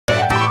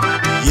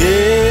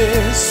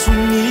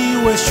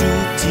Sumiłeś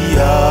utiaciu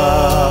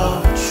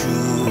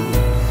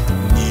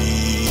ni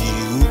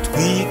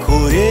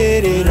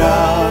utwikorerera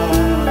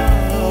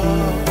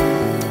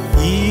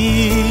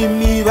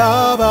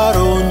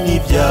imibabaro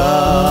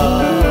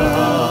n'ibyaha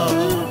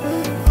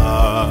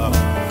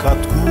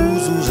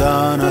akatwuzuza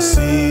na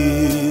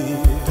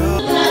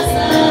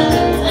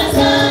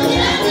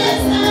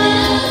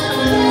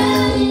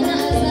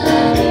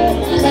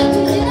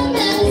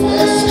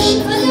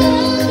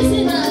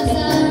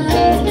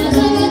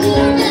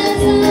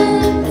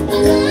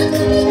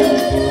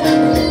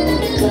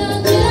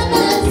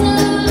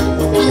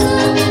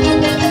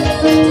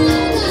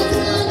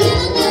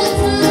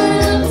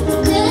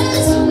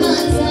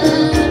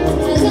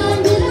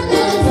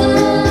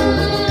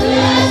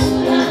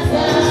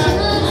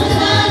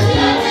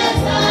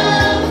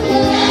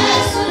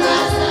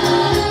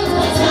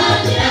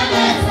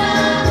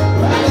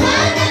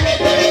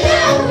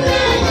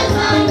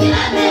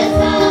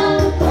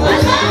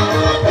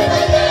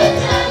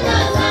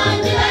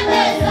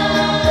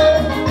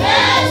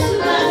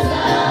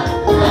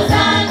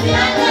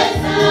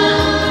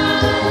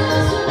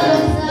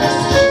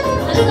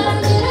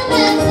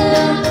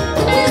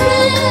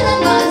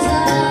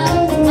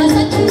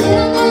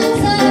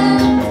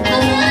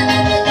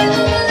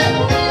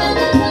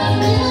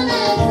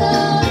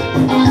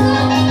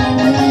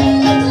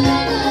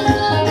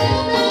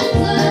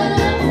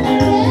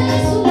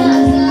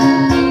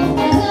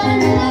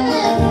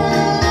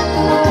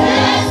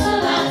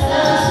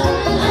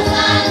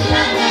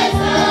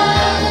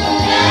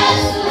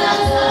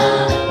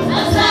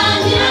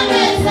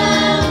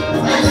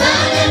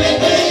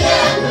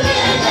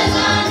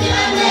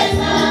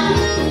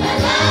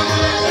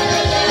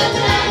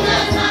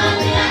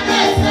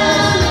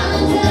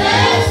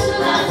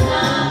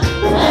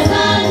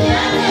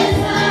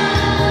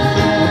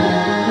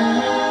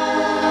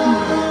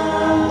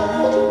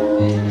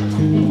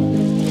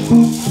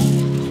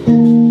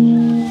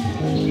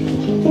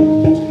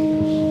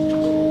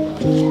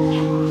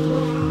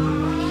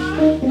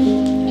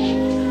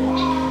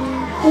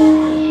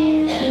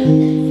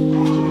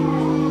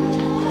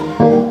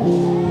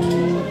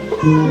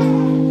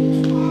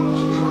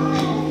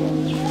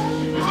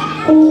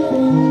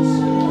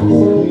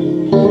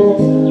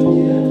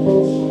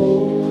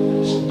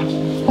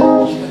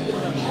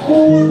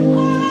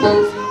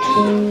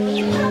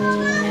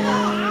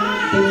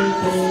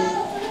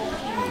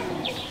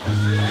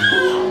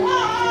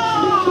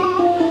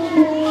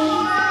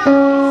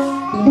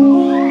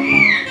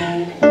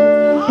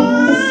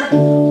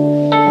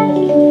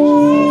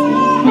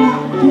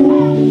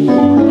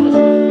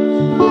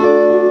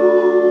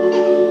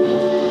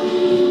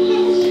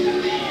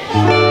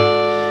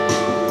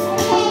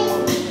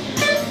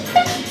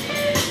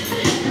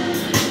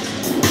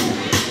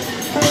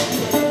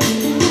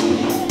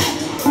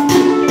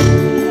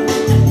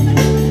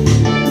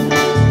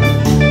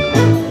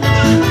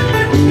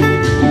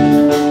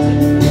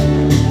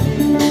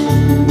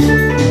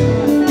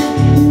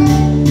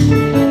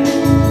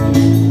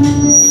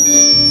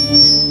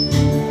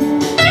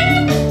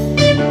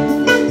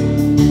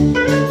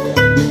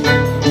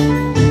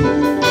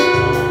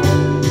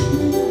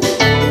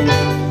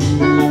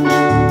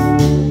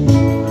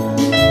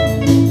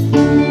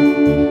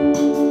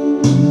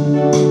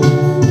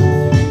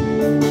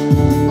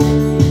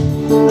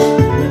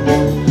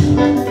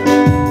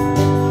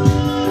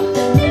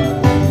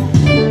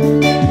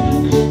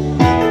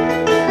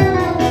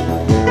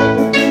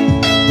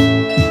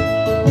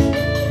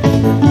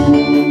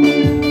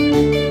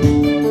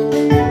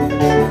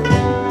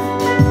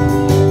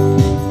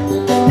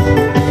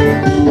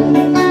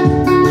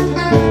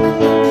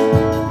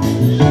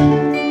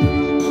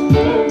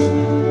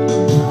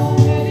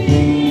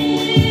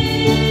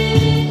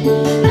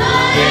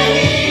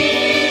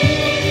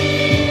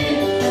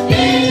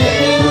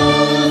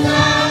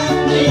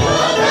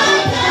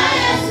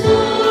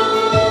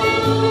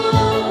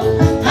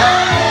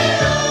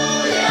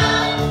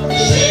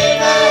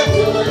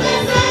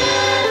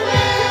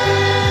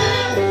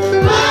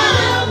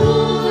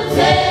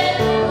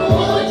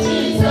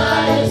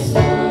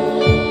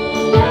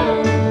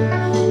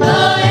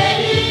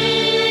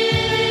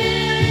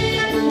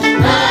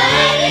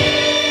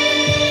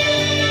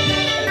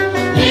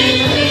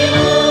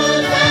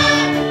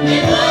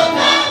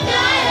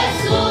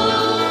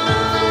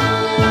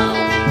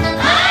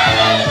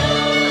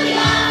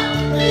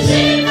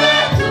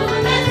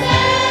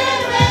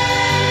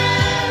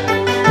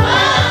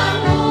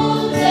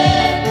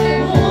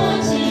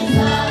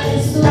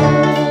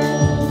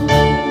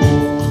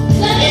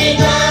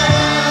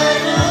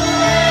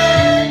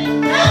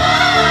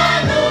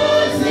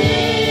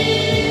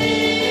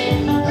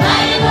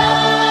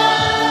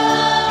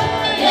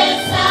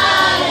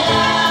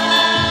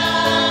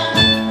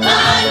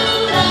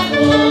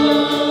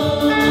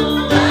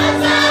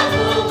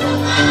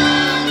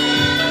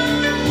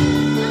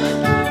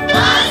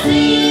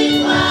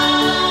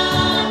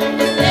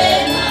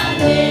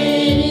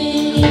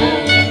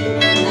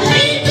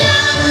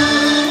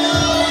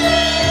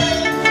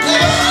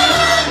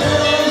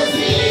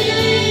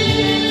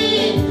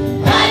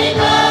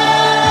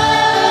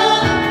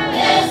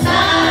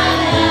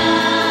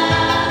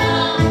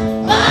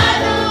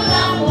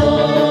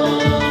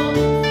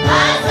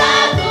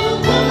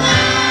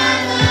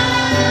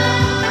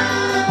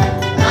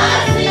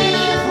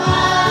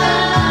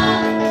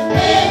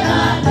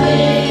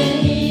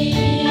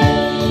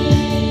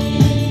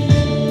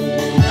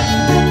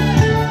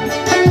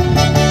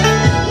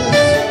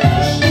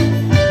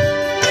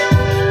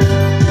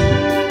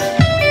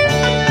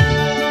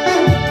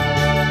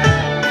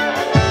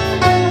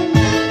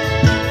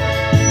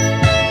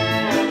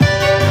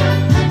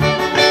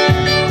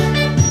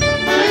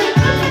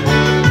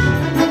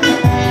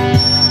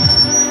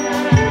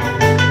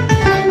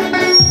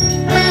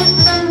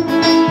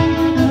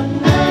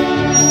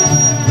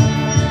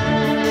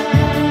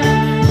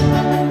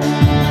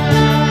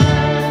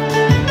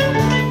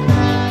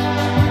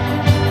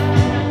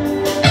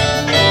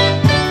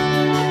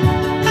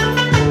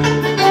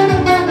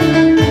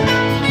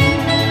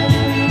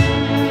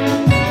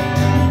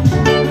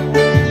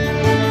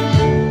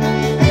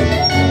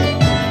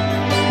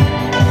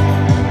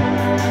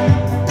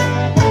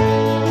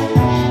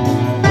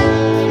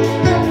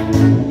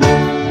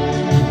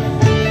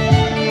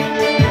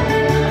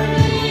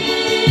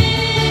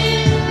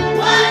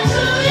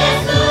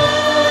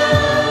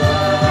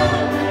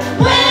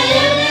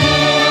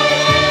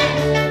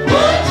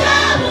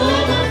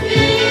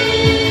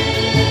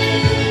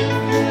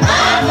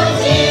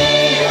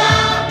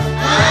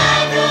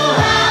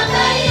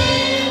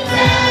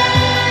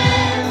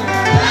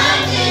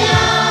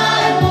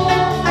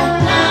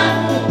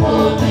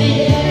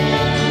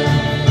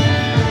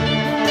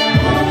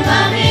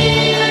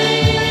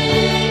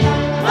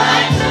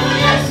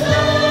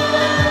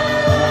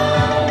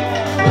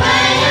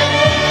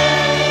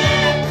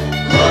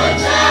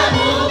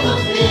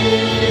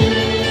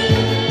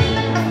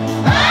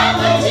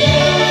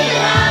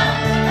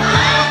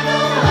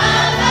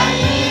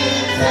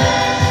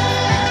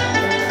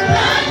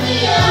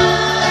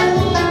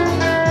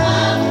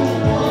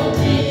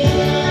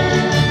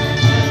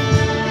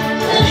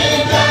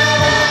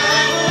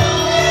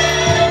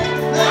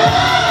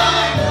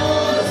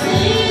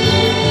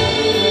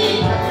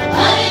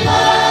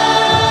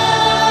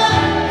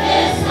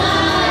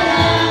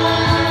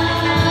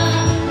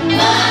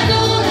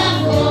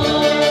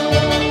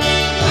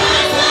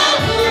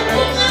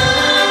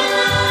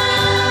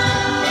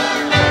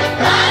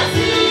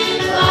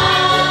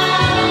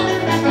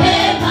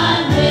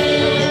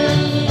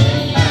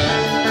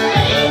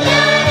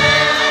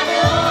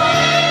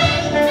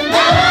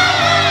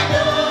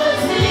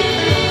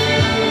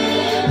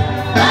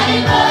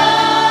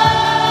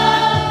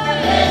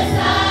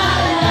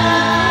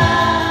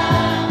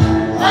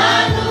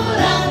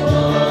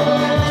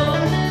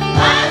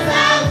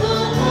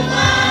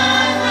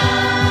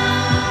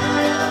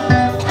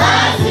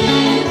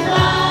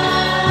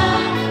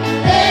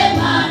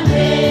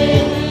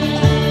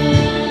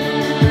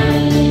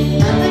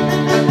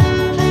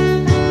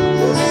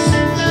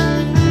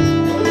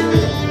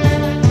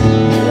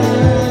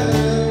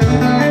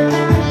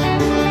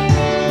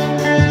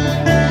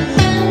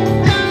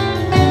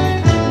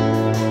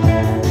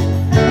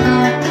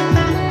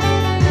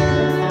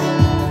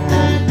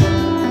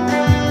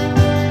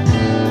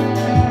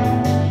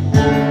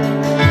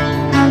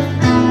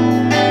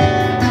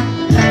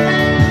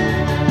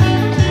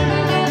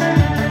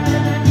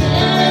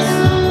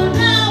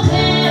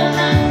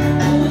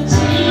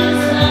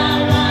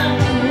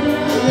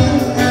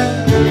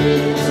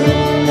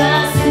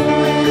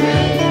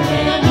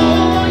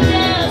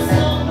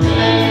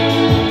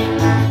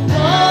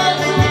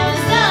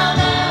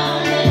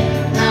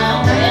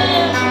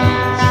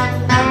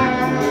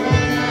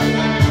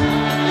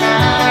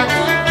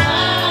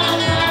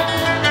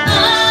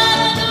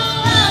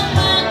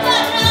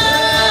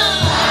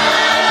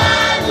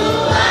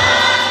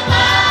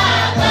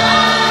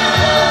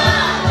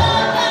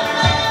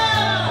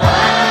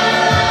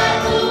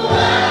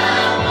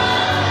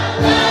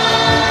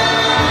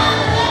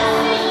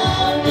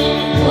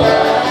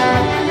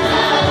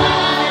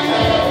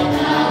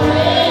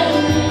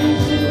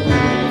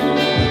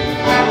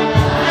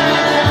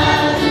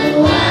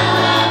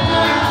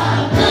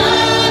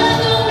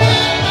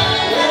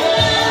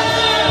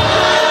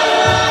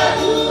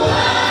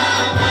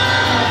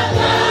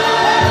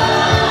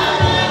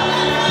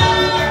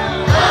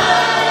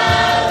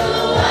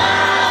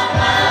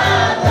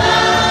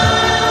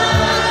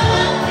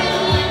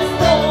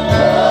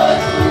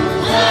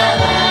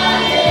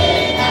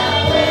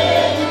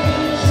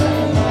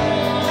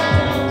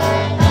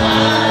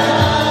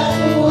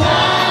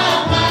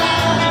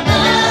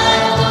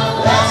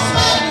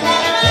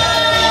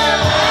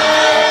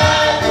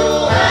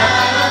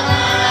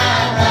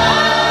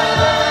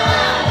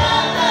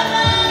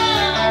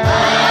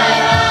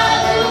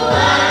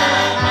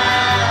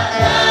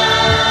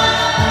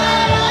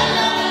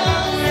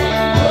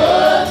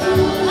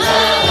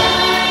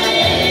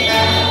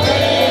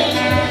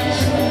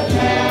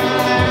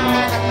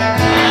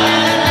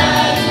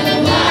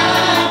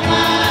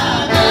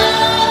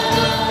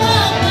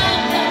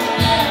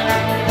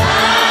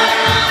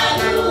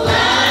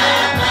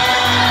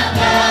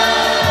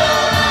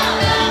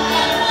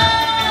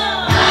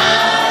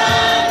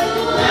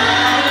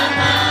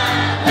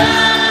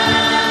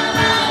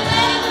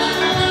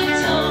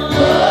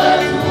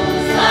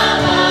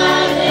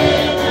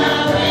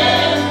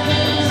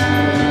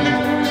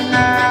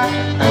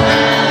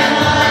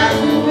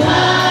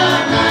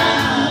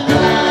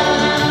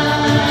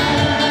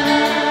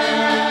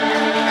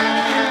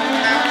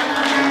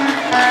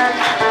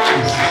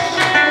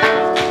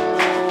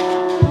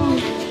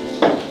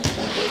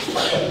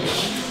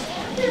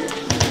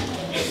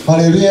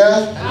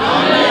Haleluya.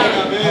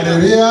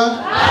 Haleluya.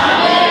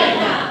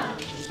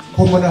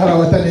 Kumona hari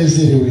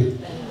abatanezerewe.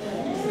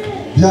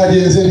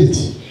 Byagenze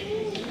biti?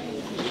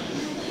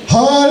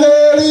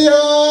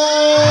 Haleluya.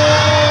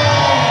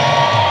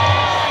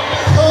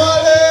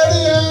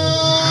 Haleluya.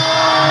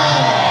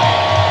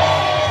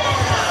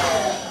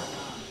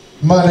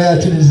 Mana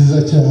yacu ni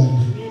nziza cyane.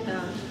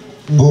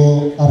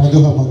 Ngo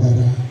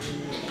araduhamagara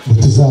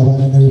ngo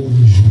tuzabana nawe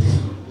mu ijuru.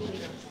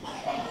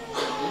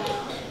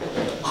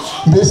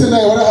 Mbese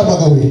nawe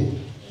warahamagawe?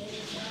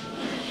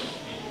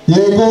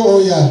 Yego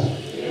oya?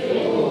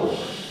 Yego.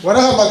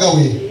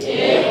 Warahamagawe?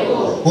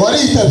 Yego.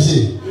 Waritabye?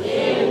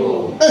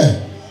 Yego.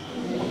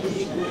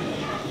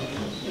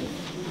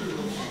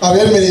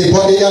 Abemeye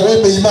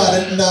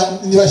Imana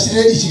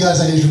nibashyire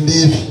ikiganza hejuru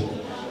ndebe.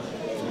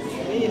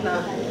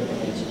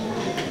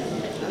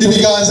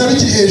 Ibiganza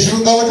bikiri hejuru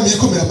ngaho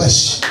nimuyikomera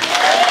amashyi.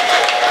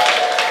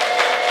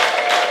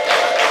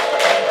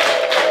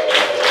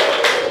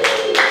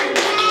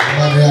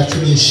 Imana yacu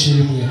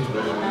nishimwe.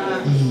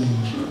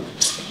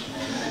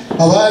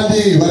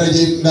 Abandi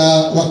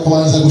baragenda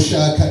bakabanza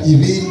gushaka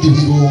ibindi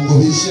birungo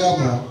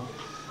bishyiramo,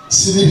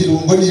 si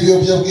n'ibirungo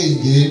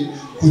n'ibiyobyabwenge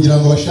kugira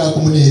ngo bashake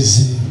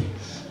umunezero.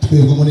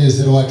 Twebwe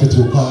umunezero wacu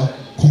turuka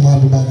ku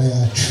Mwami Imana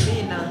yacu.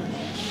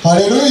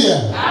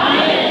 Haleluya.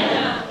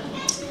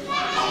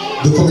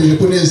 Dukomeje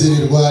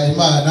kunezererwa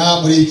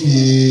Imana muri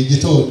iki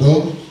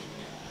gitondo,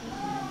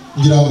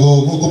 ngira ngo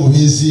nk'uko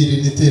mubizi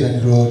iri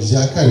n'iteraniro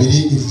rya kabiri.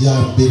 Irya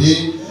mbere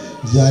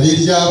ryari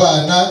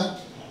iry'abana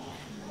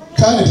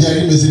kandi ryari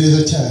rimeze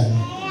neza cyane.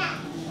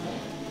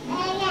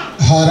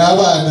 Hari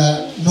abana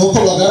nuko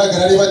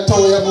bagaragara ari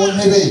batoya mu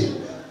ntebe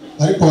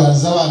ariko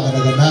baza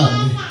banganaga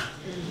namwe.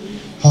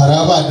 Hari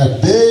abana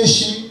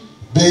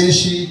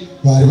benshi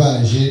bari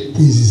baje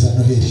kwizihiza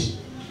Noheli.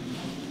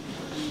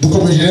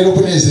 Dukomeje rero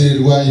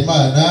kunezererwa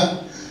Imana.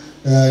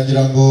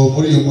 Ngira ngo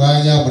muri uyu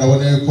mwanya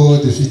murabona yuko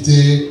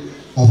dufite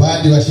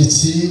abandi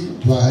bashyitsi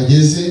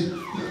bahageze.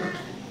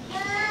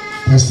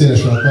 Pasiteri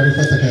ashobora kuba ari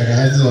gufata akayaga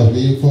hanze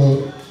babwiye yuko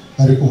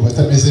ari kumva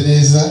atameze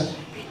neza.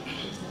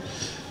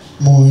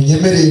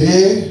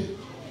 Munyemerere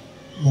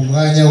mu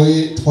mwanya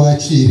we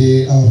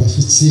twakire aba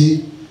bashyitsi.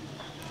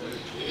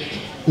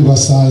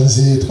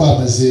 Basanze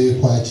twamaze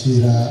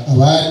kwakira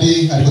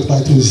abandi ariko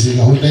twari tuzi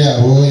gahunda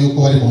yabo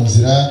yuko bari mu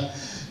nzira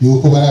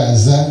yuko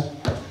baraza.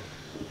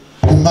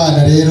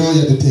 Imana rero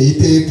yaduteye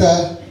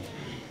iteka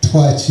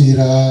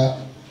twakira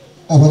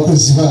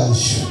abakozi bayo.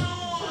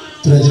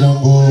 Turagira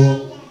ngo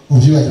mu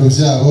byubahiro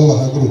byabo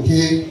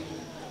bahaguruke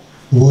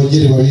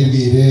bongere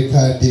babibwire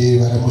kandi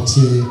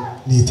baramutse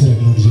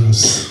n'iteraniro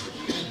ryose.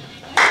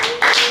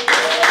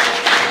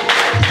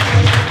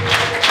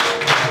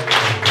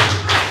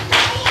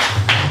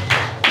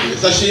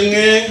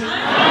 Sashimwe.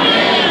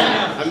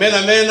 Amen.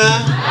 Amen.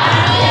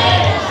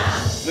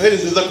 Noheli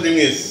nziza kuri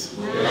mwese.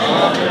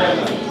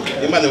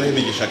 Imana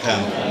imuhimigisha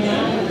kandi.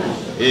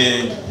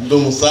 Ndo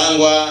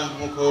musangwa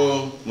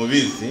nkuko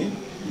mubizi.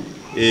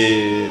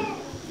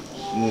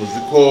 Muzi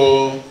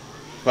ko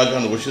twaje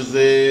hano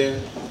gushize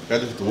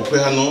kandi dufite ubukwe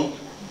hano.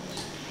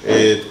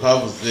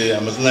 Twavuze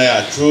amazina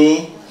yacu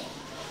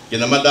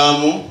gena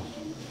madamu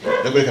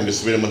ndakureka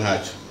mbisubiremo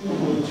ntacyo.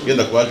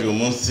 Genda kubaje uyu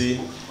munsi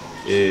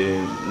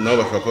nabo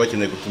bashobora kuba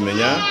bakeneye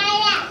kutumenya.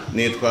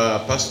 Nitwa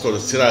Pastor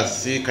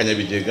Silas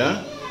Kanyabigega,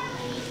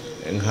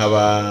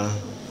 nkaba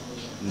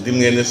ndi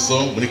mwene so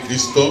muri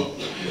Kristo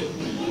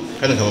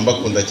kandi nkaba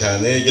mbakunda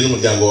cyane je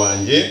n'umuryango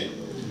wanjye.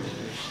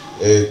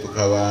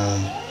 Tukaba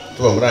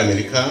tuba muri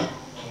Amerika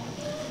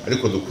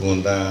ariko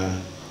dukunda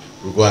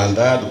u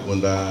Rwanda,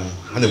 dukunda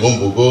hano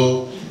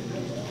Bumbogo,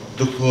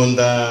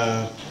 dukunda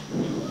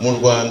mu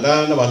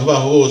Rwanda n'abantu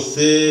baho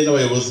bose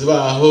n'abayobozi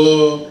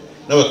baho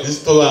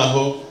n'abakristo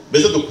baho.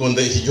 Mbese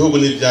dukunda iki gihugu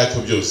n'ibyacu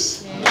byose.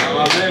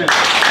 Amen.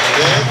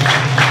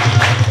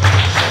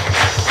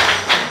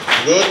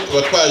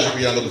 Tuba twaje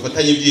kugira ngo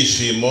dufatanye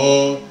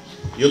ibyishimo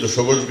iyo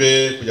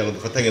dushobojwe, kugira ngo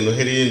dufatanye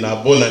Noheli na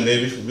bonane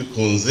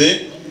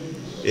bikunze.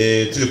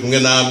 Turi kumwe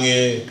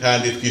namwe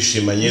kandi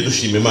twishimanye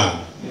dushima Imana.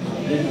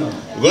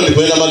 Ubwo ndi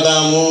kumwe na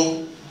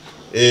madamu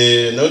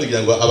nawe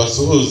kugira ngo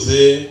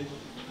abasuhuze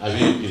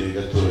abibwire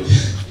gatoya.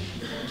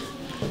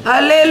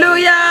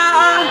 Haleluya.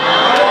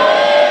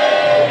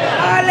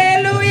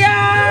 Haleluya.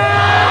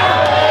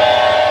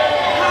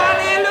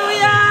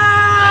 Haleluya.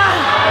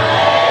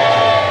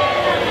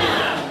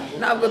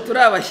 Ntabwo turi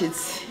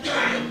abashyitsi.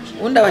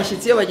 Undi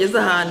abashyitsi iyo bageze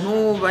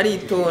ahantu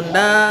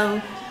baritonda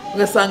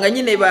ugasanga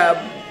nyine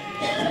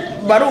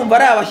barumva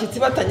ari abashyitsi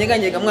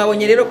batanyeganyega.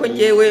 Mwabonye rero ko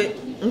ngewe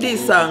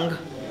ndisanga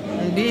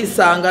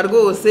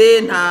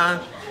rwose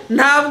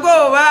nta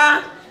bwoba.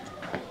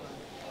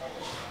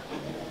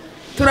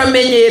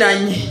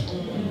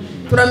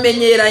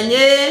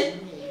 Turamenyeranye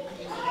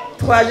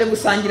twaje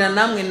gusangira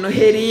namwe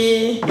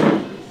Noheli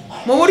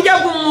mu buryo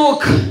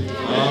bw'umwuka.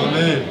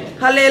 Amen.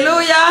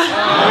 Haleluya.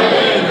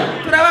 Amen.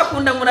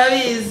 Turabakunda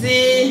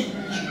murabizi,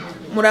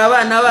 muri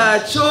abana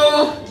bacu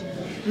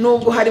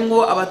nubwo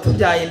harimo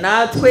abatubyaye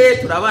natwe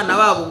turi abana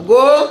babo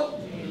ubwo,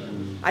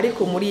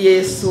 ariko muri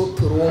Yesu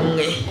turi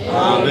umwe.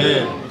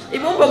 Amen.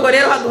 Bumbogo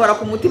rero haduhora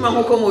ku mutima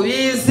nk'uko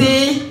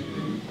mubizi.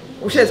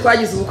 Ushe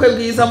twagize ubukwe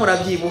bwiza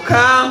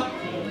murabyibuka.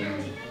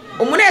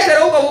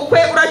 Umunezero w'ubwo bukwe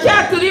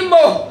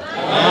uracyaturimo.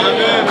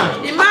 Amen.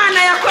 Imana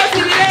yakoze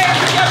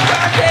ibirenze ibyo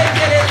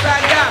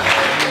twatekerezaga.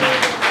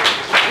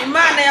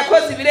 Imana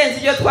yakoze ibirenze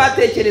ibyo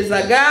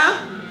twatekerezaga.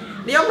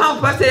 Niyo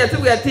mpamvu pastor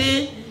yatubwiye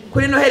ati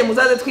kuri Noheli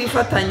muzaze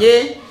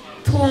twifatanye,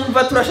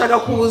 twumva turashaka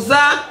kuza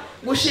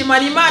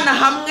gushimana Imana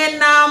hamwe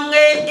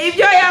namwe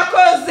ibyo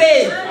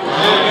yakoze.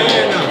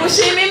 Amen.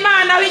 Gushima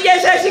Imana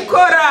bigejeje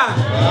ikora.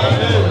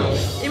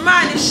 Amen.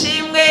 Imana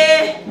ishimwe.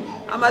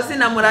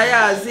 Amazina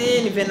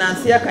murayazi ni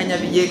Venansia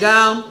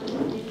Kanyabigega.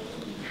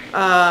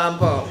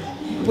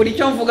 Buri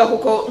cyo mvuga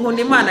kuko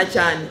nkunda Imana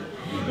cyane,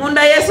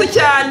 nkunda Yesu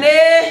cyane.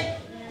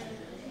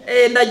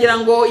 Ndagira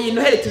ngo iyi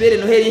Noheli tubere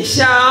Noheli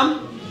nshya.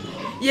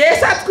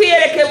 Yesu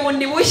atwiyereke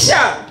bundi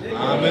bushya.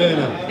 Amen.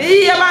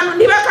 Iyi abantu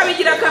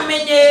ntibakabigira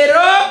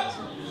akamenyero,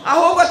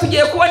 ahubwo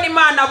tugiye kubona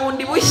Imana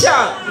bundi bushya.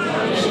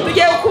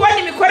 Tugiye kubona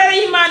imikorere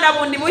y'Imana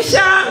bundi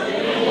bushya.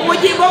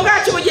 Ubugingo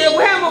bwacu bugiye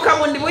guhembuka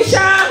bundi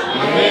bushya.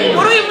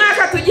 Muri uyu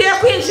mwaka tugiye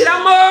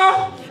kwinjiramo,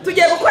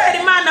 tugiye gukorera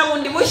Imana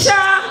bundi bushya.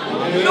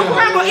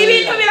 Nukuvuga ngo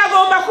ibintu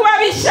biragomba kuba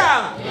bishya.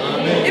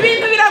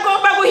 Ibintu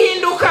biragomba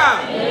guhinduka.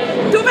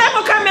 Tuve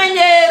mu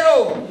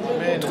kamenyero.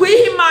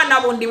 Twihe Imana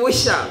bundi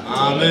bushya.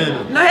 Amen.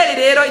 Noheli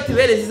rero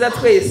itubere nziza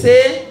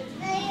twese.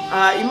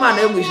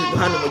 Imana yo mu ijuru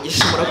duhana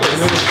umugisha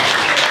murakoze.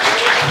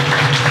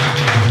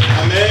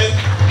 Amen.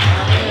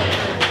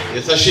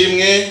 Yesu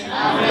ashimwe.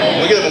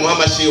 Mugire mu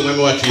muhamashi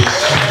umwami wacu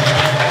Yesu.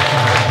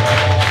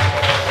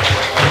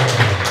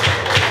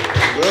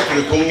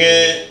 Turi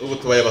kumwe ubu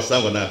tubaye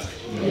abasangwa natwe.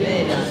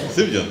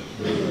 Sibyo?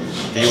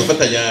 Iyo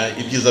gufatanya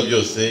ibyiza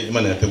byose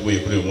Imana yateguye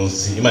kuri uyu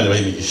munsi. Imana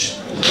ibahe imigisha.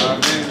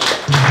 Amen.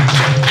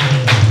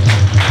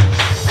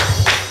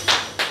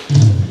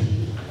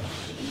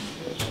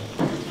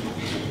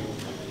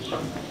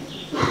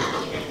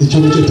 Icyo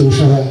nicyo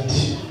turusha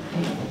abandi.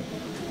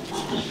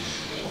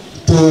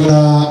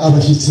 Tubona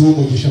abashyitsi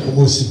b'umugisha ku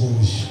munsi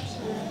nk'uyu.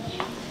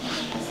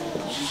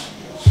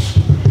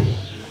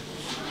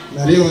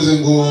 Narivuze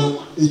ngo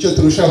icyo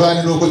turusha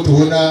abandi nuko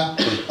tubona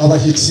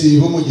abashyitsi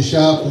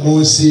b'umugisha ku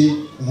munsi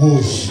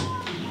nk'uyu.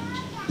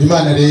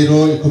 Imana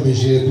rero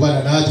ikomeje kubana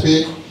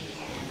natwe.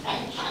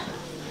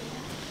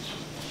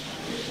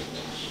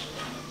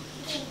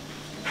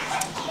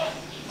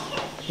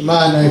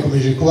 Imana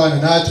ikomeje kubana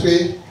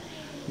natwe.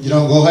 Ngira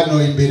ngo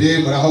hano imbere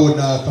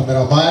murahabona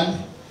cameraman.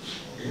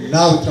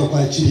 Nawe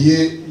turakwakiriye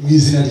mu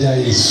izina rya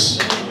Yesu.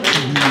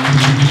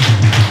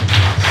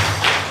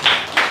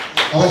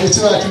 Abashyitsi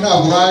bacu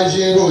ntabwo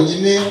baje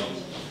bonyine.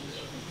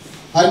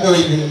 Hano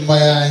inyuma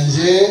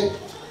yanjye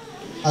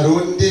hari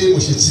undi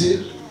mushyitsi.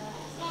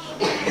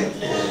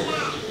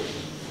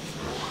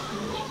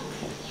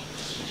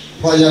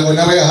 Twagira ngo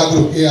nawe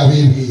ahaguruke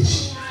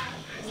abibwire.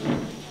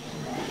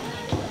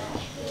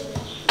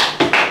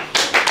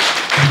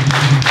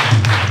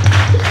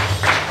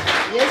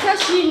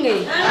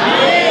 Amen.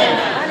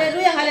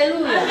 Haleluya,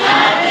 haleluya.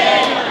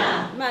 Amen.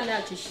 Imana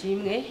yacu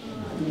ishimwe.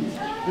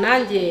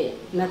 Nanjye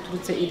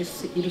naturutse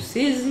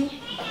irusizi,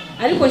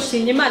 ariko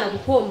nshinga Imana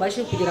kuko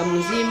mbashe kugera mu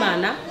nzu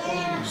y'Imana.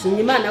 Nshinga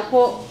Imana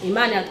ko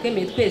Imana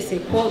yatwemeye twese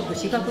ko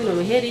dushyika kuri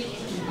Noheli.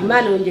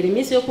 Imana yongera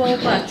iminsi yo kubaho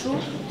kwacu.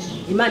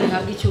 Imana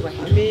ihabwa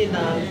icyubahiro. Amen.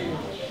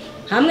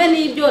 Hamwe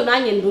n'ibyo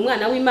nanjye ndi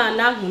umwana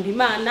w'Imana, nkunda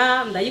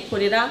Imana,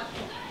 ndayikorera.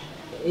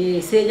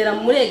 Sengera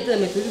muri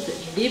Eglise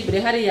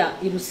Bible hariya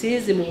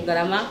irusizi mu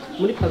Bugarama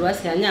muri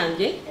paruwasi ya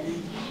Nyange.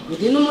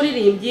 Ndi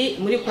n'umuririmbyi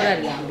muri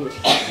korali ya mbere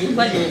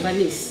yitwa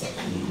Vanisi.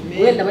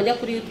 Wenda bajya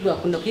kuri YouTube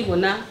bakunda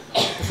kwibona,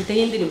 dufite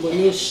indirimbo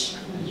nyinshi.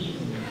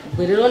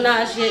 Ubwo rero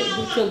naje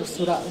gutyo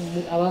gusura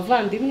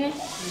abavandimwe,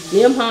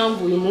 niyo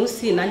mpamvu uyu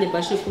munsi nanjye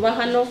mbashe kuba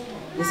hano.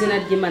 Izina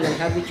ry'Imana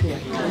rihabwa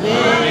icyubahiro.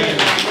 Amen.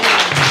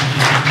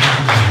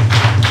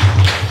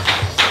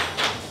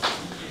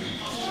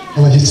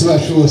 Abashyitsi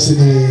bacu bose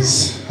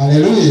neza.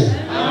 Haleluya.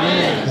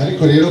 Amen.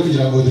 Ariko rero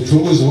kugira ngo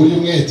ducunguze uburyo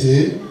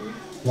umwete,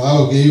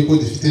 bababwiye yuko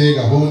dufite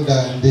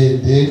gahunda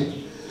ndende.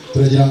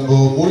 Turagira ngo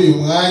muri uyu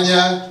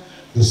mwanya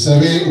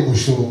dusabe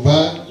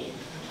umushumba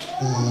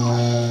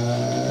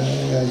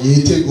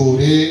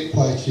yitegure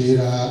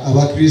kwakira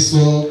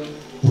abakristo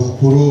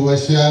bakuru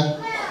bashya,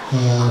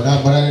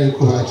 namara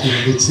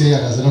kubakira ndetse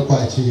araza no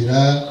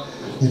kwakira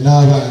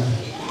n'abana.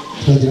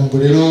 Turagira ngo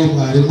rero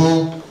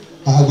mwarimu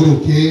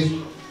ahaguruke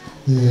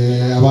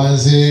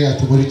abanze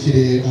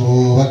atumurikire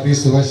abo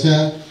bakristo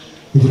bashya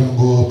kugira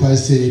ngo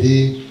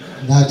pasiteri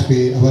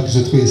natwe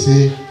abakristo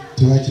twese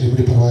tubakire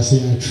muri paruwasi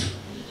yacu.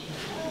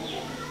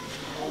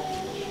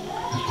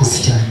 Akoze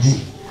cyane.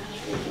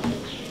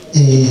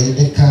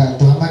 Reka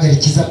duhamagare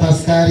Kiza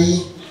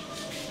Pascali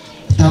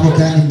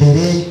utambukana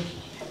imbere,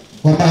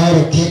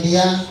 Wamahoro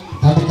Kenya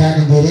utambukana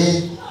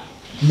imbere,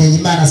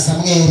 Neyimana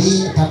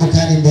Samuel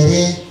utambukana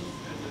imbere,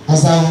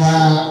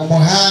 azaba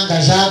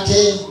umuhanga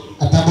Jacques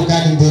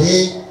atambukana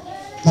imbere,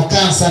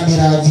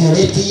 Mukansamira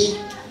Violette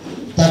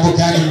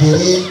atambukana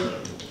imbere,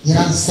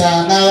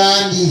 Nyiransa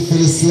n'abandi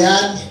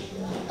Felician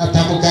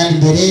atambukana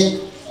imbere.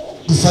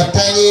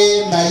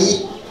 Dufatanye Marie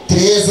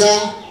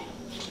Tereza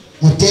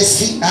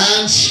Mutesi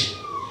Ange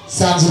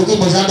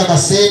Sanzurwimo Jean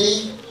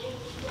Damascene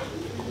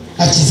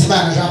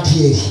Hakizimana Jean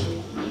Pierre.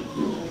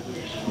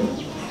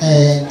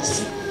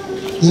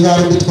 Niba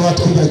ari undi twaba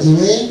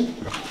twibagiwe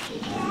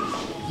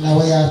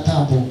nawe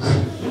yatambuka.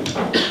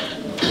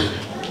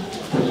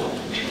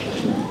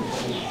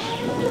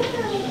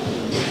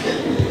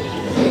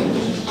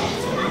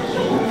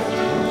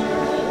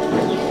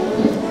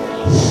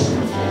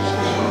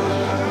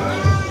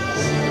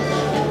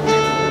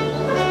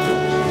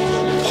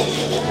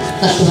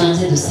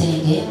 Tubanze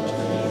dusenge.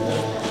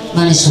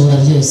 Mana ishobora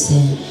byose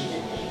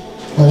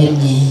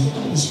waremye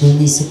ijuru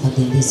n'isi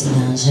ukadendeza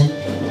inyanja.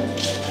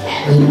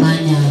 Uyu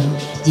mwanya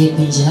tugiye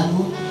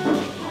kwinjiramo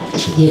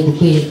tugiye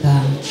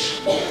kukwereka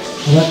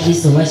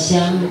abakristo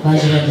bashya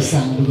baje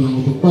badusanga kugira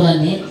ngo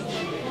dukorane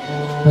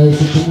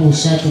babifitemo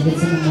ubushake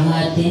ndetse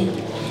n'umuhate.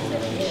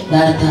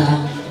 Data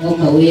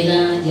Mwuka Wera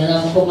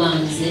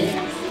yarabakomanze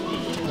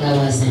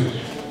yarabazana.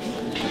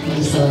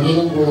 Dusaba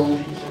rero ngo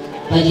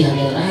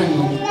bagihagarara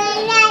hano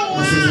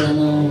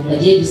amasezerano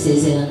bagiye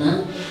gusezerana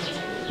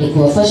reka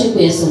ubafashe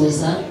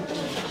kuyasohoza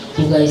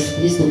kubwa Yesu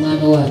Kristo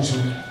umwami wacu.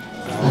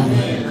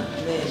 Amen.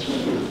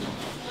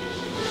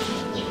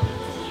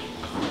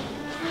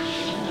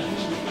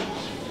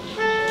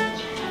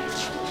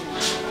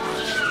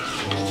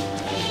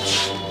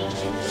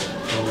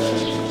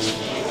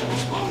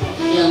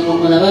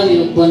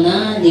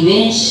 Murababibona ni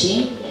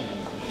benshi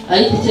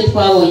ariko icyo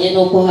twabonye ni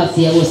uko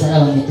hafi ya bose ari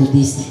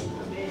abametodiste.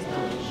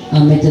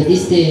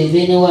 Abametodiste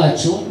bene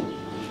wacu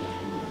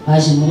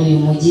baje muri uyu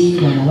mujyi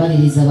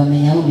banabaririza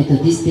bamenya aho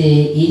metodiste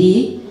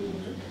iri,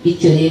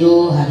 bityo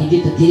rero hari ibyo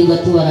tutirirwa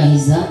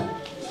tubarahiza.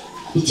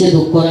 Icyo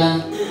dukora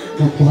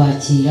ni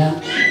ukubakira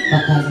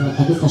bakaza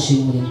bakadufasha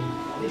uyu murimo.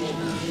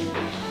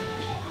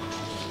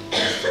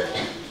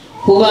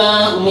 Kuba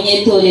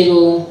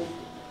umunyetorero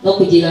no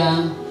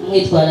kugira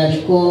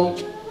umwitwarariko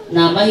ni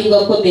amahirwe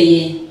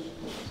akomeye.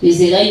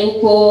 Twizera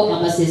yuko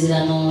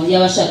amasezerano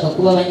y'abashaka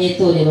kuba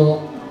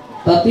abanyetorero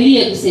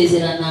bakwiriye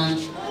gusezerana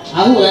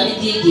ahura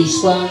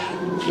n'ibyigishwa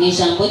mu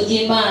ijambo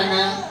ry'Imana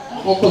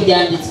nk'uko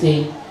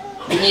byanditswe.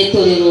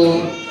 Umunyetorero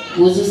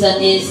wuzuza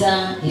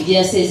neza ibyo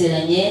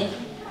yasezeranye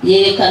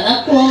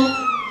yerekana ko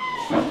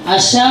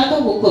ashaka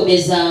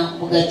gukomeza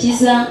mu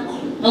gakiza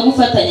no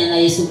gufatanya na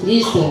Yesu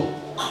Kristo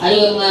ari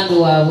we mwami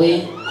wawe,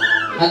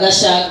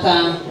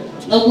 agashaka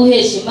no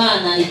guhesha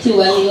Imana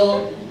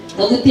icyubahiro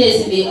no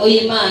guteza imirimo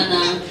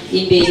y'Imana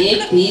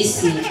imbere ku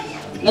isi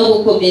no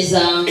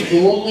gukomeza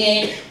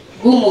ubumwe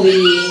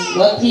bw'umubiri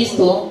wa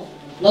Kristo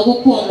no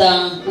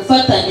gukunda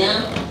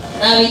gufatanya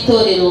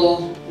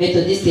n'abitorero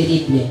Methodiste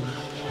Libre.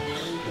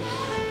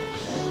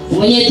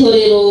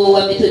 Umunyetorero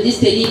wa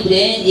Methodiste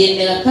Libre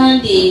yemera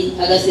kandi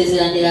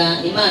agasezeranira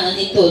Imana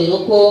n'itorero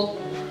ko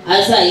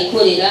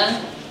azayikorera,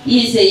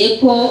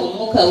 yizeye ko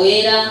Umwuka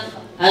Wera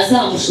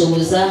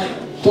azamushoboza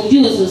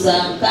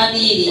kubyuzuza kandi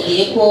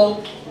yiringiye ko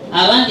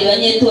abandi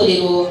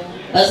banyetorero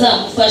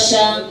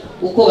bazamufasha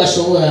uko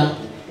bashobora.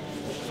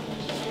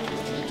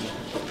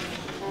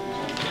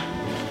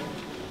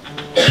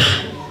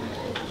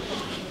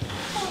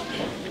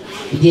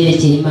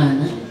 Ibyerekeye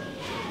Imana,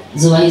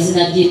 nzubaha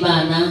izina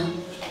ry'Imana,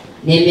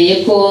 nemeye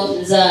ko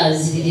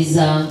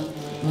nzaziririza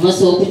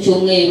umunsi wo ku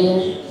cyumweru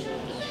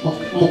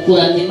mu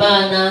kuramya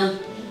Imana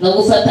no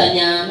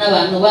gufatanya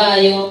n'abantu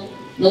bayo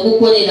no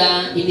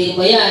gukorera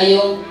imirimo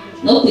yayo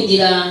no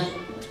kugira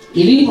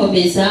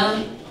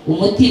ibinkomeza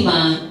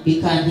umutima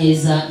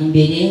bikanteza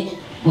imbere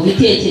mu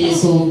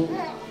bitekerezo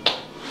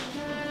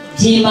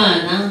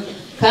by'Imana,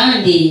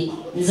 kandi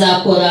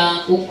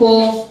nzakora uko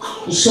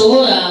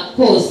nshobora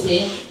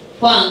kose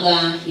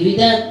kwanga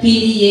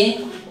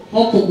ibidakwiriye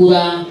nko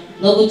kugura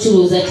no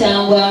gucuruza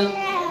cyangwa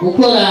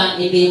gukora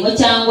imirimo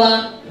cyangwa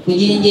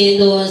kugira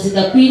ingendo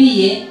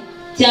zidakwiriye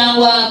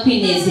cyangwa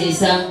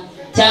kwinezeza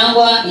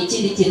cyangwa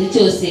ikindi kintu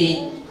cyose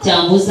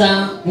cyambuza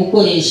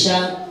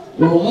gukoresha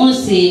uwo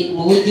munsi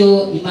mu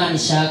buryo Imana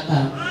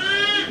ishaka.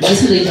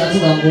 Igisubizo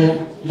kiravuga ngo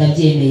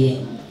ndabyemeye.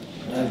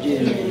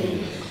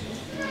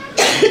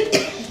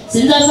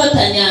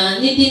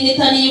 Sinzafatanya n'idini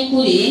itari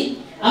y'ukuri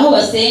aho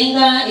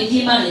basenga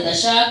iby'Imana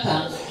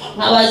idashaka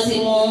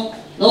nk'abazimu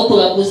no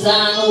kuraguza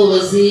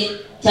n'uburozi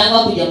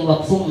cyangwa kujya mu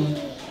bapfumu.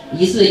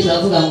 Igisubizo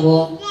kiravuga ngo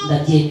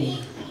ndabyemeye.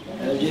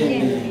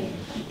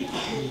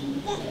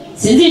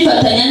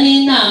 Sinzifatanya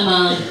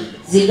n'inama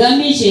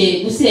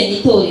zigamije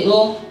gusenya itorero.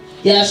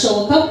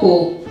 Byashoboka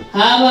ko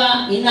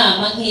haba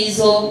inama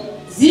nk'izo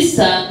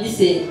zisa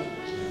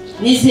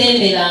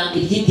n'izemera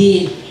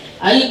iby'idini,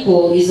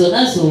 ariko izo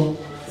nazo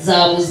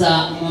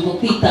zabuza umuntu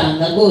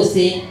kwitanga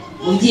rwose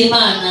mu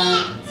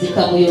by'Imana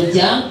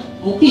zikamuyobya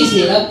mu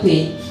kwizera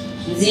kwe.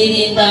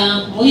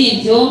 Nzirinda muri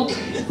ibyo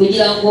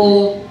kugira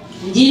ngo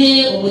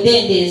ngire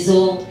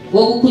umudendezo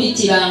wo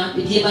gukurikira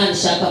iby'Imana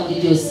ishaka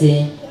muri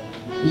byose.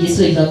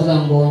 Igisubizo kiravuga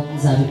ngo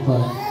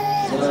nzabikora.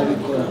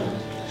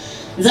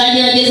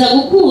 Nzagerageza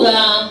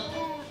gukura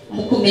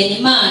mu kumenya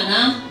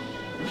Imana,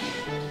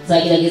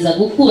 nzagerageza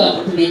gukura mu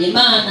kumenya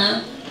Imana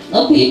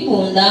no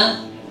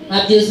kwikunda,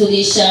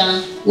 nkabyuzurisha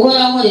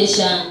guhora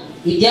nkoresha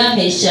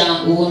ibyampesha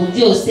ubuntu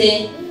byose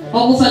nko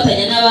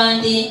gufatanya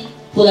n'abandi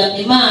kuramya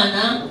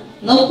Imana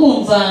no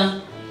kumva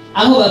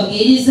aho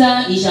babwiriza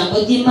ijambo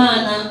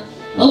ry'Imana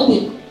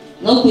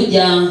no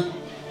kujya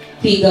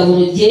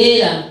kwigaburo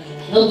ryera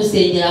no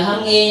gusengera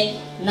hamwe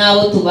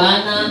n'abo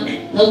tubana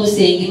no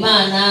gusenga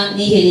Imana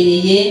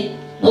niherereye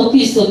no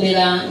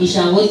kwisomera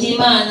ijambo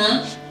ry'Imana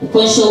uko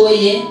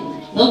nshoboye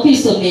no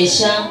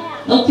kwisomesha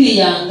no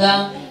kwiyanga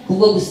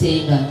kubwo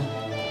gusenga.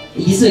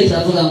 Igisubizo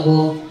kiravuga ngo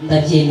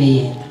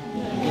ndabyemeye.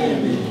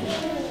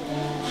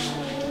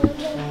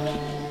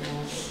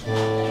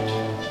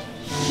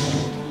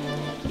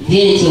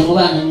 Byerekeye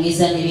umubano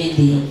mwiza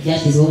n'ibindi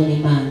byashyizweho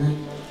n'Imana.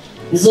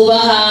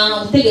 Zubaha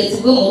ubutegetsi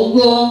bwo mu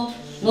rugo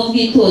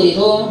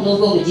n'ubw'itorero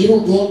n'ubwo mu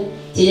gihugu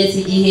keretse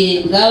igihe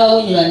bwaba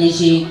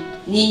bunyuranije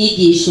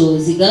n'inyigisho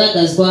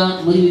zigaragazwa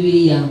muri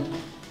Bibiliya.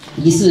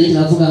 Igisubizo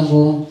kiravuga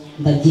ngo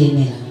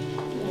ndabyemera.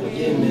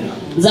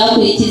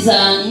 Nzakurikiza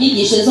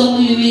inyigisho zo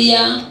muri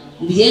Bibiliya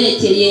mu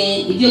byerekeye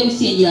ibyo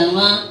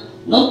gushyingiranwa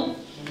no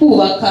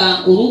kubaka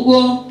urugo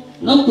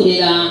no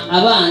kurera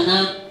abana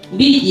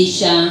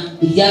mbigisha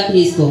ibya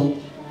Kristo.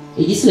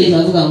 Igisubizo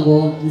kiravuga ngo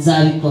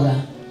nzabikora.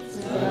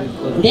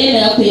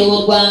 Ndemera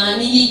kuyoborwa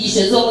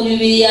n'inyigisho zo muri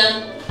Bibiliya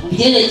mu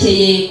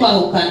byerekeye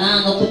kwahukana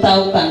no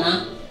kutahukana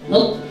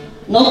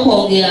no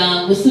kongera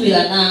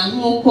gusubirana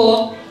nk'uko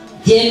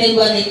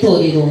byemerwa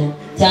n'itorero.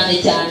 Cyane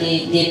cyane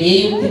nemeye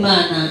yuko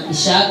Imana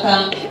ishaka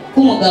ko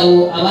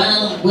umugabo abana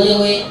n'umugore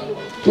we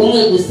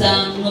umwe gusa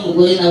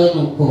n'umugore nawe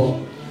nuko.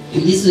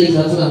 Igisubizo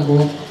kiravuga ngo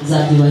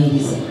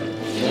nzabyubahiriza.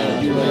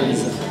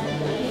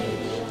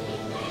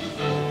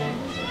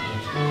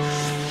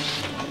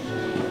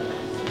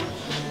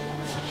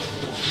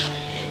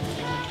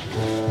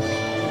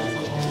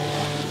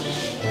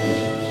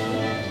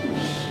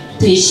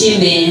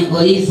 Tuyishime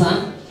Oliva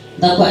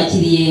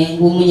ndakwakiriye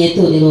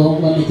nk'umunyetorero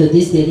wa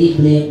Methodiste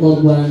Libre au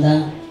Rwanda.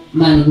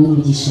 Imana iguhe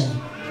umugisha.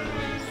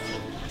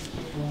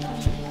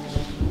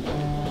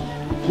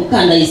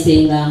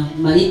 Mukandayisenga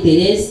Marie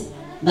Therese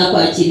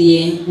ndakwakiriye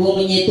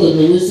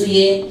nk'umunyetorero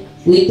wuzuye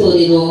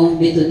w'itorero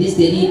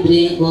Methodiste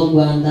Libre au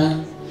Rwanda.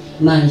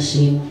 Imana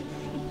ishimwe.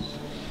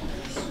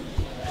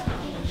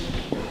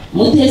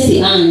 Mutesi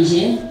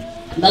Ange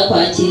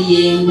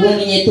ndakwakiriye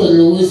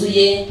nk'umunyetorero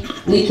wuzuye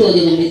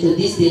w'itorero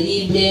Methodiste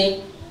Libre.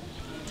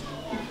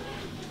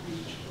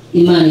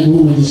 Imana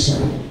iguhe umugisha.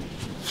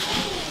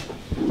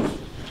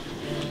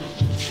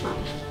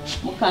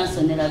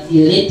 Mukansonera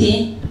Violette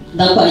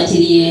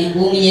ndakwakiriye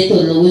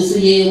nk'umunyetorero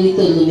wuzuye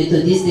w'itorero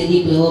Methodiste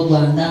Libre au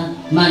Rwanda.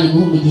 Imana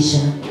iguhe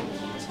umugisha.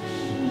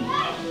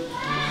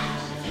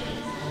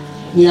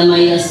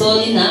 Nyiramayira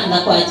Solina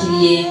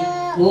ndakwakiriye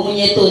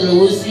nk'umunyetorero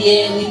wuzuye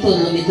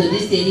w'itorero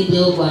Methodiste Libre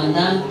au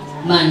Rwanda.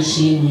 Imana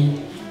ishimwe.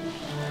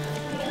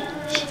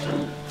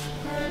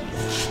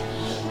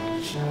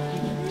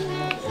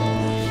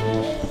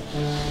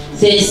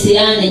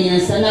 Feliciane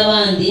Nyasa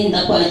n'abandi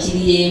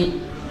ndakwakiriye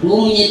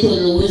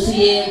nk'umunyetorero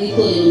wuzuye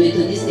w'itorero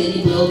Methodiste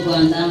Libre au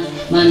Rwanda.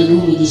 Imana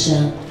iguhe umugisha.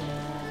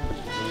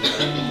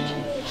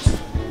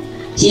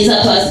 Kiza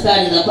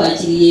Pascal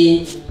ndakwakiriye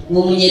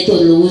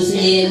nk'umunyetorero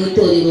wuzuye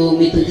w'itorero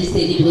Methodiste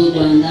Libre au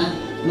Rwanda.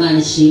 Imana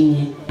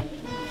ishimwe.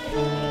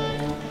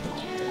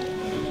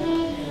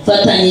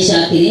 Fatanye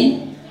Jacqueline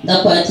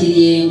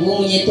ndakwakiriye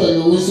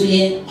nk'umunyetorero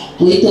wuzuye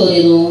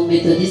w'itorero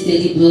Methodiste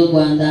Libre au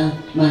Rwanda.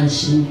 Imana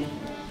ishimwe.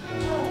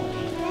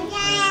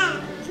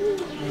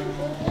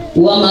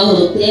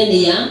 Uwamahoro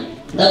Clenia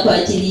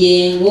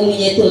ndakwakiriye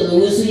nk'umunyetorero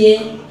wuzuye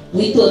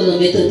w'itorero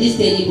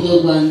Methodiste Libre au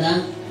Rwanda.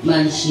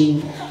 Imana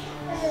ishimwe.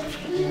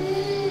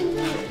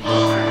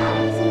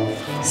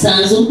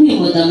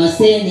 Sanzurwimo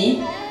Damascene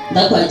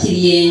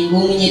ndakwakiriye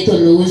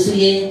nk'umunyetorero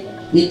wuzuye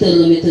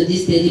w'itorero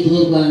Methodiste Libre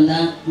au Rwanda.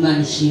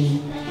 Imana ishimwe.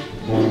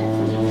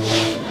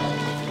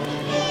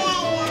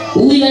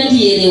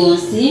 Uwiragiye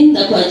Leonsi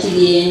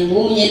ndakwakiriye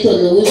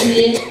nk'umunyetorero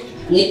wuzuye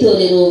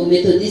w'itorero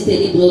Methodiste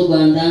Libre au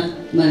Rwanda.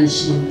 Imana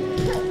ishimwe.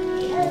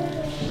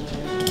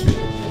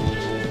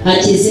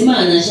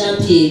 Hakizimana Jean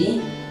Pierre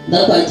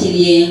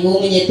ndakwakiriye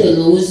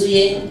nk'umunyetorero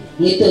wuzuye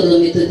w'itorero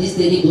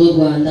Methodiste Libre au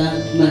Rwanda.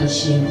 Imana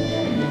ishimwe.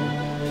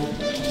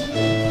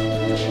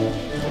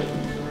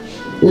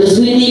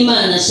 Uzwi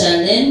n'Imana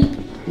Charlene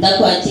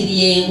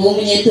ndakwakiriye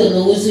nk'umunyetorero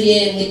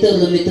wuzuye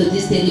w'itorero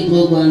Methodiste Libre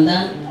au Rwanda.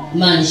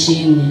 Imana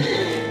ishimwe.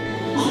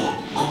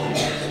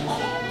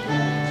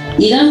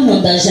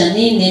 Irankunda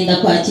Janine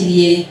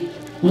ndakwakiriye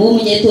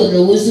nk'umunyetorero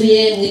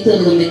wuzuye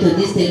w'itorero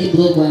Methodiste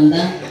Libre au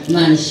Rwanda.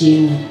 Imana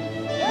ishimwe.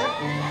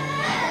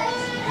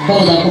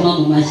 Bakoma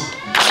mu mashyi.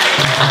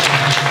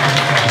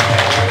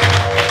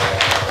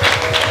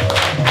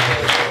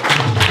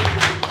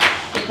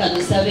 Reka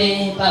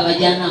dusabe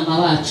babajyanama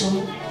bacu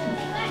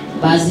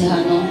bazi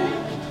hano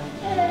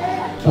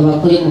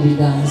babakore mu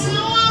biganza.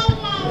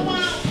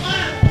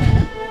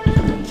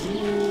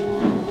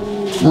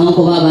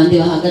 Nuko babandi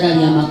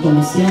bahagarariye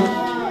amakomisiyo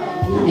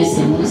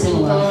ese mwese mu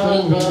babakore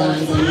mu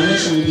biganza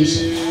mweshe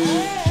umugisha.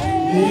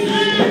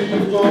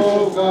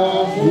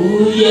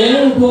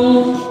 Uyego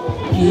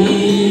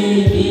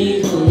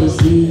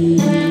ibikozi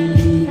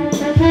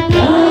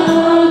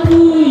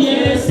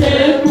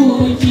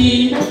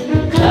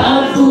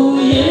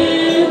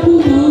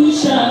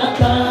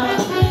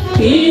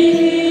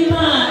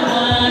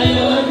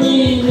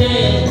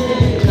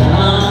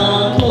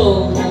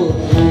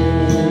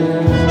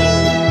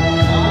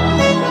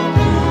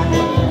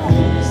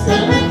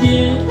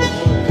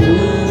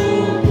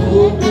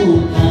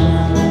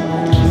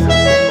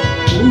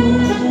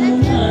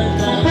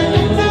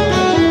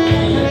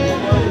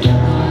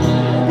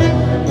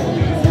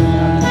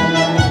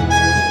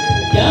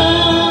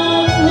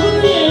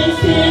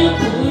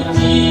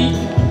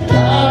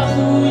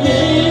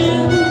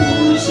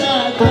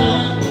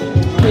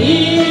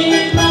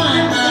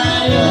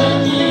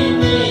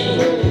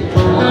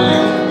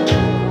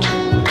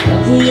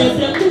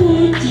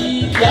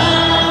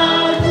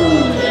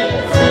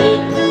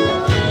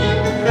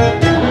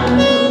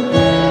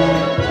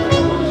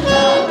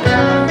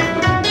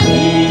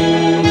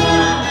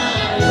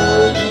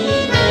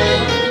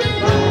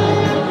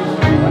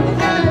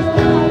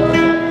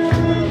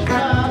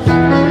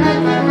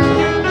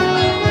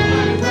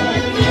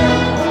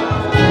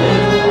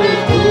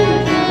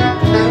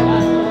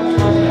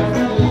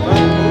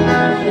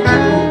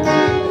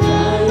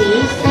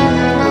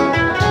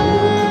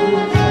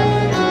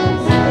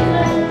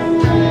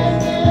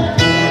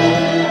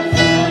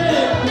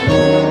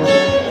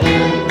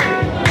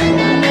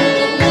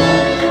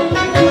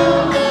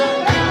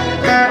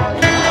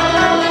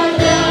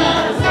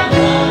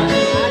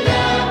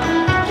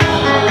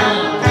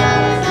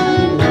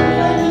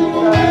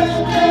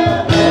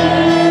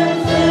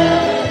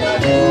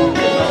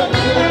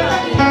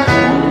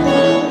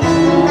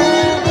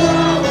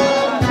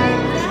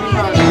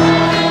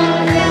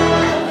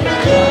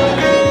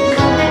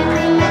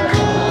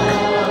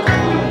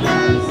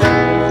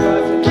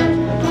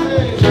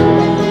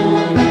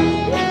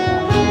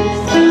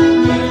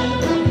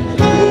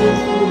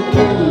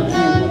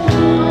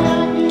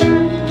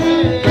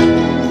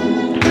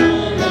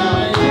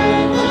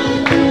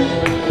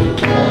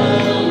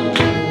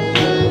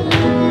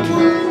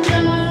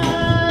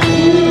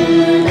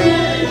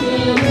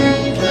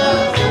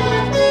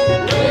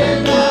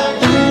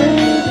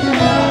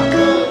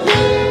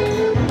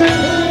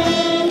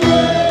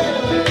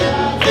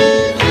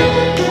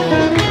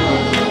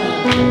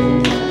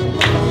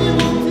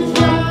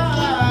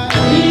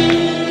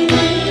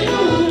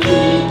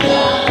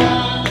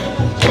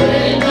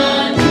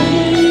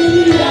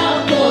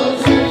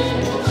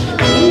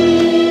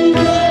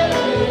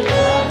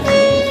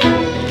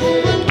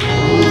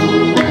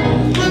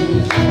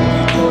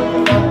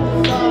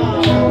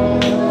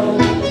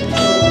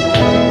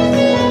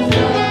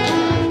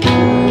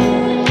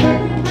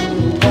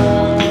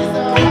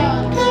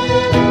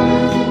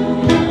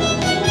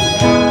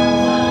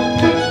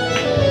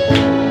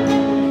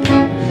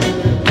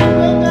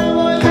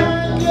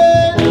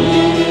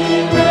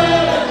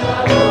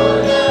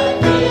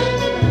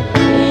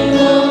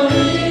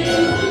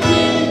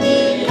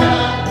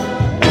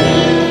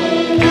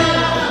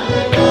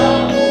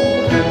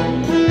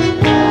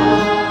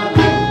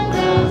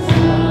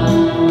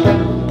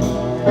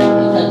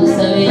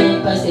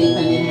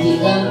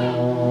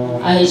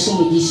iheshe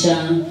umugisha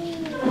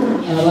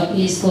aba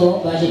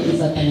bakristo baje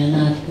kwifatanya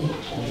natwe.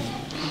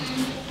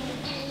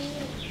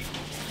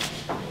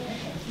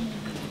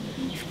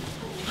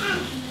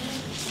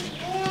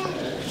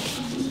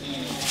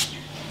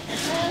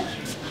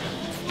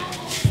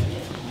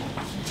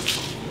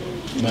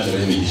 Imana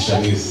y'imigisha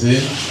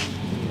mwese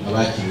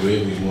abakiriwe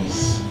uyu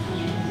munsi.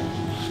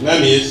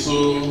 Mwami Yesu,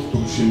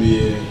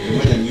 tugushimiye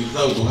umwanya mwiza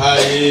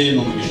uduhaye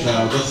n'umugisha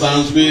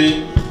udasanzwe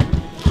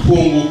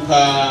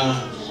kunguka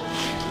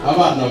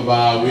abana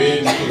bawe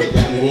n'ikoro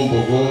rya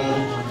Bumbogo,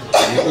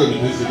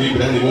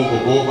 n'ikoro rya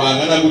Bumbogo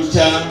bangana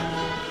gutya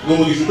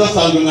n'umugisha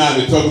udasanzwe.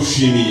 Mwami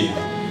turagushimiye,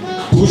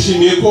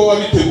 tugushimiye ko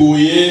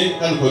wabiteguye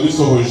kandi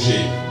ukabisohoje.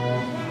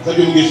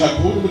 Sabye umugisha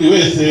ku buri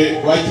wese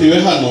wakiriwe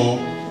hano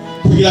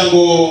kugira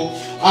ngo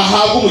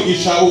ahabwe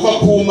umugisha uva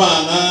ku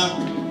Mana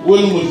we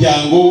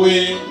n'umuryango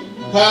we,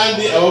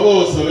 kandi aba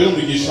bose babere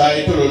umugisha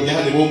itorero rya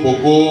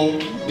Bumbogo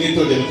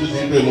n'itorero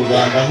rya mu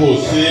Rwanda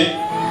hose,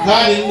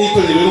 kandi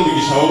n'itorero ribere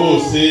umugisha abo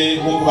bose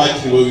nk'uko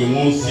bakiriwe uyu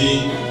munsi,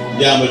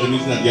 byamaze mu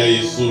izina rya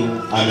Yesu,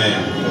 amen.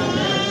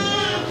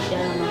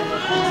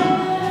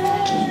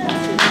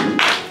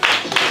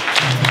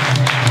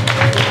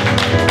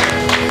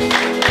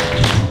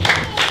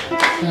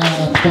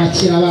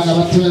 Twakira abana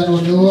batoya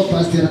noneho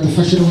pasiteri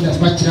adufashe n'ubundi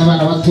twakira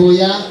abana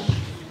batoya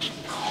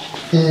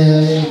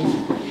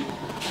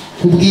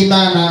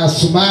kubw'Imana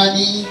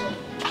Sumani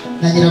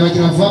na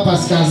Nyirabagira vuba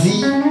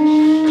Pasikazi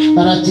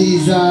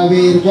barakiriza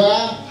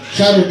Berwa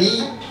Sharoni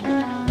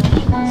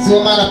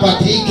Sibomana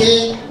Patrick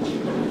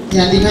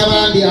Nyandi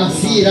n'abandi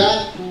Ansira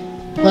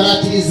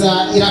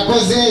barakiriza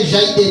Irakoze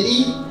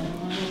Jaideni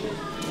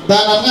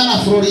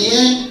Banamwana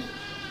Florien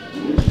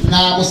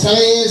na Musabe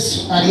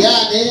Yesu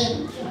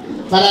Ariane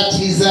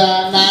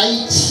barakiriza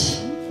Naiki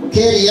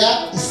Keria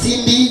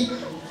Isimbi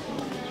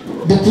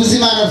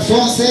Bukuzimana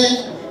Alphonse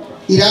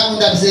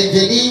Iramunda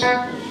Bzeveni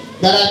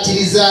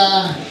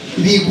barakiriza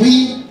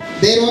Bigwi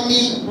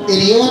Beroni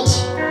Eliot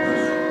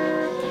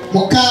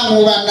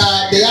Mukamubana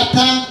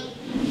Beata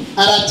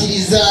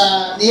arakiriza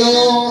niyo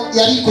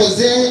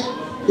yarikoze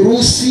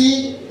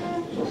Rusi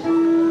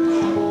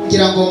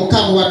ngira ngo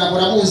Mukamubana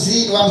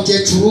muramuzi ni wa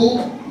mukecuru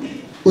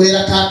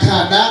urera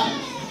kakana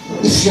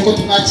ifu ko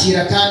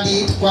tumwakira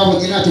kandi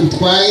twabonye ntacyo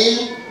bitwaye.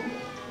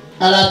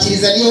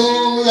 Arakiriza niyo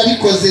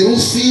yabikoze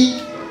Rusi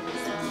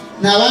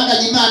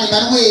nabanganye Imana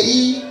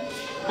Emmanuel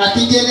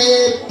Atigene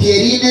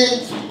Pierine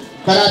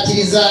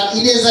barakiriza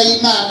Ineza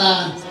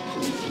y'Imana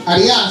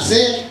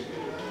Alliance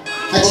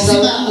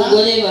akizimana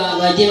umugore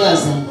baje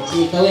baza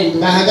cyeka wendo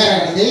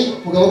bahagararane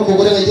mugabo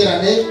n'umugore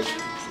begerane.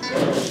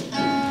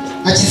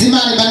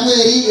 Akizimana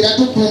Emmanuel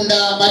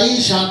Iradukunda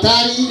Marie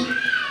Chantal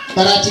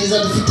barakiriza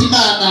Dufite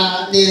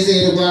Imana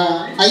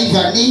Nezerwa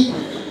Ivani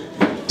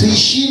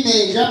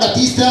Tuyishime Jean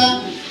Baptiste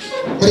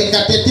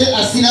Murekatete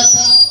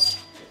Asinata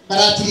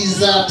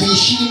barakiriza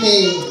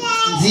Tuyishime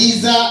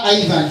Nziza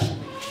Ivani.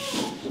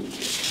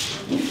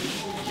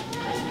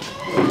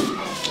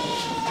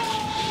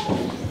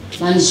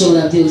 Mana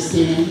ishobora byose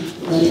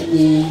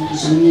waremye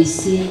ijuru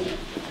n'isi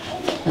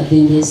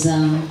adendeza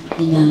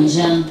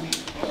inyanja,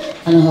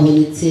 hano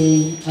habonetse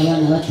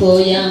abana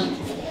batoya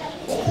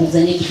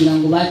tuzanye kugira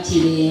ngo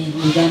bakire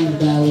ubwami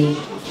bwawe.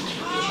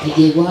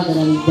 Bagiye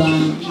guhagararirwa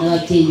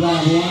n'ababyeyi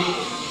babo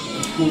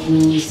mu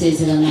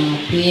gusezerana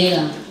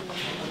kwera.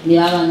 Ni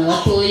abana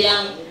batoya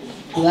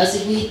ntibazi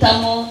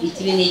guhitamo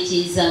ikibi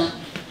n'icyiza,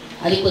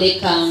 ariko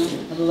reka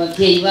abo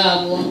babyeyi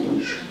babo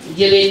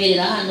ibyo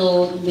bemerera hano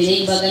imbere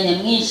y'imbaga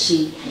nyamwinshi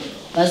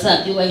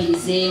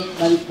bazabyubahirize,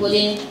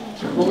 babikore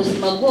mu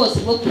buzima bwose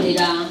bwo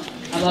kurera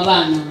aba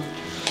bana.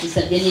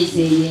 Bisabye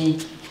nizeye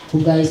ku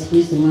bwa Yesu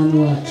Kristo umwami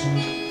wacu.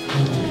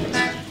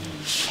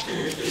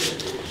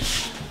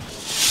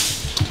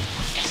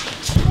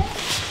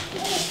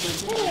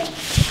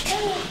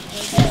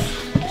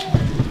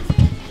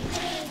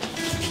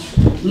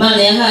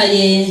 Imana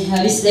yahaye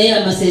Abisirayeli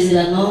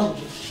amasezerano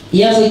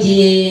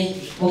yavugiye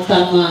mu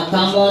kanwa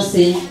ka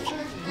Mose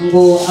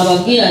ngo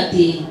ababwira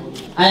ati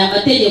aya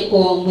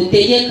mategeko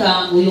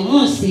ngutegeka uyu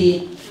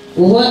munsi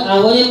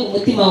ahore ku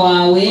mutima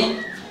wawe,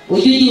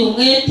 ujye ugira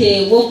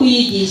umwete wo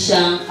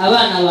kuyigisha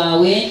abana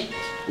bawe,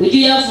 ujye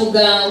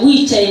uyavuga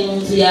wicaye mu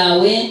nzu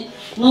yawe,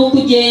 n'uko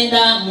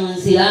ugenda mu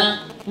nzira,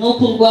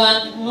 n'uko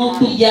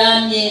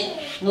uryamye,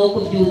 n'uko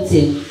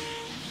ubyutse.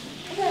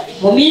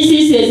 Mu minsi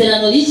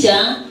y'isezerano rishya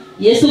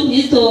Yesu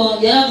Kristo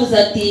yaravuze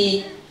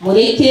ati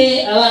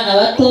mureke abana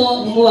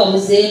bato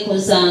ntimubabuze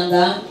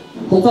kunsanga,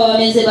 kuko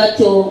abameze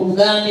batyo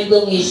ubwami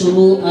bwo mu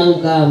ijuru ari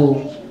ubwabo.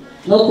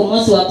 No ku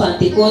munsi wa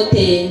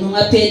Pentekote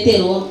ntumwa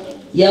Petero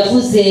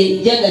yavuze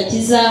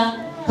iby'agakiza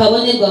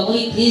kabonerwa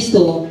muri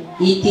Kristo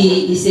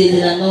iti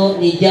isezerano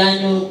ni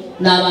iryanyu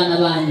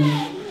n'abana banyu.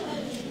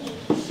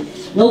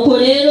 Nuko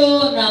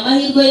rero ni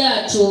amahirwe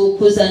yacu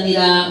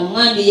kuzanira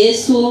umwami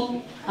Yesu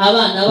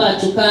abana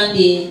bacu,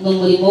 kandi ni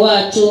umurimo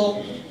wacu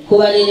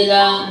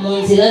kubarerera mu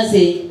nzira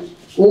ze.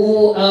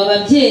 Ubu aba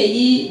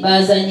babyeyi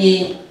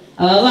bazanye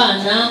aba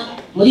bana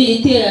muri iri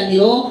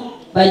teraniro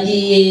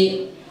bagiye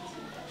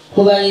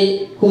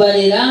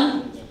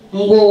kubarera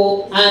ngo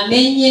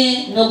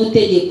amenye no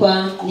gutegekwa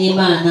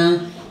n'Imana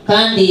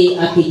kandi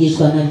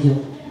akigishwa nabyo.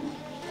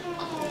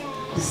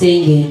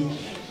 Dusenge.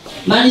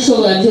 Mana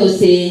ishobora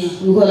byose,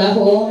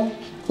 uhoraho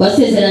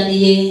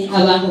wasezeraniye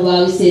abantu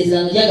bawe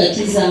isezerano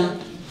ry'agakiza,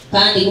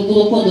 kandi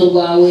kubw'urukundo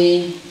rwawe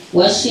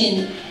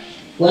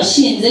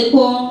washinze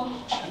ko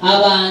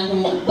abantu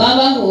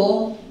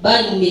babaho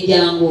bari mu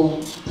miryango.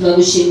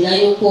 Turagushimira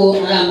yuko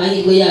ari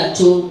amahirwe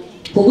yacu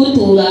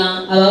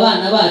kugutura aba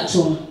bana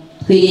bacu.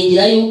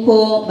 Twiringira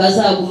yuko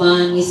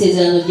bazaguma mu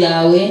isezerano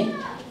ryawe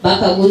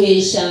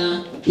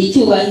bakaguhesha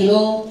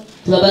icyubahiro.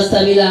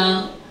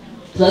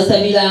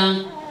 Turabasabira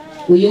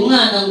uyu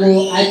mwana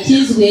ngo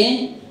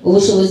akizwe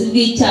ubushobozi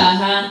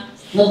bw'icyaha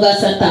n'ubwa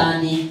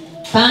Satani,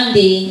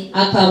 kandi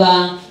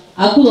akaba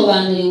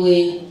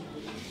akurobanuriwe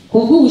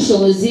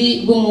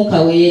kubw'ubushobozi bw'Umwuka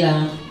Wera.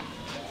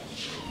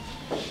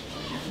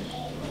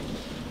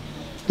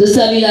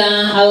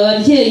 Dusabira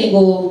aba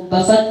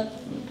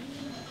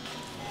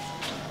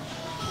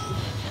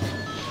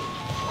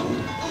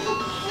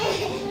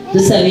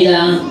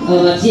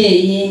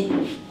babyeyi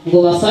ngo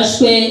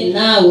bafashwe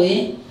nawe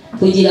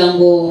kugira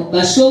ngo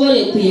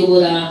bashobore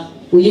kuyobora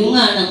uyu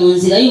mwana mu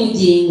nzira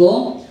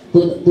y'ubugingo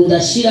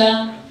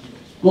budashira,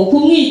 mu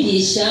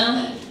kumwigisha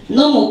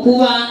no mu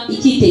kuba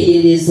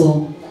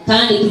icyitegererezo,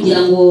 kandi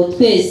kugira ngo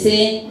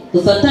twese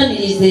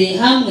dufatanirize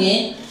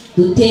hamwe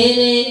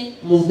dutere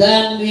mu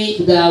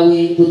bwami bwawe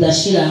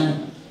budashira.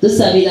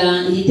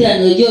 Dusabira iri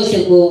teraniro ryose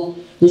ngo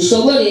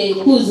dushobore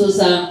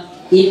kuzuza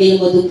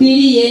imirimo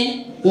dukwiriye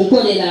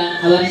gukorera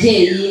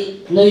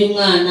ababyeyi n'uyu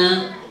mwana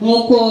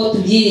nk'uko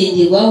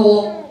tubyiringirwaho,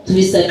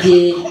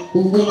 tubisabye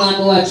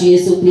kubw'Umwami wacu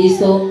Yesu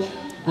Kristo.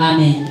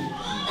 Amen.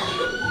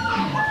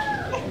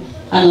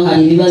 Hano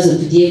hari ibibazo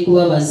tugiye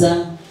kubabaza,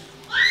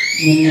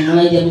 nimwe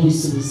murajya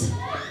mubisubiza.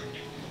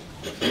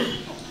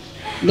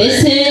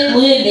 Mbese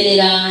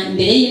muremerera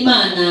imbere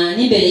y'Imana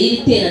n'imbere y'iri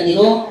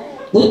teraniro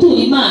gutura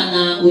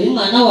Imana uyu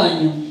mwana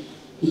wanyu?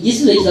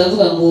 Igisubizo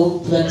kiravuga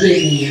ngo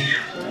turabyemeye.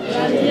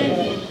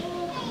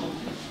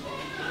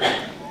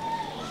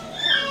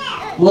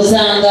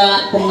 Muzanga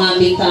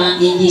kumwambika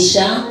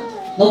ingisha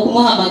no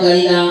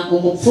kumuhamagarira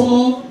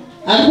umupfumu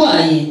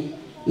arwaye?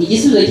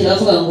 Igisubizo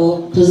kiravuga ngo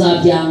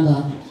tuzabyanga.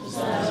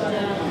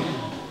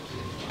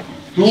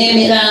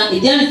 Mwemera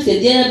ibyanditswe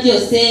byera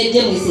byose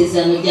byo mu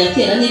isezerano rya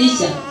kera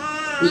n'irishya?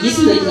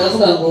 Igisubizo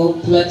kiravuga ngo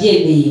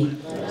turabyemeye.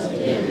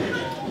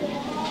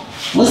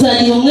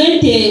 Muzagira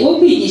umwete wo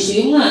kwigisha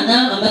uyu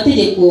mwana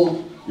amategeko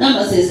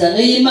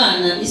n'amasezerano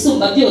y'Imana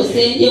isumba byose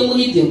yo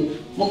muri byo,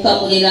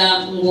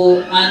 mukamurera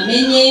ngo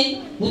amenye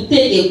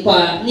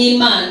gutegekwa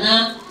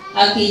n'Imana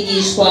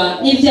akigishwa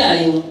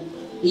n'ibyayo?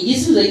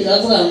 Igisubizo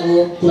kiravuga ngo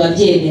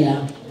turabyemera.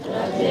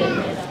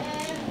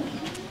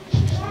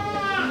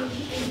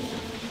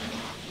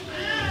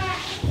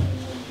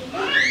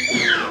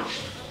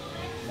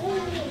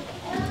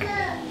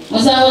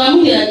 Muzahora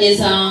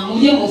mugerageza mu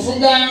byo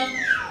muvuga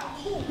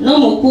no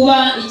mu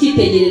kuba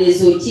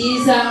icyitegererezo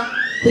cyiza,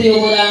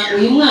 kuyobora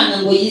uyu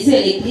mwana ngo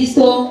yizere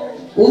Kristo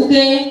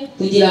ubwe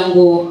kugira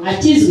ngo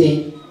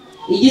akizwe?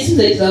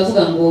 Igisubizo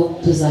kiravuga ngo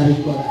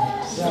tuzabikora.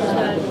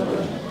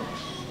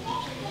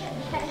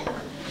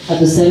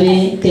 Adusabe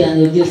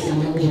iteraniro ryose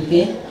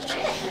muhaguruke.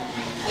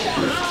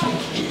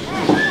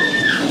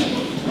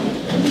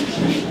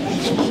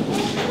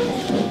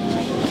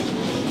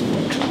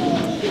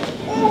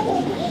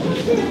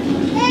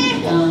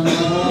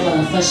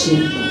 Barafashe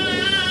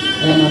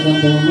aya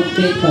magambo mu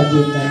mutwe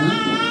twagendana.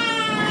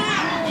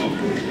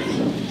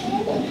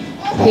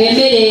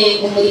 Twemere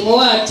umurimo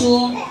wacu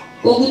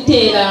wo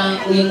gutera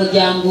uyu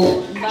muryango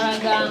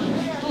imbaraga,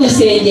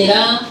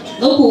 tuwusengera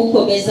no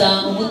kuwukomeza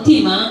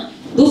umutima,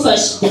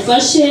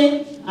 dufashe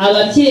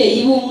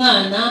ababyeyi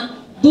b'umwana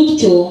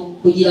dutyo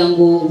kugira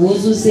ngo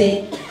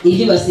buzuze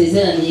ibyo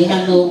basezeraniye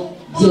hano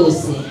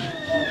byose.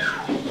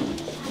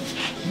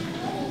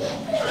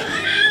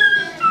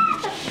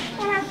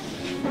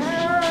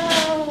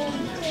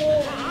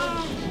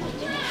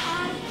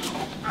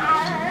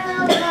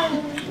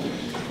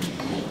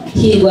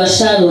 Hirwa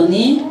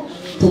Sharoni,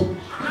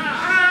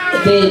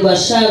 Berwa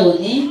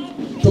Sharoni,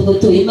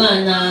 tugutura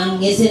Imana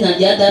mu izina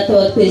rya Data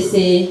wa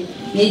twese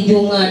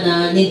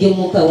n'iry'Umwana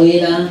n'iry'Umwuka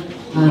Wera.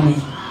 Amen.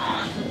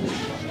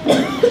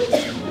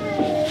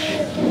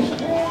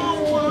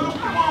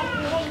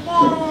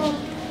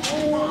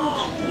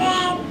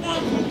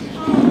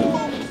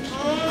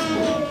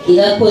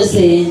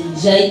 Irakoze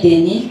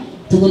Jaideni,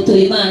 tugutura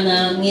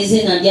Imana mu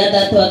izina rya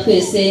Data wa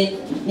twese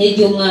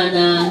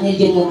n'iry'Umwana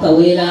n'iry'Umwuka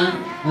Wera.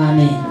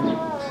 Amen.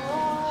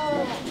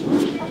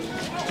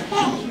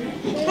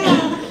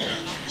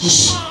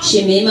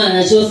 Shimira Imana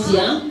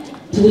Jofia,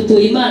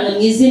 tugutura Imana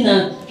mu izina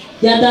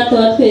rya Data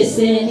wa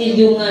twese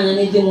n'iry'Umwana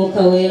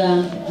n'iry'Umwuka Wera.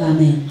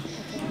 Amen.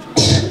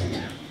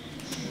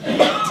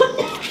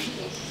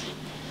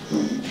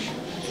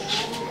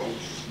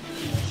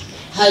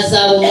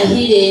 Hazaba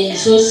Muhire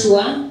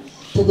Joshua,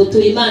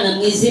 tugutura Imana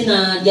mu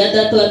izina rya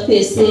Data wa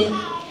twese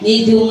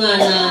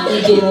n'iry'Umwana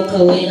n'iry'Umwuka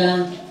Wera.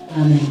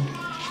 Amen.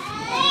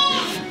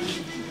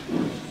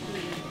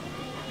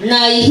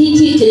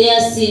 nayihikikire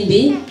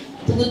yasimbi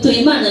tugutuye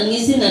Imana mu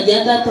izina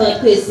rya Data wa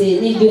twese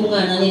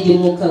n'iry'Umwana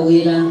n'iry'Umwuka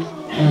wera.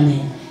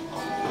 Amen.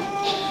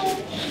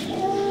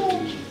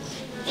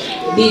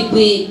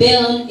 Bigwi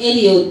Beon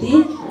Eliot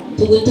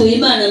tugutuye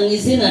Imana mu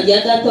izina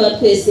rya Data wa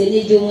twese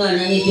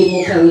n'iry'Umwana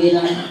n'iry'Umwuka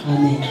wera.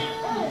 Amen.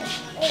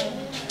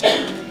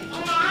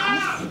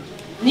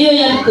 Niyo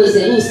yabikoze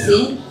Rusi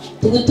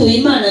tugutuye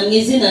Imana mu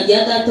izina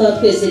rya Data wa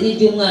twese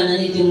n'iry'Umwana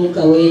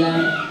n'iry'Umwuka wera.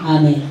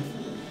 Amen.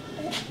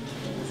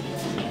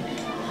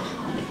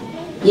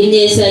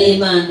 Ineza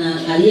y'Imana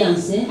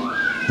Alliance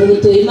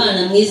tugutuye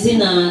Imana mu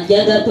izina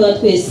rya Data wa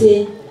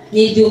twese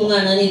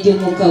n'iry'Umwana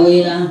n'iry'Umwuka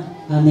wera.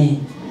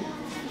 Amen.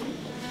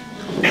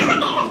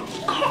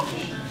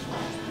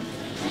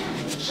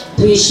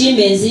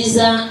 Tuyishime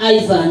Nziza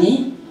Ivan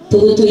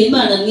tugutuye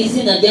Imana mu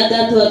izina rya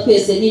Data wa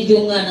twese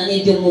n'iry'Umwana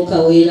n'iry'Umwuka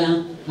wera.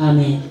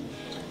 Amen.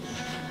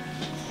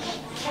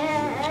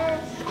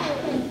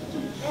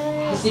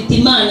 Ufite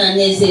Imana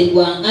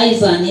Nezerwa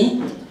Ivan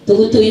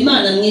tugutuye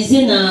Imana mu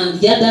izina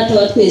rya Data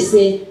wa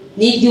twese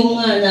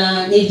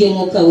n'iry'Umwana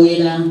n'iry'Umwuka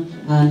wera.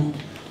 Amen.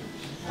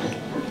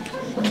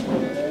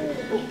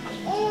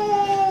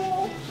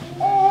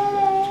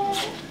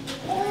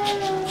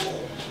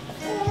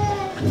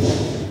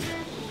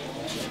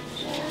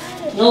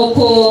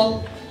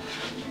 Nuko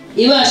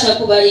ibasha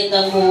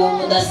kubarinda ngo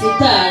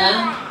mudasitara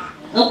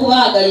no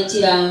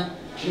kubahagarikira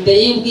imbere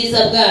y'ubwiza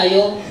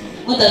bwayo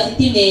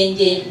mudafite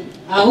inenge,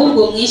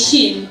 ahubwo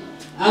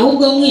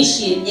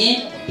mwishimye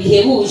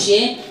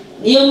bihebuje.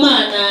 Niyo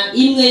Mana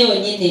imwe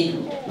yonyine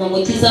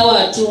n'umukiza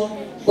wacu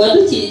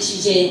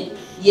wadukirishije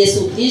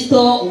Yesu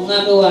Kristo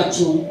umwami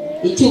wacu,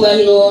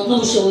 icyubahiro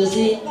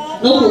n'ubushobozi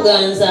no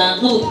kuganza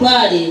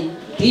n'ubutware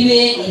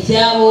bibe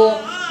ibyabo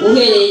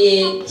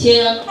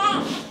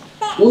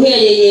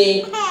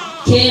uhereye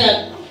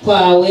kera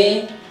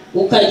kwawe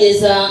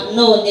ukageza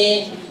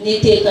none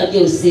n'iteka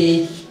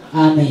ryose.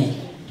 Amen.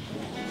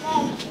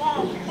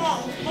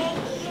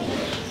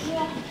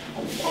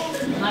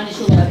 Imana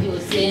ishobora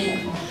byose,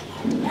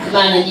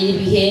 Imana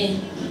nyiribihe,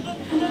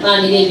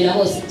 Imana irebera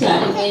hose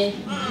icyarimwe,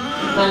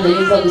 Imana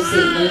yumva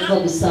gusenga yumva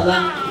gusaba.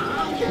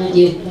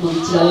 Nongeye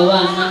kumurikira aba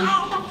bana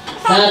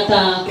Data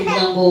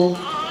kugira ngo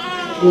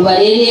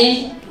ubarere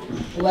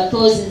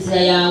ubatoze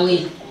inzira yawe.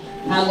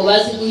 Ntabwo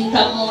bazi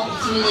guhitamo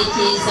ikibi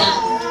n'icyiza,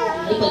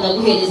 ariko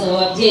ndaguhereza aba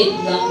babyeyi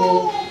kugira ngo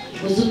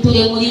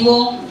uzuture muri bo,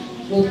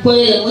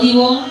 ukorere muri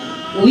bo,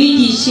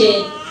 ubigishe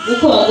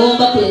uko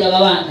bagomba kurera aba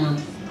bana.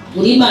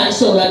 Uri Imana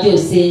ishobora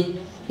byose,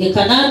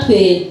 reka natwe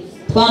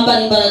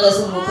twambara imbaraga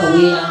z'Umwuka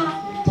wera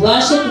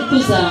tubashe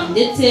kukuza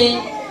ndetse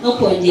no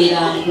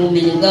kongera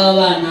ubumenyi bw'aba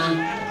bana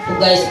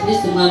kubwa Yesu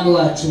Kristo umwami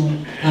wacu.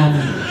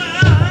 Amen.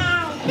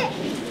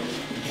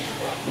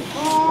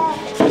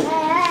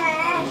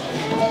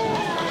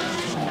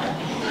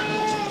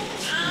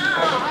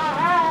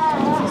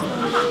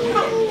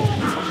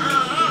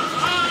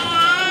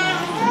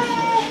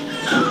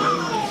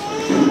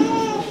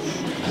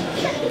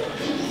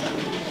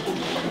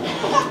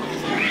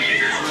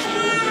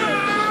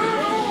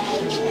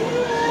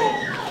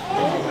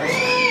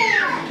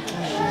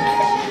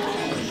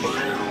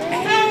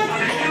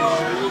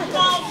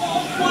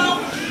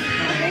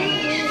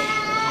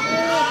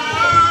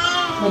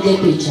 Mujye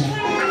kwicara.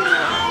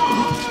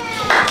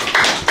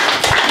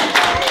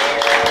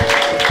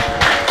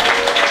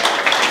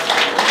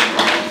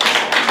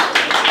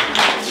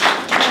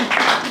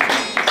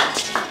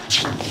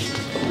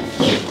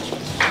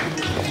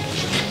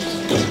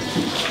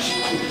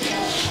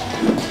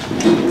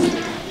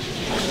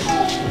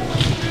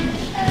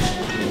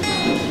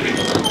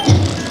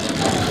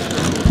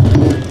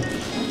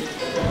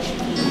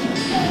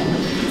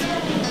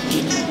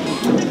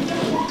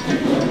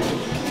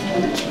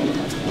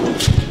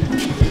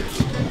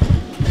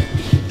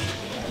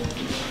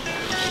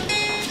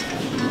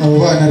 Abo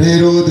bana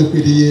rero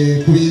dukwiriye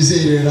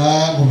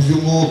kubizerera mu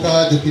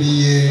by'umwuka,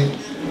 dukwiriye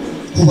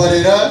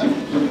kubarera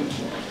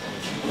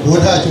bo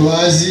ntacyo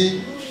bazi.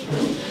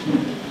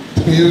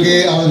 Twebwe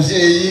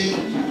ababyeyi,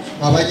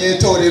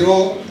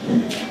 abanyetorero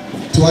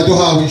tuba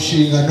duhawe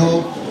inshingano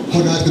ko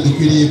natwe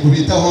dukwiriye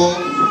kubitaho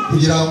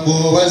kugira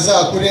ngo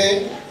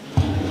bazakure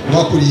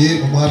bakuriye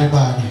umwami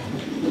Imana.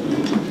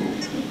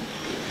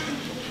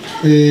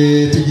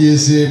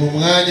 Tugeze mu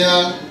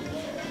mwanya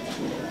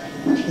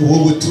wo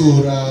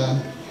gutura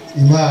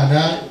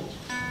Imana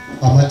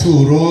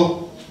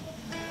amaturo.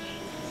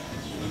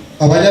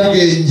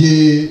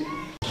 Abanyabwenge,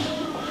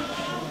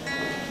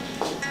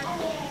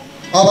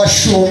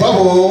 abashumba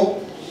bo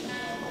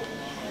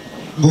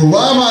ngo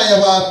babaye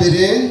aba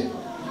mbere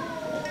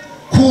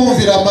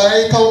kumvira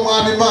marayika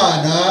w'umwami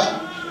Imana,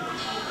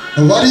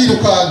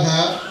 barirukanka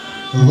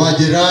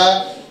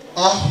bagera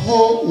aho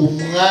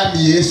umwami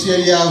Yesu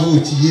yari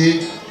yavukiye.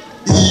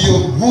 Iyo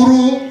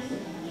nkuru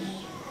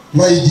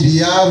bayigira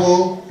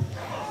iyabo,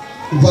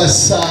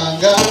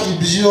 basanga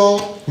ibyo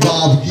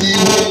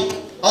babwiwe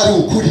ari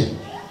ukuri,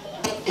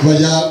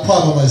 bajya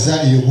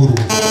kwamamaza iyo nkuru.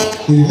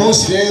 Uyu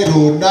munsi rero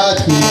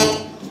natwe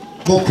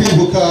mu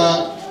kwibuka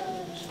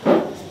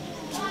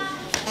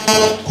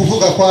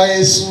kuvuga kwa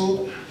Yesu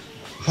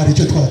hari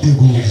icyo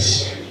twateguye.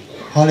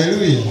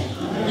 Haleluya.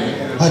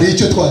 Hari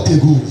icyo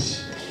twateguye.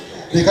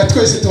 Reka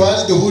twese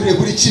tubanze duhurire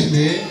kuri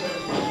kimwe,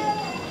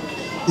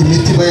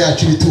 imitima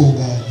yacu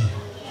bitunganye.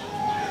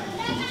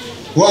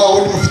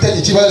 Wawe mufitanye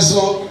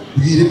ikibazo,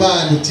 bwira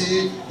Imana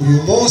uti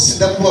uyu munsi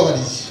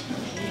ndamubabariye,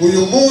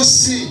 uyu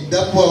munsi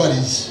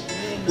ndamubabariye,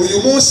 uyu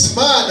munsi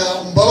Mana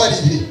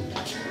umbabarire,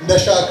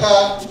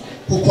 ndashaka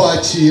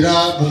kukwakira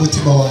mu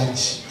mutima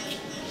wanjye.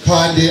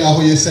 Kandi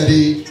aho Yesu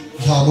ari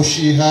nta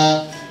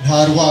mushiha,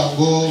 nta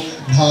rwango,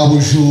 nta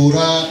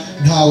bujura,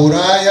 nta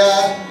buraya,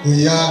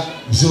 oya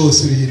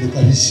byose bihinduka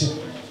bishya.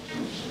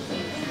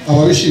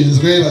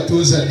 Ababishinzwe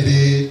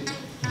batuzanire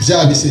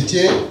bya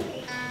biseke,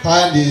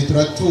 kandi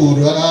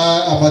turatura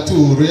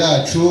amaturo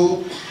yacu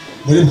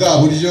muri bwa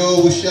buryo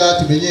bushya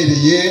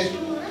tumenyereye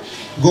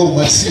bwo mu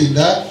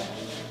matsinda.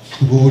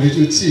 Ubwo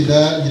buryo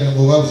utsinda ngira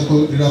ngo bavuze ko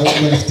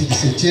bafite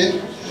igiseke,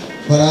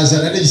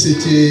 barazana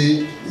n'igiseke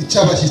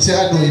cy'abashyitsi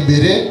hano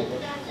imbere.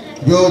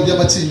 Byo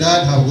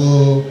by'amatsinda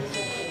ntabwo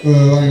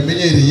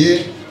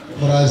babimenyereye,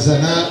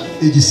 murazana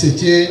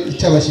igiseke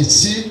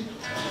cy'abashyitsi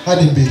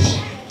hano imbere.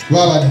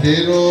 Babantu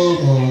rero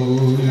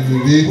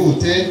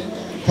bihute,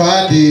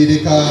 kandi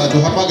reka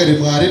duhamagare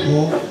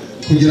mwarimu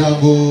kugira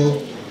ngo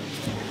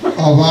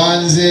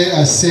abanze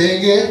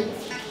asenge,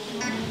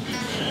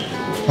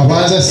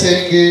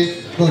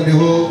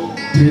 noneho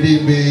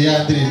turirimbe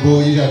ya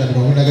ndirimbo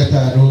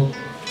y'150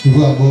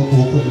 ivuga ngo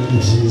urukundo ni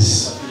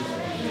byiza.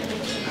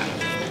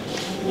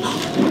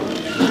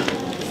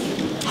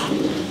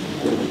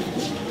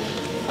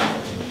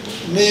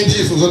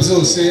 N'ibyifuzo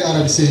byose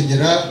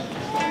arabisengera,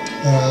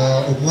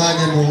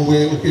 umwanya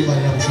n'uwe uko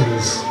Imana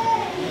irabushoboza.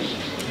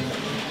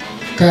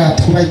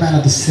 Twubahe Imana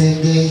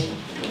dusenge.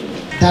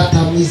 Data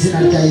mu izina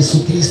rya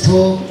Yesu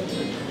Kristo,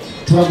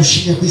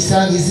 turagushimye ku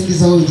isaha izi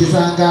ngizi aho bigeze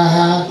aha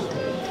ngaha,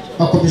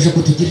 bakomeje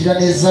kutugirira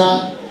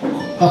neza,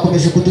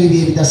 bakomeje kuduha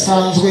ibihe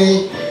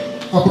bidasanzwe,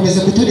 bakomeje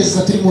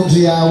kutunezeza turi mu nzu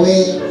yawe,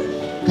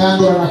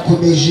 kandi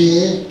uranakomeje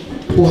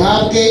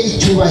uhabwe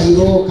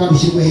icyubahiro kandi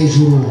ushyirwe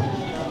hejuru.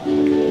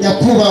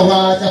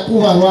 Nyakubahwa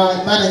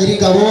Imana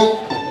Nyiringabo,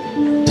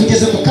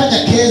 tugeze mu kanya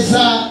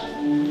keza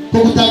ko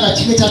gutanga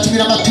 1/10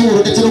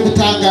 n'amaturo, ndetse no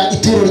gutanga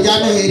ituro rya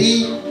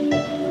Noheli,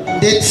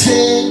 ndetse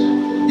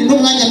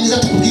n'umwanya mwiza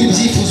tukubwira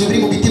ibyifuzo biri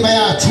mu mitima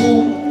yacu.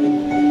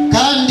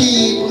 Kandi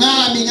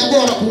Mwami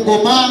nyagora ku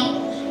ngoma,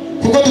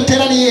 kuko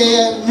duteraniye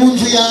mu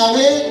nzu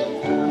yawe,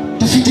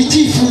 dufite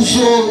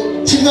icyifuzo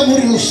kimwe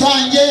muri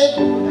rusange,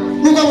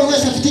 nubwo buri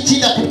wese afite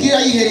ikindi akubwira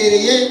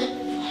yiherereye,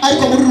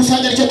 ariko muri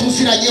rusange aricyo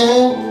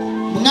tuziranyeho.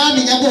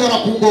 Mwami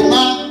nyagora ku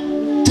ngoma,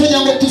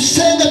 tugira ngo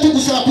dusenge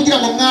tugusaba kugira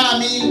ngo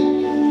Mwami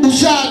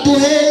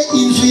uzaduhe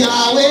inzu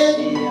yawe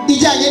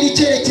ijyanye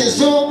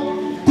n'icyerekezo,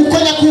 kuko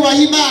nyakubahwa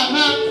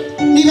Imana,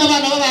 niba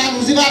abana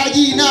b'abahanuzi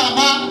baragiye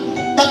inama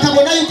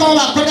bakabona yuko aho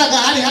bakoreraga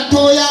hari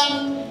hatoya,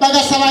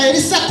 bagasaba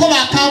Elisa ko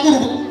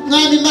bakangura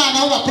Mwami Imana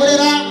aho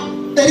bakorera,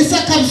 Elisa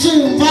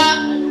akabyumva,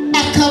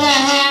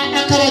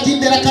 akabajya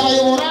imbere,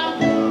 akabayobora,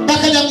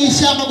 bakajya mu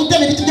ishyamba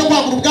gutema ibiti byo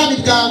kwagura ubwami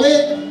bwawe.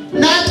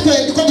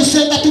 Natwe niko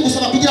dusenga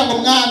tugusaba kugira ngo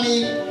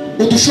Mwami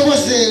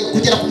udushoboze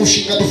kugera ku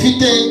mushinga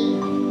dufite.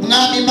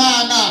 Mwami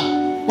Imana,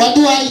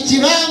 waduhaye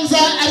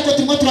ikibanza, ariko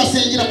turimo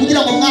turasengera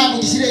kugira ngo Mwami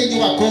ugishyireho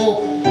inyubako,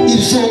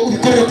 ibyo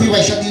ubikorere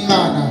kwibasha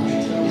n'Imana.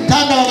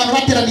 Kandi aba bantu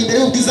bateraniye imbere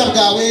y'ubwiza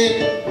bwawe,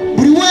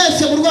 buri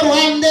wese mu rwo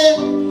ruhande,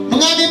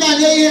 Mwami Imana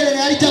iyo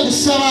yiherereye ari icyo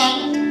gusaba,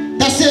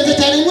 ndasenze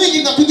cyane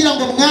nkwinginga kugira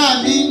ngo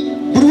Mwami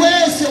buri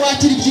wese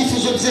wakira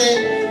ibyifuzo bye.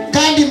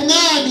 Kandi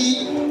Mwami,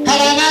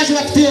 hari abaje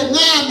bafite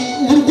Mwami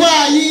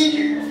uburwayi,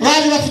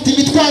 abaje bafite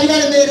imitwaro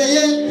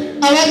ibaremereye,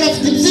 abaje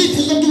bafite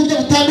ibyifuzo by'uburyo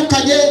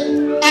butandukanye,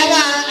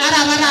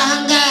 abari aha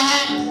ngaha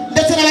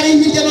ndetse n'abari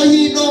hirya no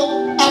hino,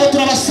 abo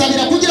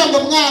turabasabira kugira ngo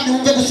Mwami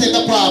wumve gusenga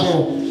kwabo.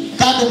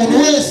 Kandi umuntu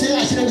wese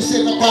ashyize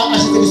gusenga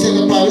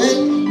kwawe,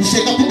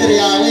 gusenga kw'imbere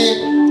yawe,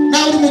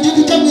 nawe uri mu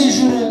gihugu cyo mu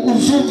ijuru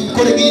uzumva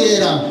ibikore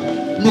biyera.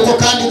 Nuko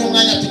kandi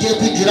n'umwanya tugiye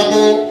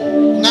kwinjiramo,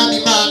 Mwami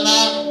Imana,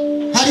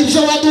 hari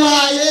ibyo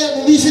waduhaye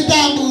mu minsi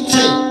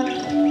itambutse.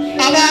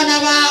 Abana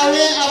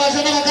bawe, abaja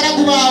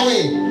n'abagaragu bawe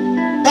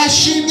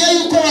bashimye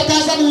yuko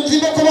bataza mu nzu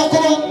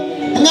imbokobokobo.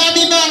 Mwami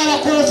Imana,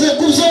 bakoze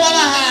ku byo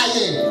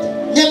wabahaye.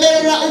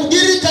 Nyemerera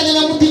ubwirikanye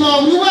na mutima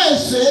wa buri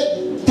wese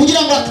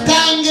kugira ngo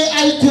atange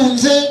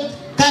abikunze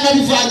kandi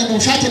abivanye mu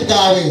bushake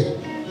bwawe.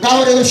 Ngaho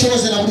rero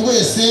ushoboze na buri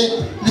wese,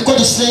 niko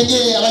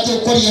dusengeye abagiye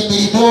gukora iyo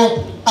mirimo,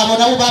 abo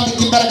nabo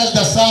bambika imbaraga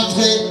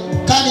zidasanzwe.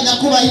 Kandi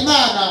nyakubahwa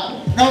Imana,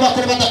 nabo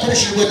bakore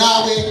badakoreshejwe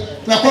nawe,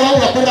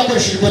 bakore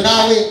bakoreshejwe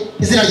nawe,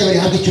 izina ryawe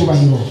rihabwe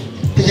icyubahiro.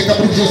 Tegeka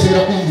muri byose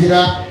birakumvira,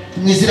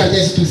 mu izina rya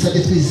Yesu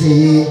tubisabye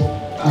twizeye,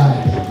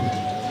 amen.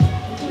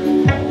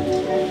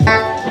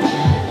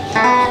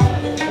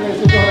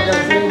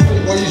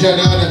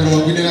 Ijana na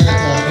 45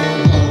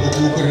 ntabwo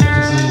gukorera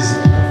ibyiza.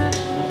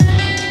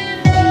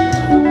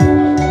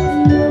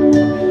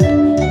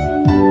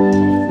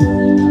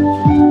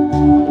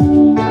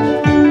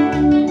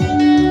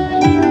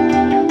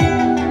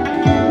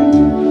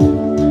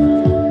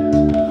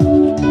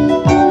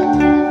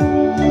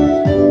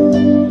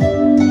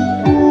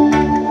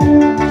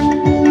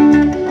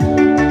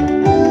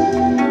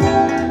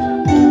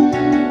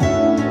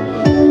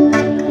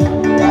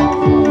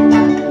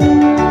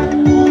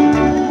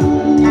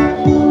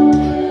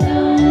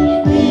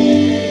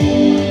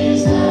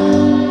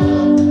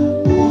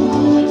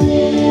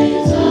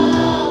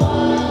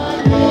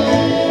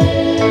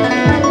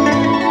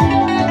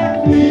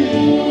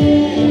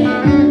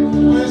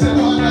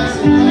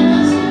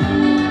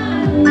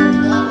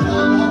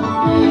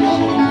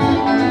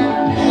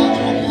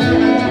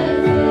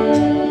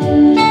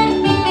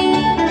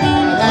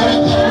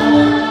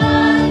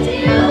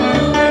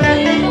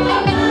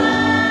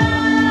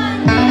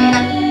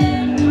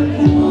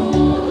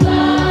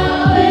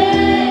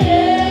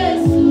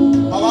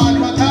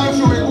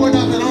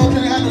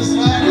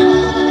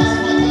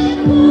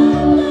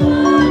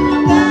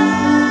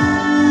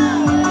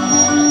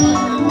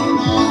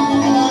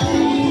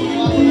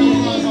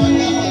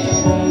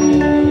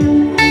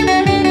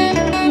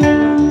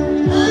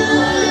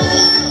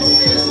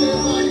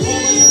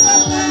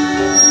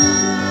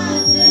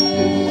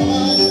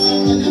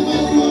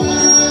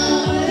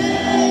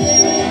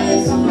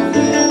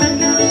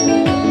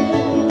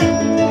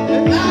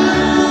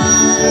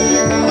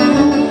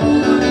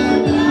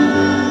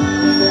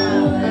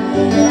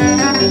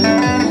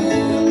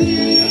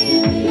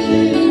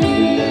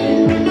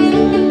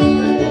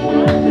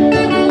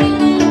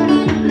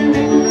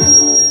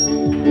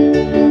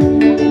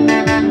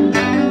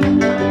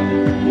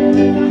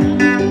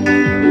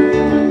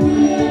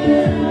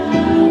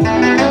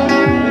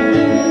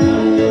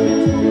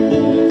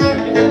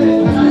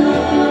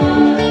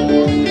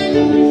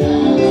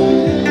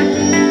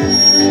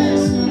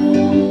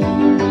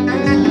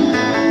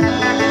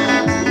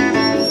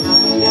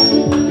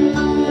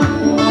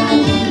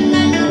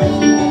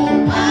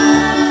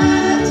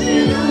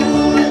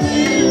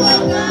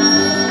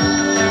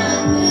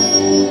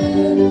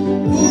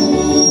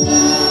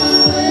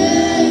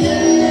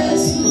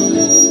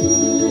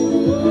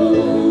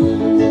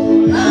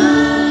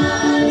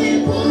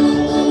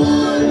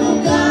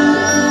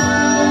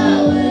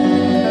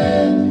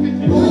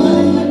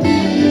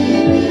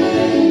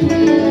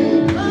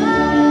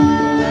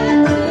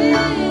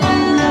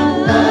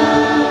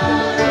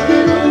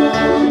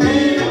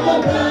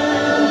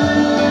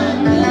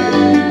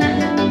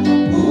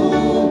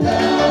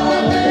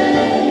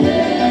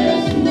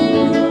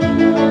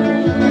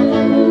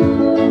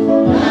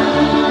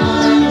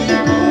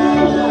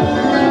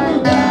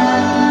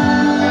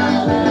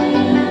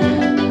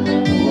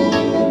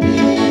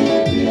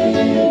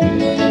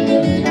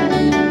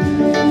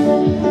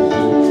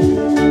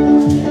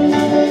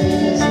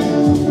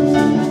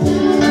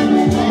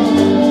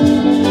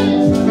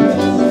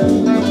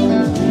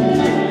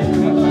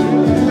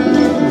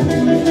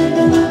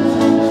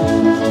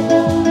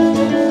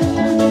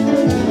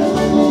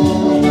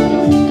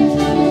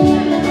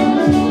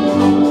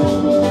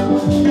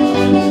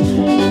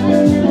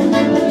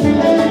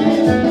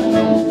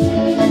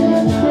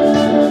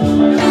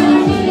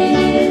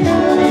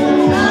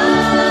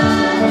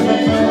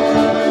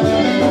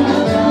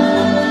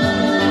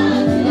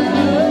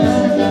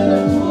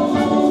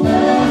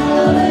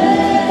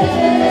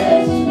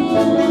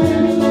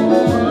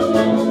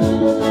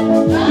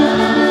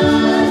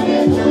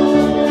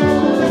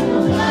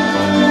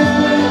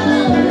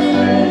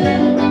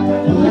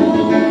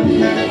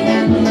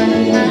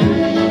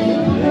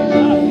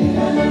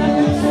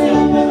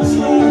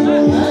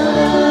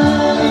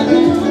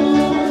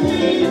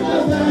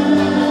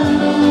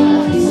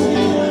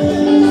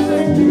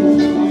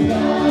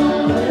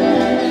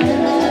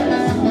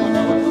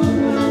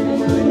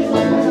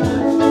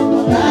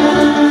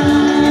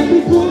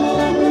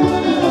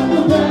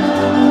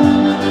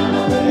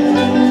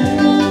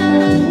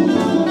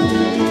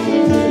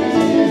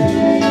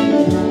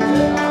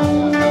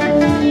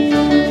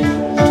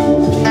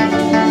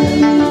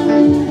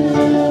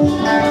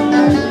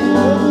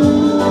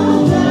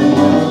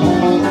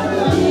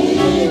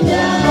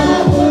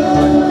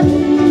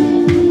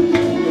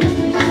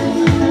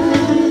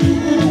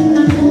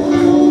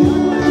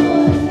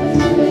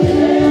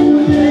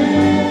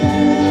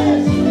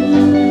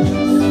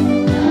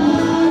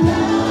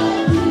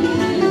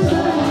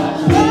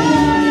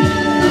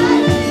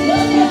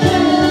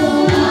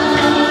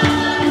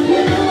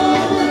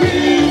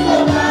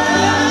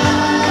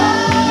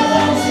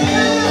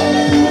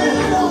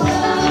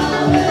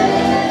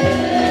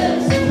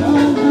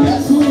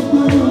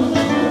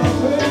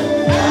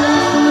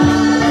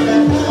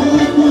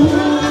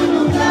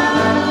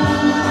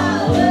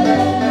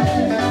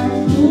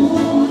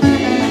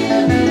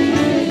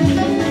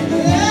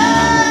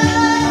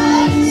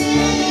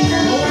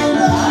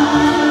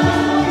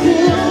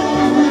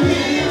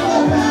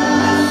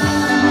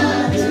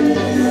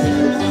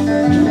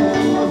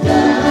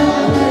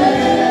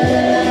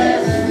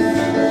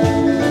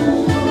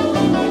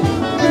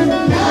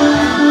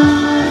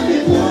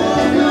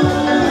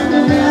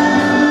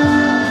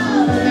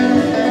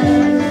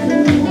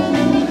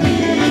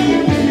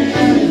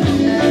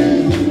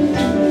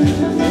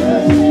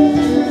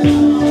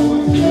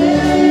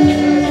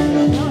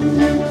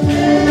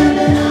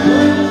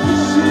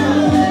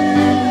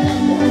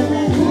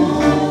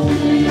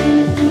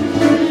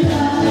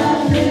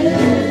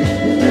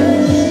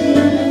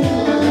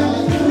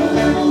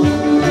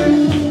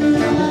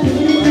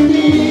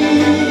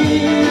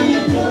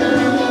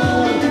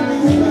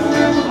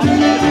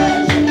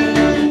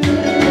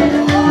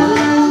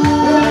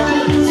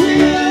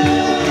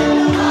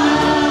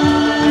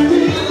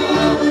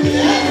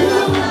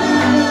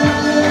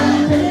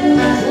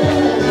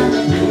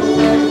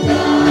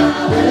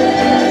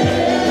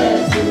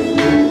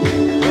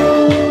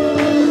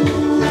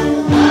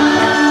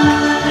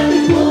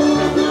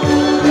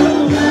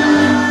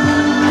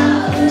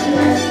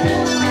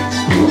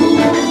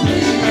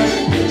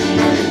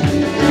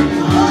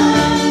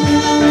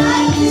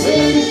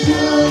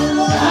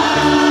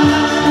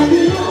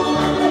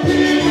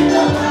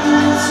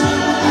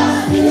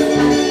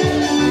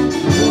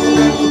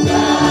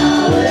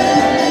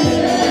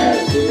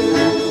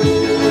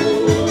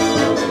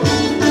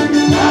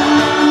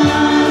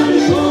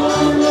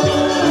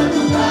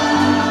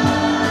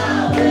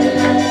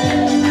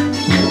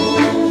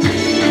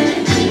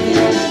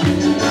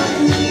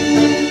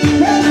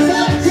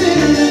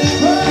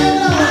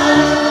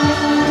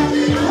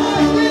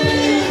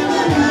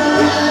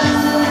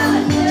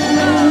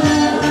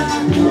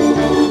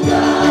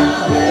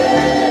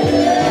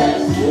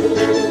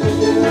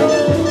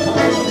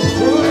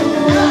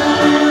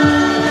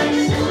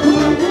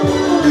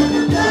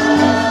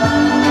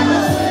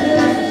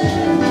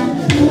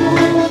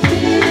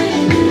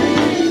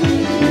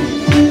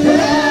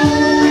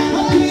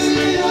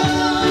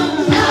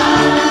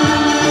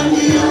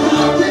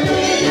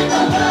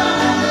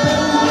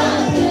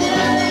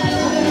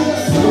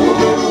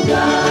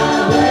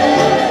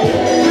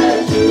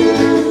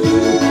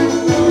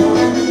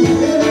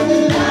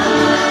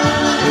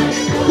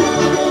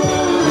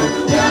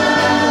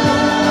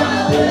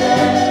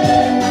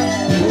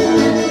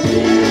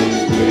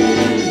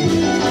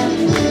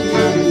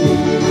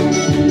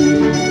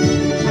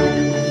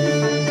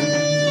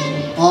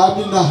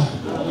 amina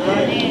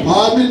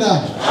amina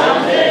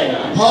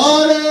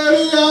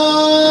haleluya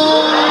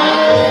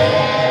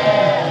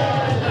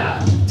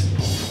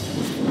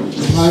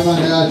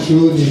Imana yacu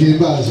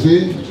nihimbazwe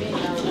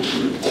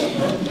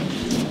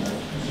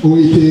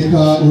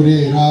Uwiteka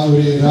urera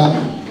urera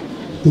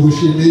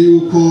tugushimiye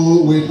yuko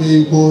wemeye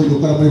yuko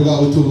dukora muri bwa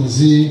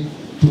butunzi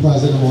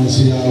tukazana mu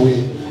nzu yawe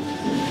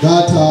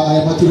data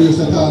aya maturo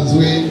yose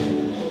atanzwe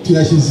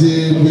tuyashyize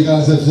mu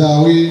biganza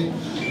byawe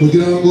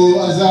kugira ngo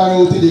azabe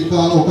utegeka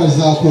uko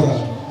azakora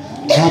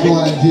ntabwo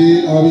wanjye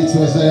ababitsi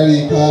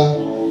bazayabika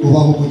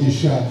ubaha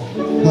umugisha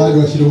kandi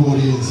bashyireho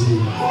umurinzi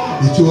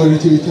icyubahiro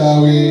kibi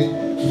cyawe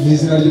mu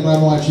izina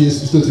ry'umwami wacu Yesu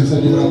Kristo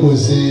tubisabye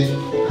murakoze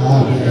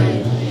amen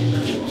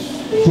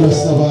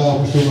turasaba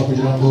mushobora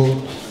kugira ngo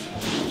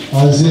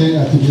aze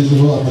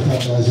atugezeho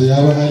amatangazo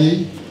yaba ahari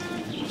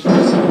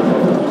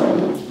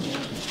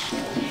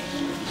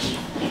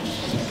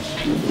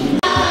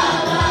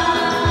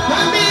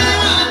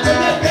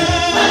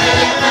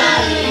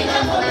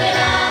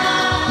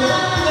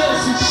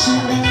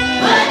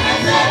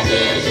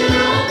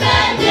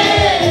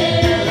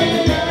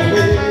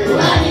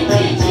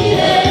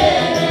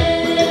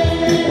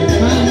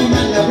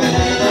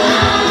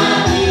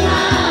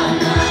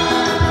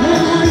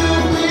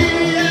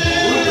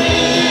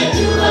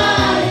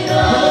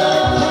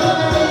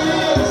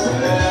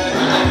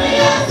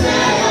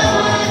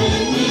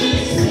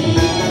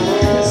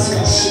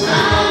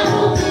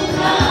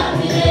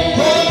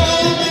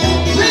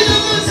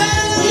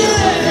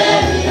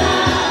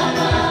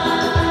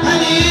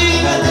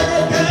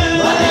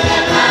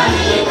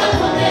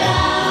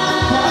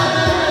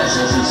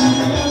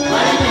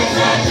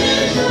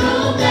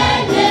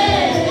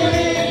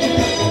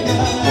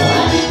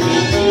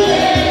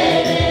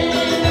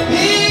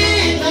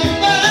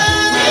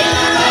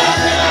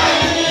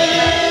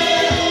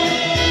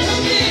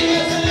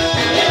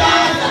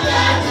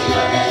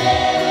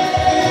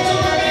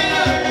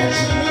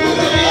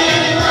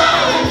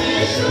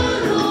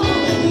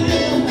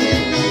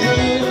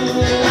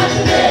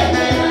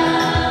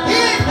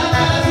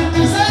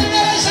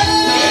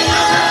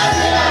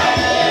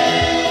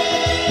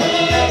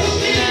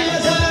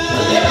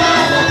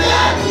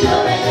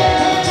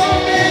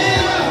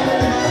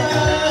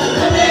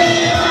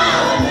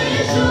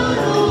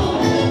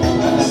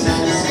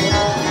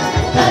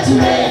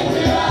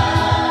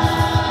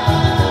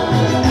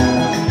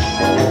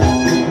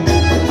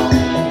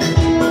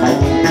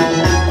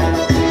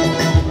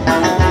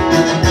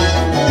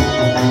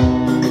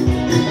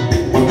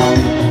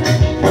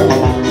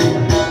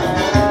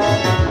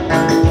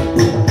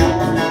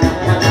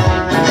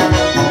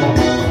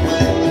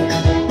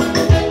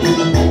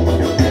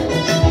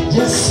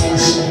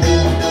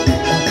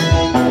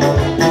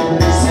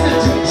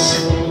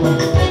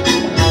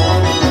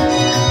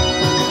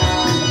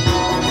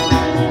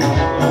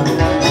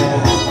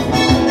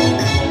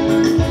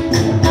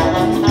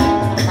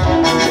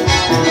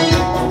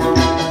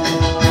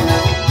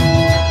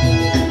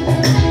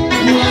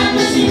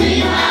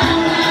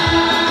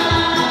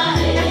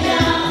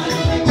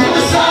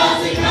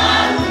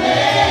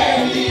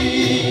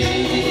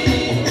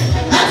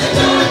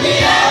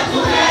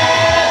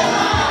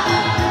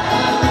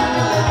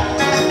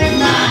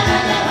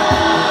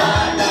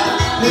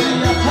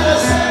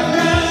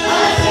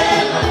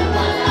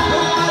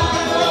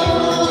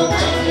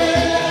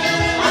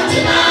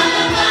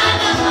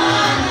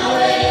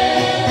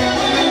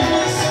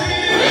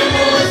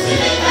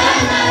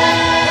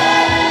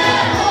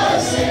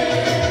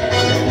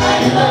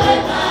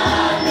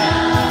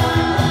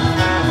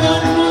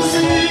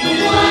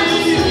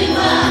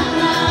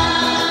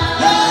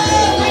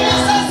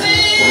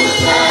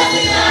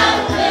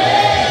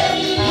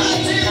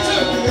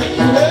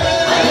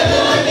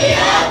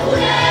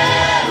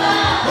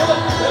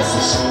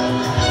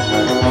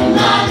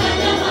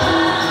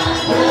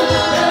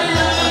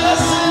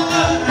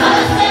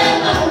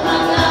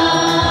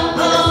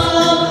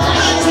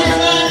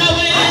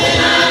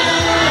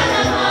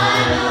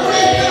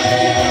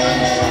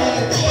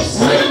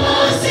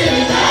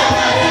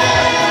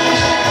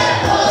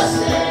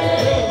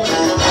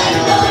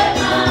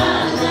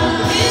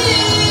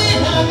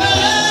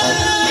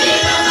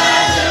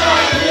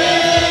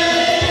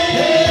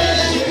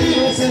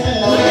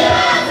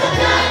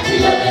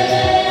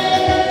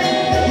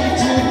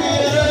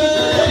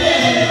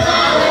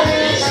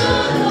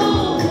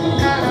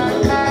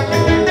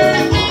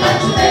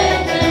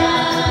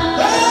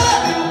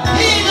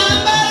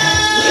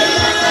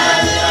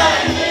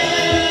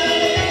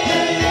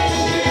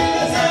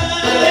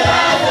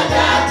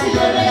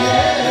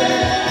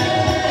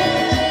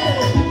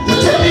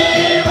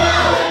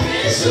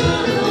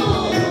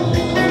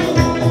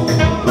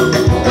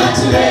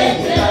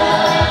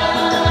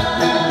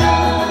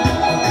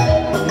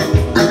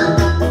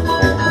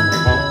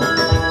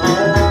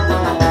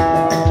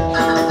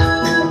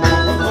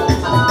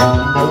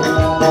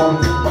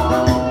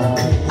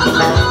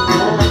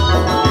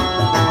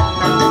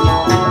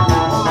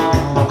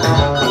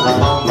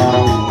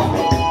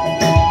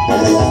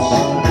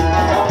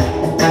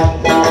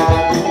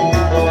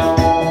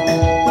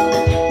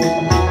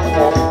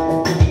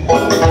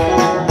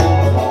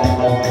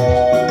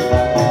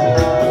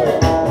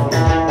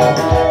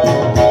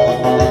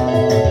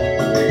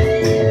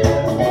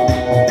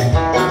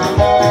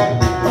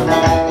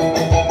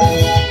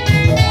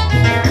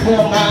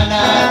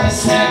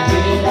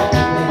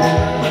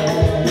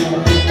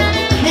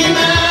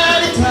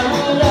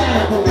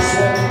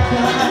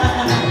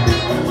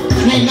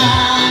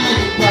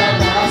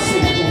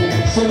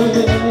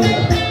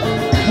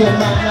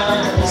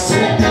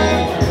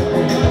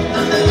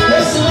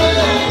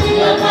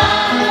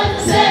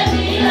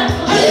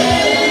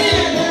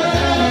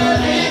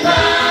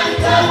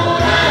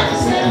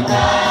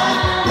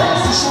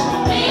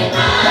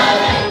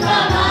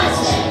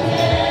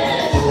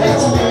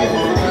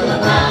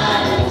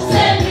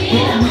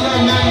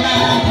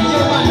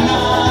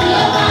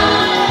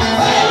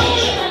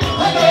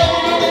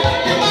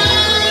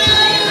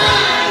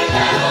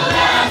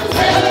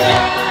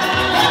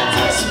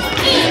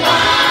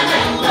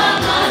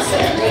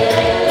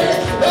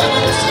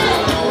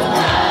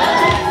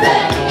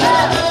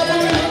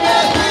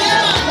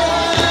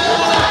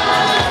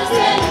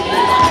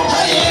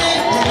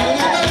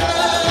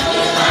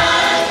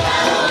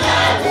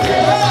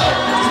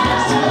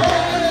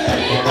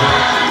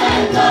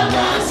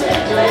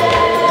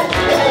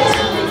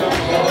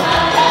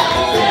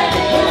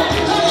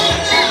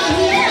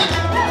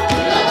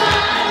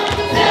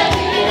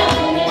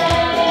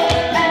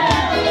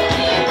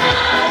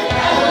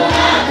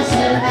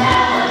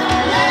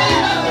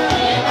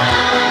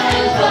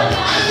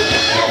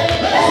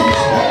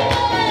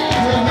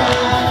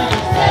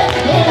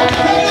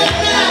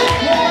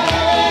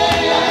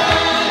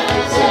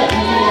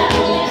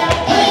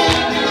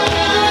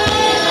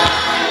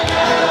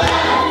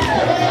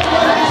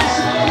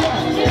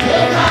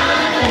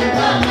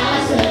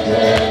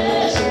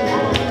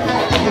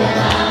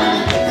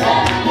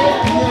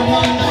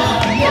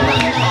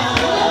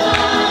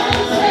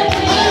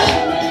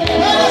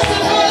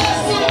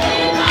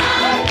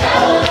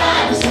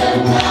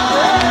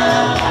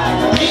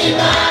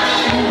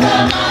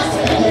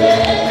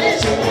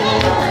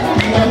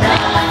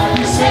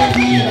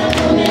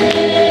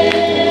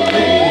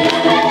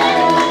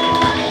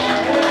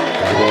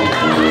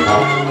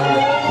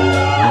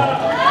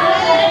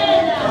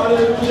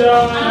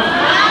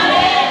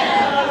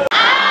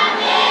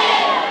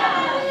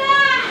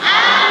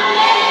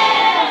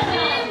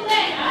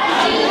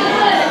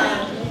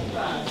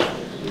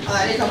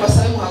Reka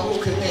mbasabe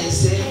muhaguruke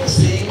mwese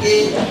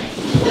musenge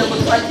kugira ngo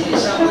twakire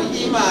ijambo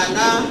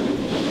ry'Imana.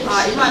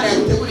 Imana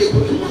yaduteguriye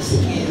kuri uyu munsi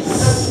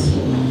mwiza.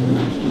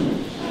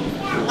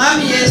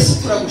 Mwami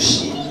Yesu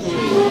turagushimye,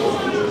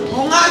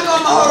 umwami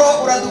w'amahoro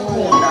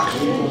uradukunda,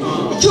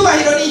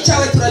 icyubahiro ni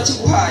icyawe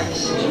turakiguhaye,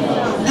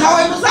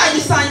 ntawe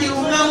muzagisangira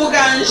umwami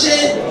uganje,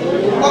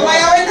 ngoma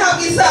yawe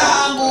ntabwo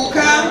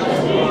izahambuka,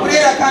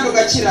 urera kandi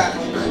ugakiranuka.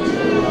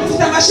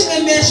 Dufite amashimwe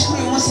menshi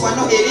kuri uyu munsi wa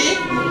Noheli,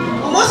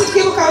 umunsi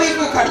twibuka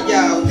w'ivuka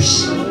ryawe,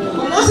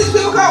 umunsi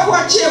twibuka ko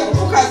waciye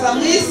ukaza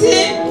mu isi.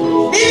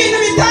 Ibintu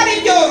bitari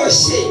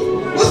byoroshye,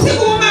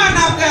 usiga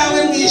ubumana bwawe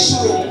mu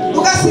ijuru,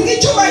 ugasiga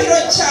icyubahiro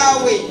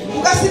cyawe,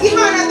 ugasiga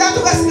Imana Data,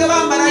 ugasiga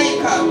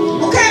abamarayika,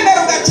 ukemera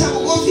ugaca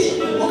bugufi,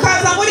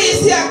 ukaza muri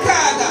isi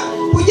y'akaga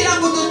kugira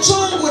ngo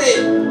uducungure.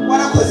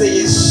 Warakoze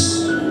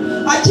Yesu,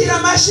 akira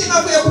amashimwe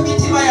avuye ku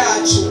mitima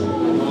yacu.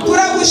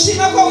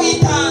 Turagushima ko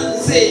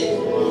witanze,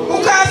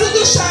 ukaza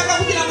udushaka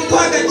kugira ngo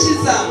uduhe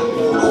agakiza,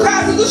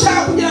 ukaza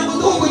udushaka kugira ngo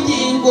uduhe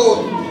ubugingo,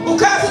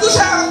 ukaza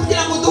udushaka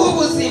kugira ngo uduhe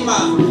ubuzima,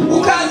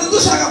 ukaza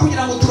udushaka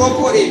kugira ngo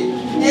turokore.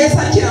 Yesu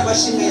akira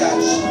amashimwe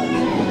yacu.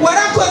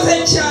 Warakoze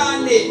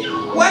cyane,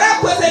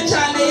 warakoze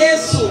cyane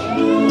Yesu,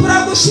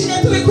 turagushimye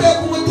tubikuye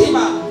ku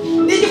mutima.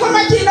 Ni igikorwa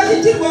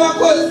cy'indashyikirwa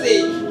wakoze,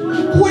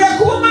 kure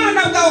ku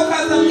bumana bwawe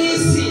ukaza mu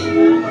isi,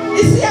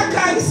 isi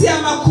y'akaga, isi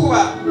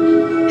y'amakuba,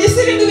 isi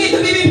irimo ibintu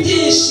bibi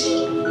byinshi,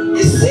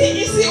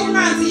 isi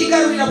umwanzi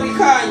yigarurira buri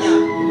kanya,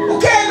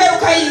 ukemera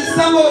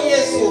ukayizamo.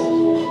 Yesu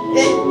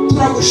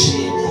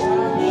turagushimye,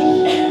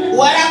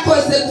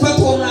 warakoze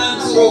gufata uwo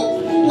mwanzuro,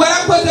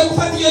 warakoze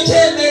gufata iyo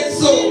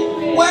cyemezo,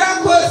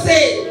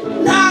 warakoze.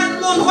 Nta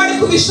muntu wari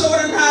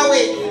kubishobora ntawe,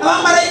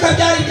 abamarayika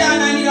byari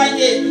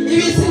byananiranye,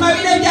 ibizima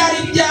bine byari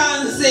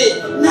byanze,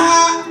 nta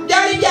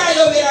byari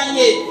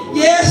byayoberanye.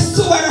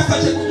 Yesu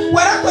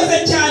warakoze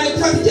cyane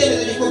gufata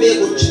icyemezo gikomeye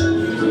gutya,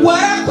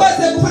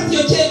 warakoze gufata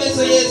iyo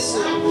cyemezo Yesu.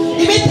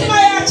 Imitima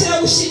yacu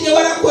iragushimye,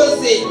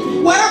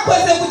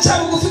 warakoze guca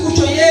bugufi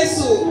gutyo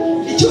Yesu.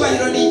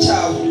 Icyubahiro ni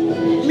icyawe,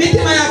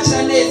 imitima yacu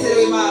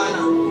iranezerewe Mana,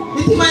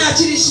 imitima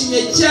yacu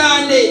irishimye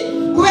cyane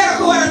kubera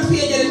ko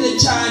waratwiyegereje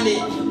cyane,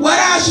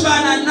 waraje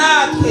ubana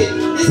natwe.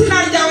 Izina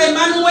ryawe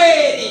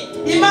Manueli,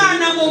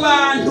 Imana mu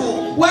bantu,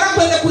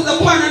 warakoze kuza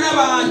kubana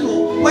n'abantu,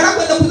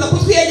 warakoze kuza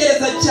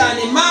kutwiyegereza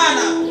cyane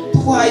Mana,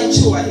 tuguhaye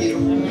icyubahiro.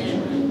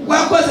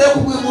 Wakoze ku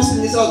bw'uyu munsi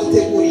mwiza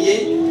waduteguriye,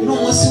 ni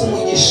umunsi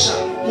w'umugisha,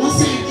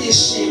 umunsi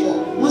w'ibyishimo,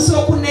 umunsi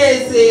wo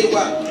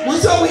kunezerwa,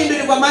 umunsi wo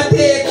guhindurirwa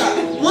amateka,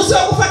 umunsi wo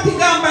gufata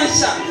ingamba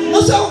nshya,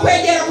 umunsi wo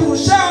kwegera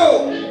kurushaho.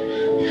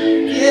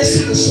 Yesu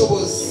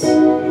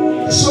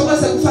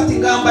dushoboze gufata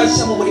ingamba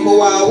nshya mu murimo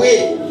wawe,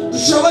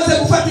 dushoboze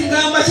gufata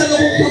ingamba nshya zo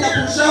gukunda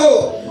kurushaho,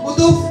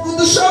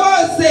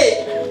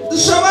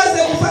 dushoboze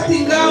gufata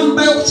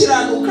ingamba yo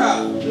gukiranuka,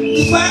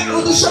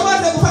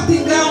 dushoboze gufata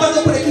ingamba zo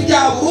kureka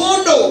ibyaha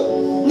burundu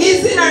mu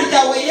izina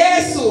ryawe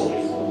Yesu,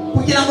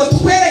 kugira ngo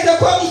tukwereke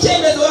ko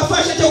icyemezo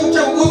wafashe cyo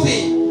guca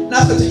bugufi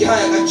natwe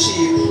tugihaye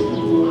agaciro.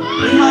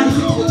 Imana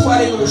ifite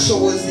ubutware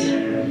n'ubushobozi,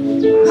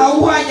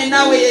 ntawuhwanye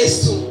nawe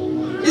Yesu.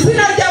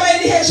 Izina ryawe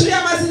ni hejuru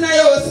y'amazina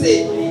yose,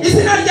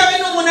 izina ryawe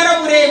ni umunara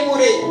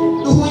muremure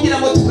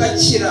duhungiramo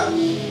tugakira.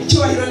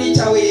 Icyubahiro ni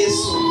icyawe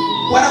Yesu,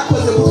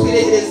 warakoze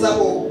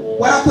kutwireherezaho,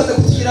 warakoze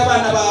kutugira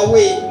abana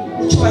bawe.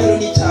 Icyubahiro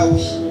ni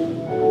icyawe,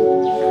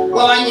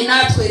 wabanye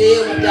natwe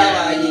rero mu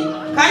byabaye,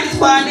 kandi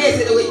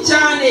twanezerewe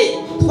cyane,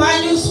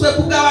 twanyuzwe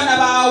kubw'abana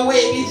bawe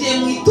bigiye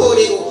mu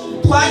itorero,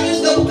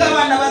 twanyuzwe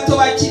kubw'abana bato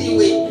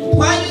bakiriwe,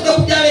 twanyuzwe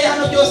kubyabereye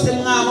hano byose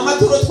mwama.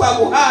 Amaturo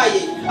twaguhaye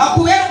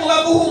akubera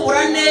umubavu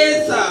uhumura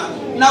neza,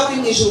 nawe uri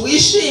mu ijuru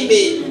wishime,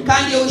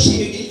 kandi iyo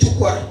wishimye ugira icyo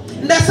ukora.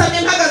 Ndasabye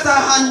mpagaze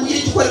ahantu ugira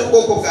icyo ukorera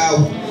ubwoko bwawe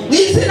mu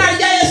izina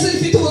rya Yesu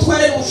rifite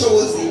ubutware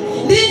n'ubushobozi.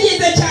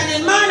 Ndinginze cyane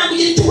Mana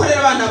kugira icyo ukorera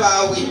abana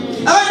bawe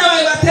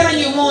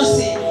bateranye uyu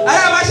munsi, ari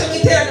abaje mu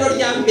iteraniro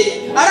rya mbere,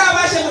 ari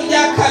abaje mu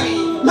rya kabiri,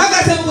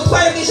 mpagaze mu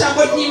butware bw'ijambo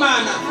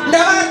ry'Imana,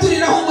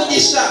 ndabaturiraho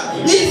umugisha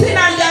mu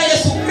izina rya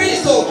Yesu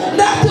Kristo.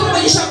 Ndatura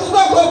umugisha ku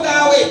bwoko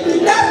bwawe,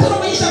 ndatura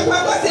umugisha ku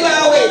bakozi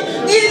bawe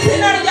mu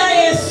izina rya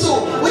Yesu.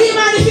 Uri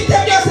Imana ifite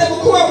byose mu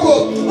kuboko,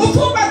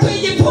 upfumbatuye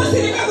igipfunsi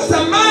rimwe gusa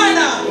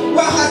Mana,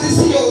 wahaze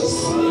isi yose.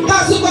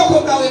 Haza ubwoko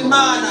bwawe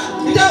Mana,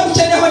 ibyo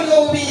ukeneyeho ni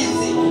wowe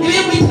ubizi, ibiri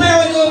mu mitima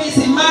yawe ni wowe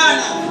ubizi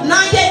Mana.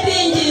 Nanjye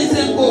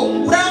ndinginze ngo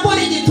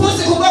urambure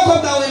igipfunsi ku bwoko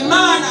bwawe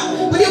Mana,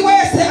 buri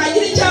wese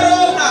agira icyo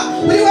aronka,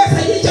 buri wese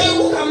agira icyo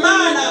yunguka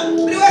Mana,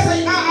 buri wese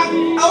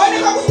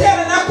aboneka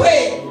guterana kwe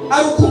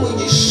ari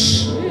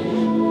ukumugisha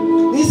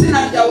mu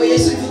izina ryawe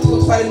Yesu rifite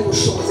ubutware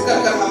n'ubushobozi.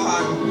 Garagara aha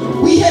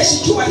hantu, wiheshe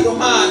icyubahiro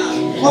Mana.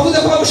 Wavuze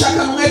ko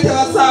bagushakana umwete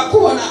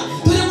bazakubona,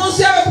 turi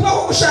munsi yawe kuba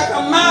kugushaka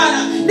Mana.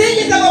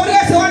 Ndinginze ngo buri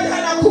wese waje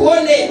hano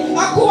akubone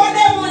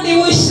bundi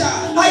bushya,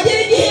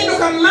 hagire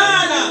igihinduka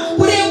Mana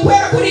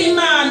kuri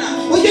Imana.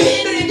 Ujye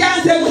uhindura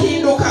ibyanze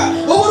guhinduka,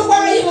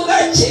 uburwayi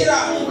bugakira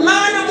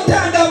Mana,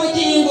 mutanga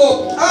bugingo,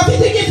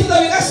 abafite ibyifuzo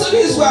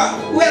bigasubizwa,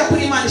 kubera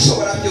kuri Imana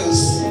ishobora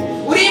byose.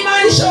 Uri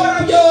Imana ishobora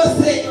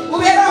byose,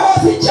 ubera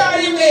hose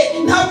icyarimwe,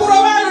 ntabwo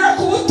urobanura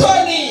ku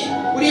butoni.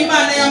 Uri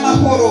Imana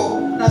y'amahoro,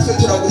 natwe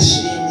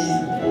turagushimye.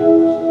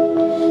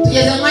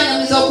 Tugeze mu mwanya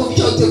mwiza wo kumva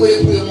icyo uteguriye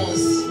kuri uyu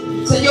munsi.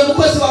 Sengera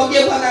umukozi wawe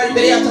ugiye guhagarara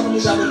imbere yacu mu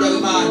ijambo ryawe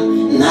Imana,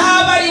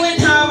 ntabariwe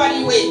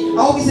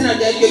ahubwo izina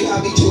ryawe ryo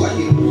rihabwa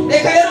icyubahiro.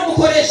 Reka rero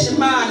mukoreshe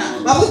Mana,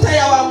 mavuta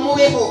yawe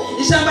amubeho,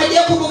 ijambo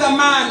agiye kuvuga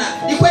Mana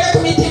rikwere ku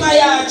mitima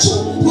yacu,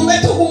 twumve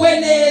tuguwe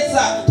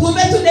neza,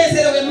 twumve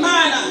tunezerewe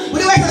Mana.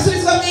 Buri wese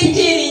asubizwa mu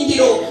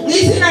ibyiringiro mu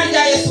izina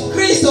rya Yesu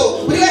Kristo,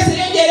 buri wese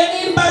yongeremo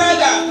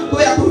imbaraga,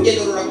 kubera ko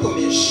urugendo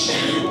rurakomeje.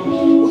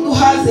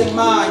 Uduhaze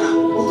Mana,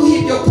 uduhe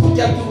ibyo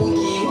kurya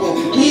by'ubugingo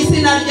mu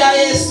izina rya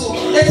Yesu,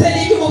 ndetse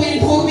n'iby'umubiri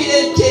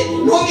ntubireke,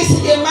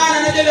 ntubisige Mana,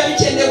 nabyo biba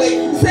bikenewe.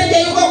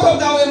 Nsengeye ubwoko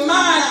bwawe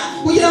Mana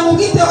kugira ngo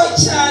ubwiteho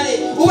cyane,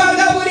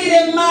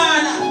 ubagaburire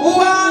Mana,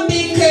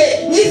 ubambike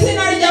mu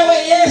izina ryawe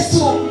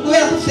Yesu,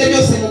 kubera ko ufite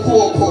byose mu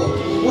kuboko.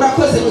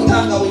 Urakoze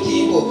gutanga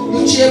bugingo,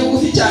 duciye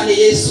bugufi cyane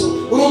Yesu.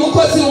 Uri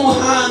umukozi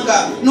w'umuhanga,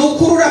 ni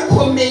ukuri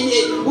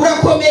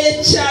urakomeye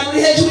cyane,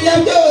 uri hejuru ya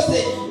byose.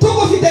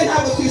 Tugufite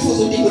ntabwo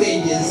twifuza undi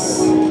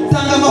murengezi.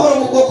 Tanga amahoro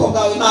mu bwoko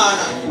bwawe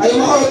Mana, ayo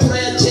mahoro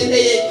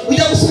turayakeneye.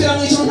 Ujya gusubira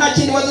mu ijuru nta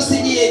kindi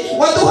wadusigiye,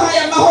 waduhaye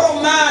amahoro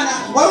Mana.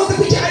 Wari uzi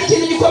ko iki ari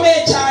ikintu gikomeye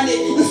cyane.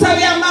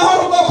 Nsabiye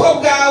amahoro ubwoko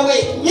bwawe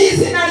mu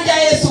izina rya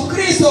Yesu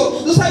Kristo.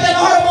 Dusabye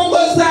amahoro mu ngo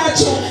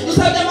zacu,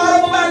 dusabye amahoro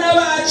mu bana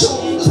bacu,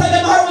 dusabye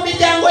amahoro mu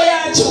miryango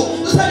yacu,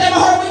 dusabye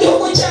amahoro mu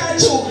gihugu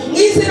cyacu mu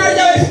izina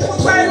ryawe rifite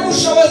ubutware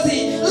n'ubushobozi.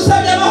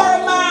 Dusabye amahoro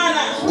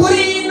Mana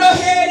kuri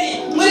Noheli,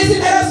 muri izi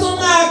mpera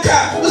z'umwaka.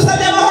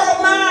 Dusabye amahoro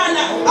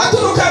Mana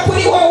aturuka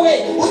kuri wowe,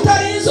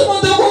 utarinze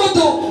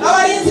umudugudu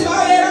abarinzi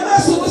babera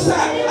amaso ubusa,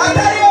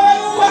 atari wowe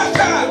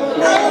wubaka,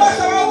 nta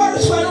wubaka wowe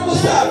warushwa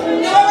n'ubusa.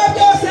 Ni wowe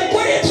byose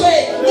kuri twe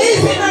mu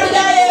izina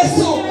rya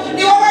Yesu,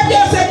 ni wowe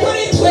byose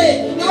kuri twe,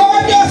 ni wowe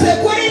byose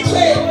kuri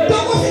twe.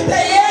 Tugufite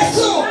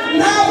Yesu,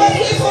 ntabwo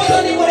twifuza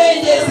undi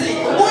murengezi.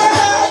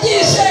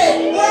 Urahagije,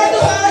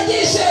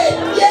 uraduhagije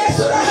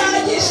Yesu,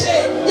 urahagije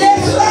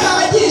Yesu,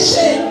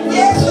 urahagije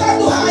Yesu,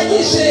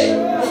 uraduhagije.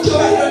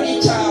 Icyubahiro ni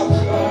icyawe,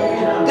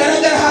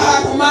 garagara aha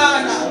hantu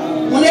Mana,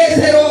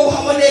 munezero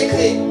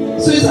uhaboneke.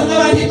 Subizamo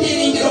abantu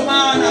ibyiringiro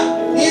Mana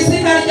mu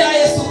izina rya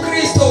Yesu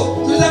Kristo.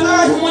 Subizamo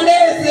abantu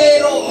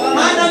umunezero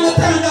Mana,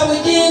 mutanga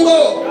bugingo.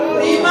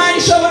 Uri Imana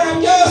ishobora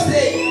byose,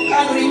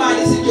 kandi uri Imana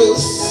izi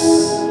byose.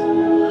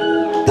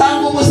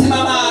 Tanga ubuzima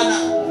Mana,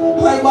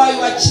 abarwayi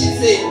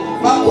bakize,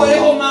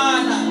 bakoreho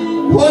Mana,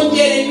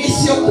 bongere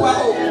iminsi yo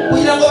kubaho,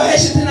 kugira ngo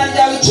baheshe izina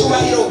ryawe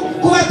icyubahiro.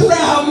 Kuba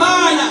turaha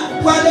Mana,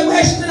 twaje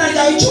guhesha izina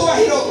ryawe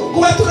icyubahiro.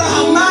 Kuba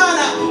turaha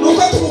Mana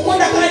nuko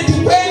tugukunda kandi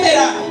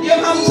tukwemera, niyo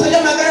mpamvu usabye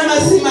amagara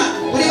mazima.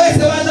 Buri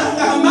wese waje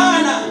ahangaha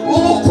Mana,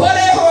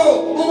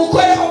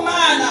 umukoreho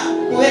Mana,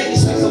 ubere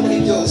igisubizo muri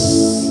byose.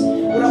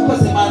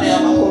 Urakoze Mana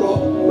y'amahoro,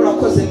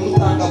 urakoze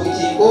mutanga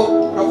bugingo,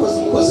 urakoze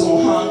umukozi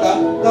w'umuhanga,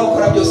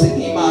 ngakora byose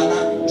nk'Imana.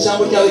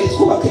 Ijambo ryawe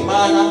ritwubaka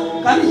Imana,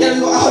 kandi ryari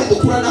aho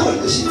ridukura naho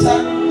ridushyitsa.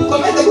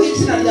 Dukomeze guha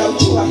izina ryawe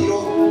icyubahiro,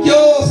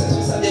 byose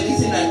tubisabye mu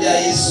izina rya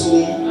Yesu,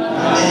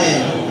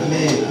 amen,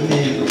 amen,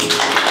 amen.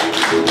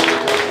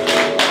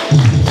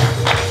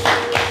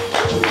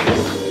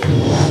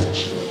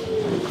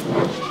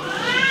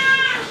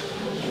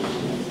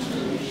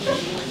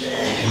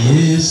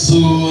 Yesu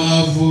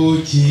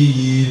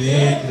avukiye i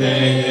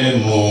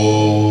Betelehemu,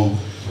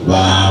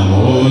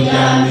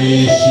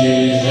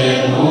 bamuryamishije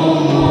mu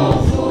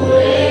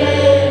muvure,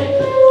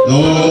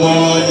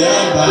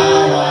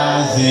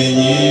 n'umunyambabazi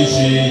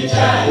nyinshi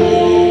cyane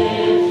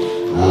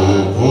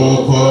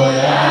kuko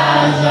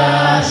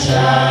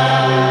yazashaka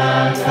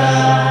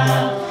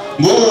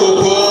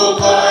kuko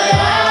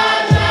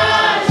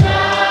yazashaka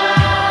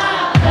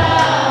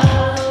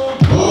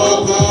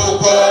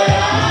kuko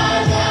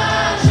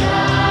yazashaka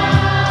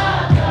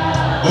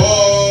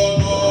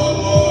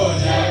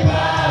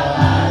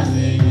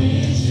n'umunyambabazi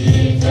nyinshi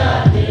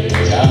cyane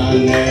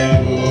cyane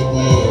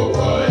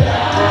kuko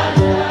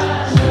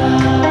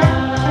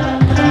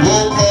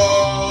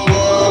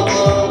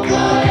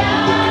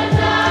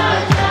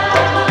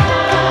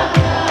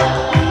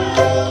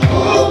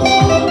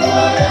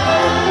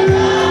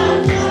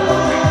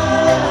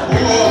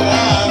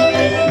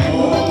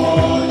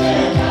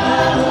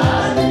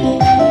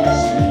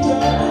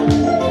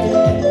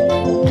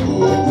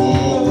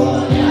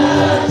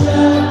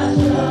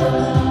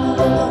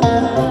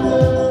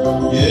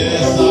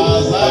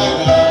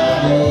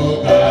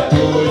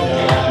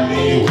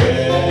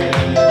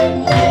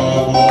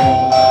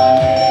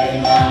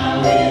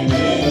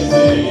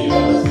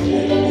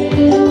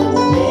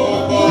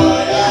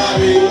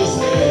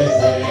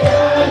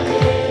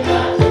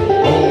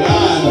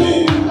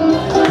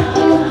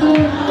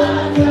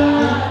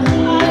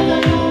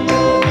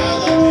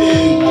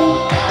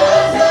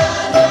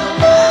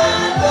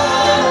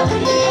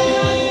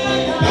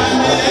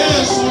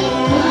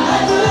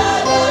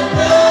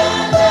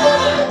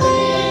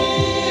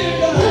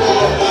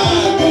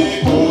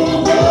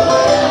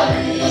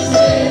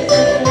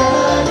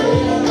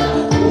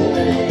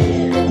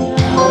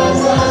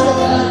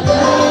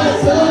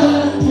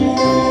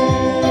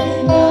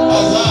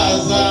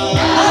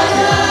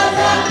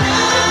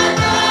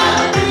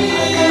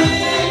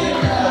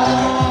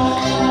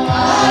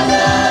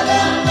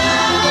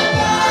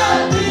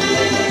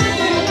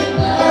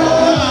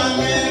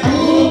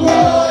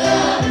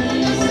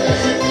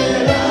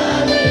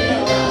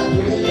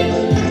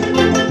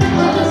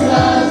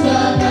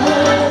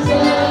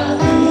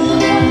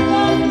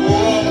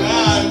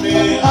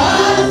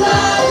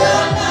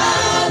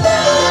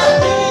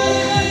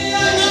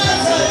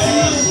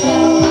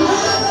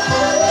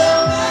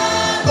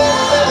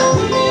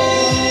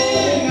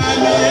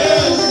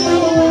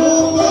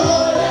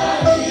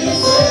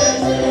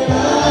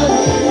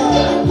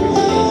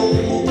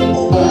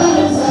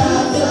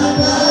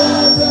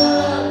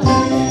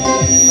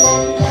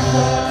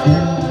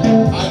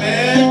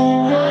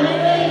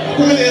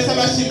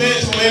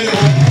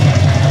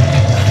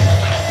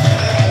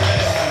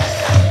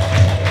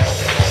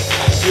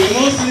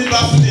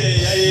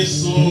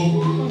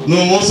ni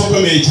umunsi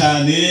ukomeye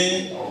cyane,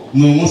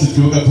 ni umunsi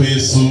twibuka ko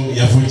Yesu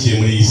yavukiye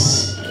muri iyi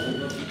si.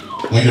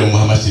 Mwongere mu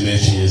amashyi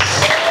menshi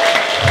Yesu.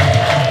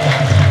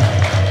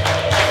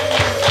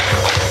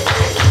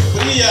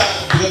 Kuriya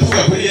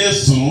tugavuga kuri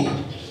Yesu,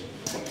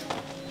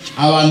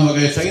 abantu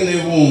bagahita nyine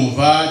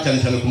bumva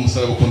cyane cyane ku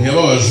musaraba ukuntu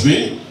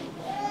yababajwe,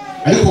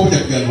 ariko burya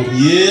kugira ngo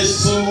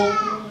Yesu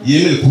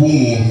yemere kuba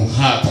umuntu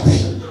nkatwe,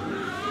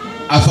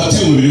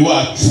 afatiye umubiri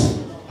wacu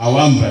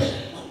awambaye,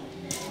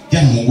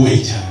 byaramugoye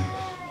cyane.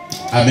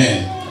 Amen.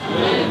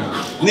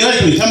 Niba ari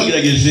ikintu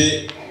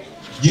cyamugerageje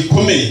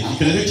gikomeye,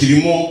 ikintu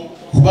kirimo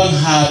kuba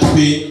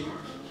nkatwe,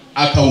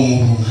 akaba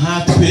umuntu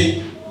nkatwe,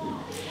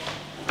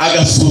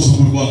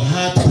 agasuzugurwa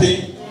nkatwe,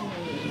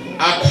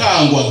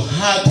 akangwa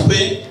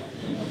nkatwe,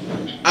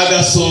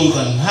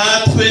 agasonza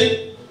nkatwe.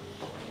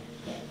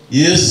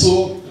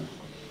 Yesu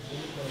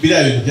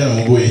biriya bintu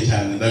byaramugoye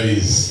cyane,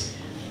 ndabizi,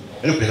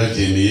 ariko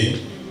yarabyemeye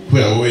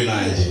kubera wowe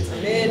nanjye.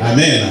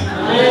 Amen.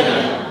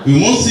 Uyu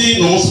munsi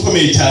ni umunsi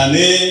ukomeye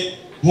cyane,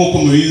 nk'uko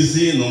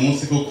mubizi, ni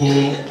umunsi koko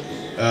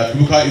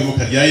twibuka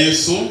ivuka rya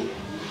Yesu.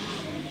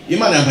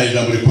 Imana yampaye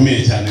ijambo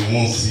rikomeye cyane uyu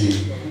munsi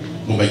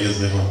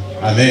mumbagezeho.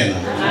 Amen.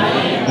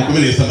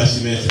 Mukomere Yesu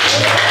amashyi menshi.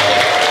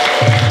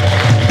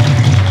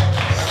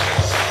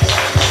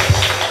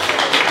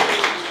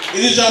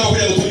 Iri jambo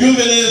kugira ngo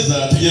turyumve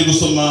neza, tugiye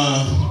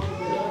gusoma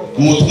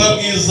mu butumwa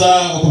bwiza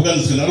uko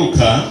bwanditswe na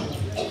Luka,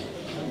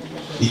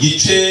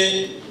 igice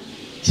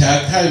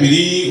cya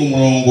 2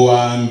 umurongo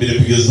wa 1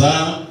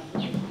 kugeza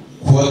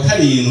ku wa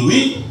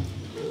 7.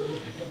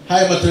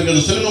 Haya matorero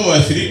dusome no mu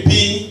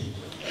Filipi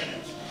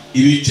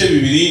ibice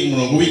 2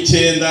 umurongo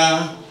w'9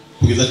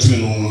 kugeza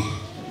 11.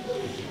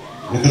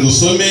 Reka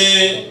dusome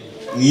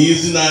mu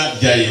izina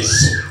rya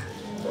Yesu.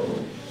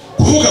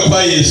 Kuvuka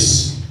kwa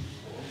Yesu.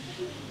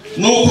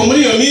 Nuko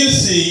muri iyo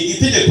minsi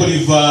itegeko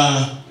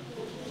riva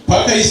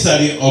kwa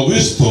Kaisari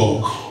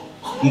Augusto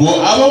ngo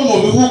abo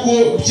mu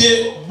bihugu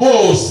bye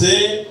bose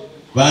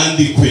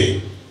bandikwe.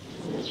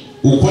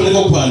 Uko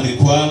niko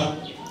kwandikwa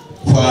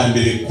kwa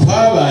mbere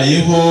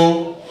kwabayeho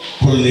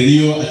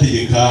Korneliyo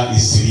ategeka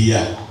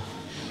Isiriya.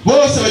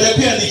 Bose bajya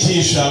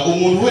kwiyandikisha,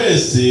 umuntu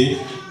wese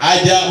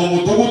ajya mu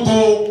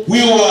mudugudu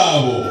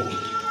w'iwabo.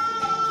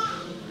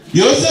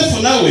 Yosefu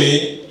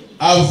nawe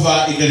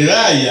ava i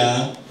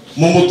Galilaya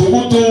mu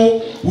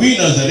mudugudu w'i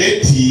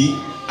Nazareti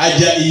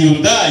ajya i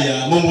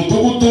Yudaya mu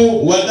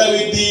mudugudu wa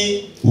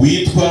Dawidi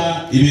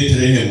witwa i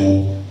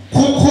Betelehemu,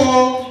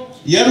 kuko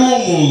yari uwo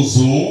mu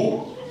nzu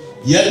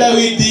ya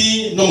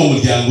Dawidi no mu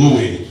muryango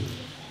we.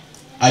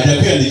 ajya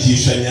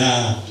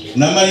kwiyandikishanya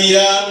na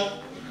Mariya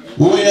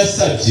uwo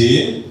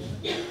yasabye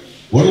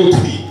wari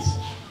utwite.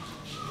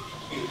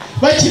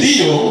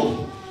 Bakiriyo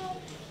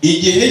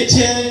igihe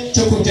cye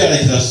cyo kubyara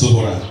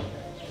kirasohora,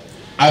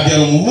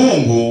 abyara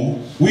umuhungu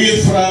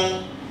w'imfura,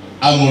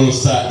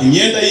 amurosa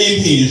imyenda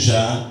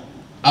y'impinja,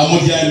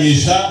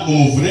 amuryamisha mu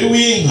muvure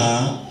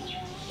w'inka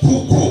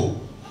kuko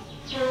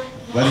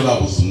bari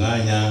babuze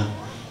umwanya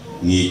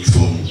mu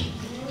icumbi.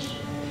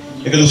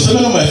 Reka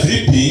dusome no mu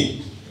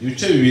Filipi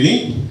ibice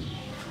 2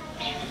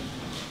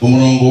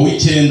 umurongo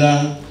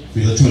w'9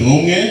 kugeza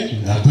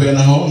 11, natoya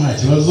naho nta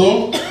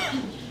kibazo.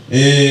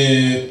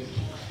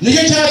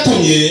 Nicyo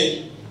cyatumye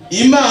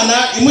Imana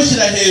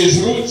imushyira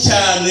hejuru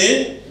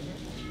cyane,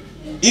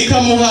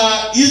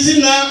 ikamuha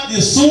izina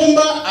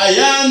risumba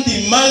ayandi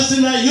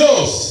mazina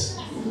yose,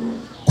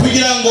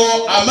 kugira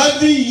ngo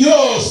amavi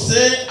yose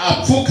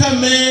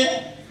apfukame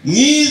mu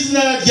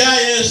izina rya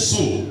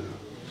Yesu,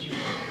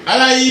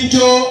 ari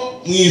ay'ibyo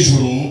mu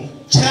ijuru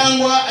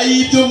cyangwa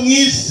ay'ibyo mu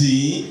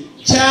isi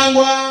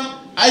cyangwa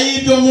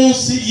ay'ibyo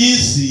munsi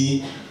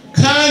y'isi,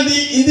 kandi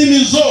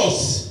indimi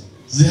zose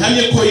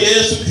zihamye ko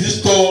Yesu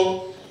Kristo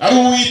ari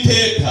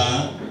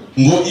Uwiteka,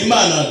 ngo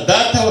Imana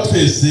Data wa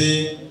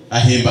twese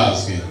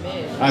ahimbazwe.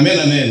 Amen,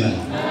 amen.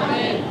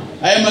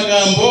 Aya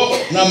magambo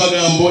ni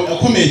amagambo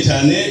akomeye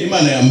cyane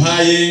Imana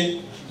yampaye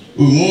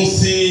uyu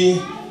munsi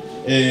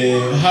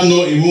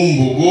hano i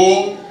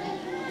Bumbogo,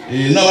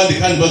 n'abandi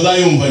kandi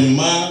bazayumva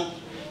nyuma.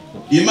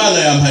 Imana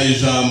yampaye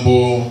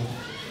ijambo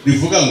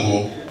rivuga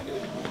ngo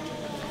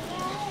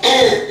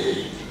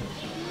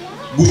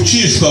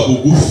gucishwa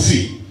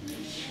bugufi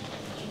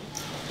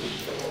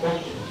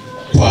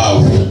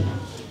kwawe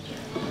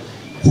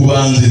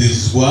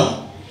kubanzirizwa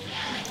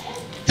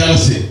cyangwa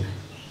se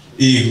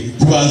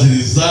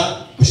kubanziriza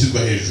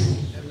gushyirwa hejuru.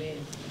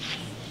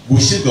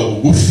 Gushyirwa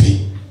bugufi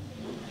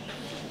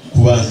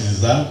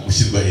kubanziriza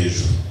gushyirwa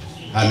hejuru.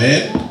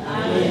 Amen.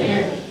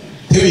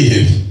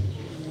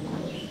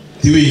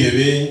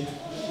 Tiwihebe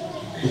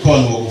uko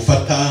abantu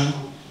bagufata,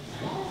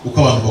 uko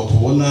abantu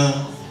bakubona,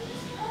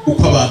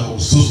 uko abantu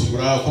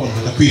bagusuzugura, uko abantu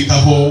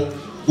batakwitaho,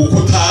 uko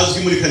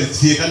utazwi muri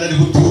quartier kandi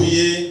ariho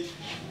utuye,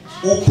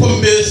 uko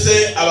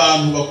mbese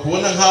abantu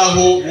bakubona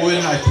nkaho wowe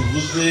ntacyo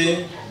uvuze.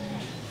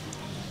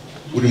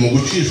 Uri mu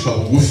gucishwa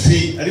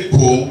bugufi,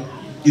 ariko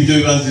ibyo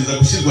bibanziriza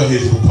gushyirwa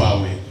hejuru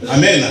kwawe.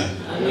 Amen.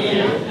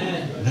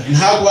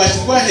 Ntabwo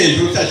washyirwa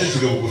hejuru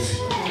cyacishijwe bugufi,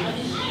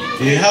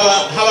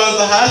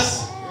 habanza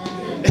hasi.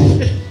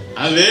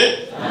 Amen.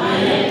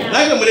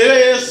 Naga murebe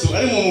Yesu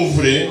ari mu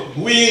muvure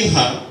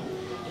w'inka,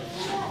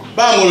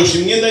 bamurusha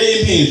imyenda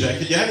y'impinja,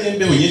 kijya hari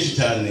imbeho nyinshi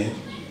cyane,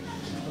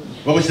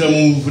 bamushyira mu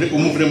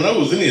umuvure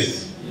murabuzi neza.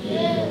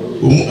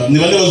 Ni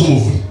bande bazi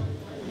umuvure?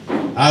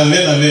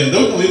 Amen.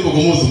 Ndabona mu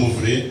Bumbogo muzi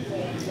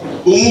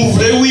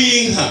umuvure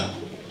w'inka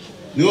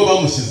niwo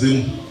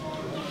bamushyizemo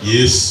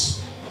Yesu,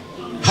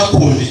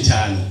 hakonje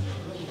cyane,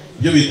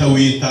 ibyo bita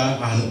winter,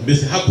 ahantu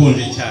mbese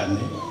hakonje cyane.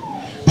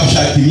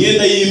 Bashaka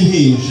imyenda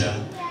y'impinja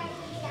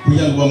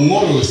kugira ngo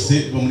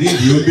bamworose,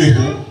 bamurinde iyo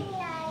mbeho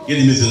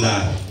yari imeze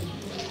nabi.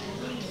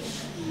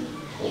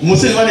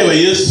 Umusore bareba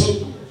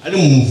Yesu ari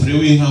mu muvure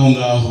w'inka aho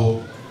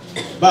ngaho,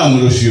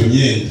 bamurosha iyo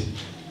myenda.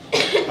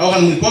 Aho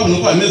hantu muri kwabona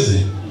uko ameze,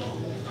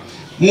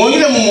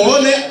 mwongere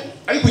mumubone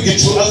ari ku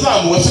gicu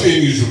azamuka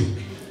asubiye mu ijuru.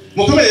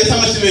 Mukomere Yesu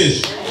amashyi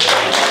menshi.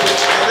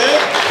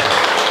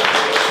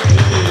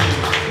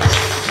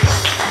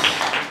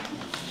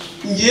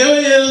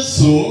 Ngewe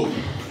Yesu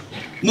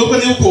nubwo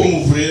niba uko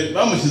umuvure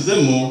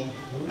bamushyizemo,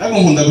 ariko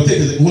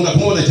nkunda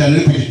kumubona cyane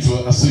ari ku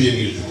gicu asubiye mu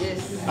ijuru.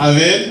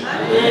 Amen.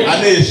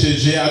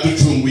 Anesheje,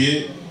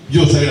 aducunguye,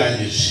 byose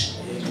abirangije.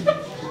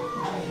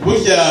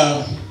 Burya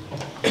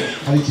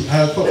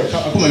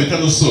akuma bita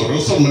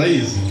rosoro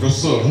murayizi?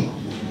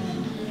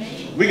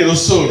 Burya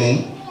rosoro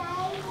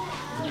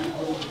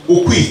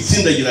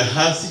ukwitsindagira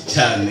hasi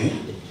cyane,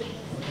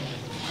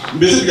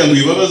 mbese kugira ngo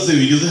ibibabaze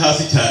bigeze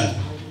hasi cyane,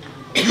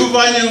 iyo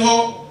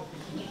uvanyeho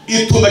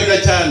itumbagira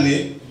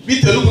cyane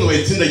bitewe n'ukuntu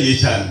bayitsindagiye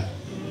cyane.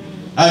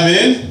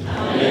 Amen.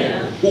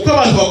 Uko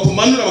abantu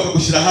bakumanura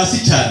bakagushyira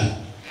hasi cyane,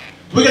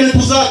 burya ni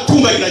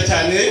kuzatumbagira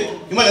cyane,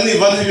 Imana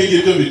nivanaho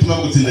ibingibi byo bituma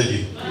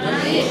bagutsindagira.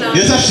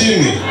 Yesu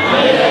ashimwe.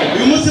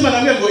 Uyu munsi Imana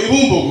amwe ngo i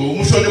Bumbogo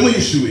mushonje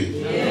muhishiwe,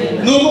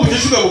 nubwo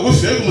mucishwa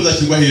bugufi ariko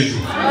muzashyirwa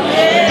hejuru.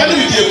 Kandi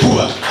bigiye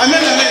kuba.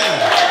 Amen.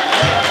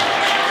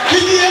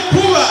 Bigiye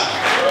kuba.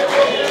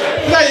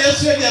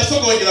 Yesu yagiye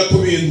asogongera ku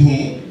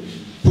bintu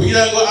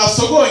kugira ngo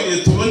asogongere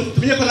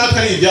tumenye ko natwe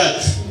ari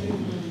ibyacu.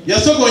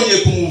 Yasogongeye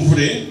ku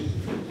muvure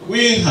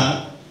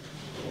w'inka,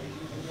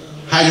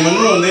 hanyuma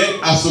none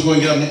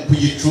asogongera ku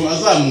gicu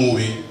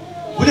azamuwe.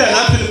 Buriya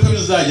natwe niko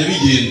bizajya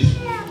bigenda.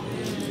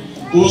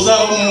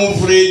 Uzaba mu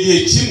muvure igihe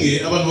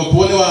kimwe abantu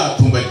bakubone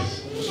watumbagiye.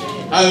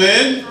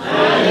 Amen.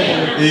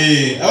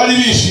 Abari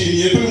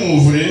bishimiye kuri mu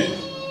muvure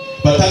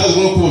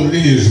batangazwa no kubona uri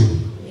hejuru,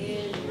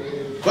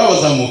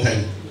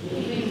 babazamukanye.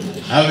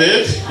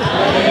 Amen.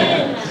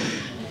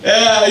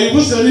 Uyu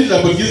munsi ni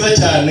ijambo ryiza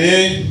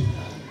cyane.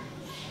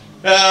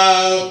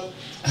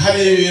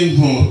 Hari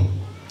ibintu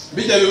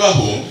bijya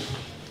bibaho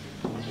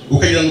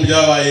ukagira ngo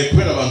byabaye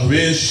kubera abantu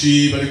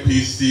benshi bari ku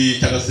isi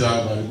cyangwa se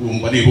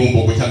bari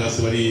Bumbogo cyangwa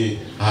se bari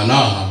aha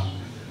n'aha,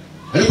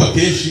 ariko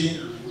akenshi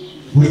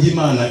burya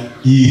Imana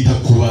yita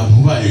ku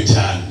bantu bayo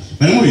cyane.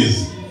 Bari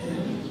mubizi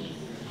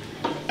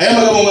aya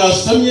magambo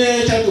mwasomye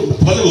cyangwa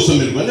tumaze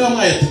gusomerwa, niba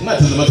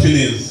mwateze amatwi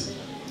neza,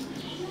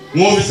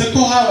 mwumvise ko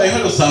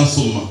habayeho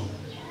rusansuma,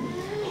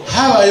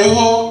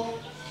 habayeho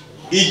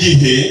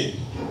igihe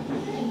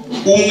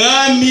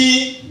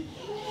umwami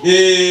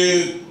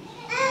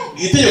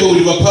itegeko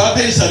riva kwa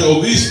Kaisari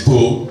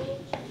Augusto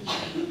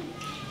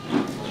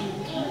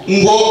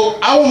ngo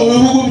abo mu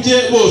bihugu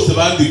bye bose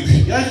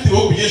bandikwe. Yari afite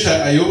ibihugu byinshi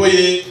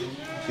ayoboye,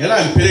 yari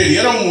impereri,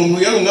 yari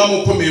umuntu, yari umwami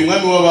ukomeye,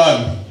 umwami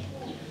w'abami.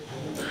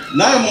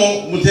 Nawe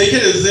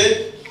mutekereze,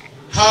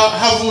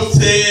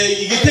 havutse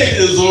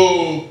igitekerezo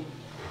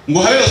ngo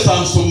habe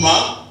rusansuma,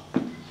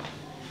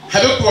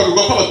 habe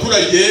kubarurwa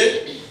kw'abaturage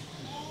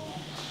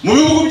mu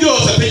bihugu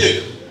byose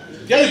ategeka.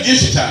 Byari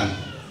byinshi cyane.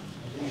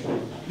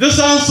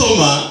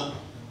 Rusansuma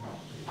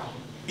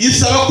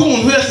isaba ko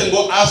umuntu wese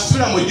ngo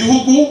asubira mu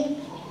gihugu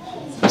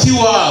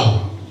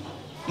cy'iwabo,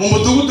 mu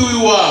mudugudu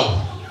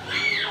w'iwabo.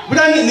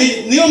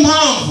 Niyo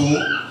mpamvu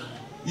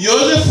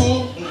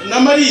Yosefu na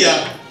Mariya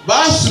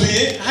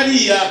basubiye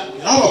hariya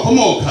aho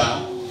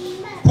bakomoka,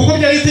 kuko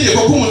byari itegeko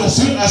ko umuntu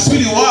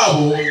asubira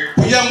iwabo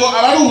kugira ngo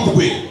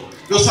abarurwe,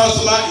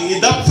 rusansuma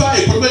idapfa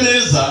ikorwe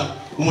neza,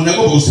 umuntu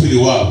agomba gusubira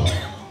iwabo.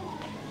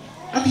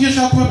 Ariko icyo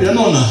nshaka kubabwira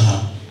nonaha,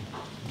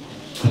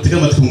 mutega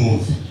amatwi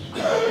mwumve,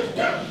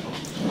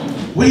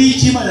 buriya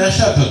icyo Imana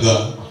yashakaga,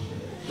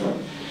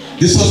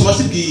 rusansuma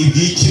si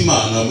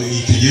iby'Imana mu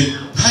icyo gihe,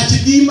 nta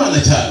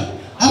kiby'Imana cyane,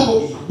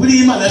 ahubwo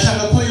buriya Imana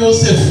yashaka ko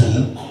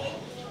Yosefu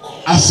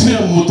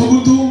asubira mu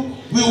mudugudu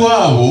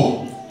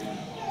w'iwabo,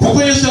 kuko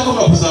Yesu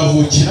yagomba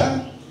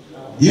kuzavukira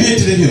i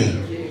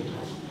Betelehemu.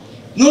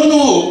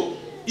 Noneho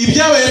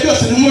ibyabaye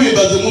byose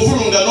ntimubimbaze mu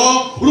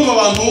mvurungano. Urumva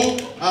abantu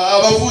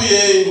abavuye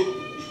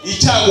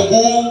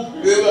Icyangugu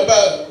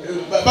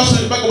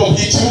bagomba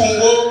kujya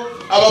Kibungo,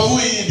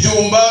 abavuye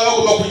Ibyumba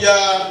bagomba kujya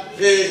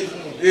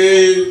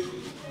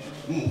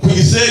ku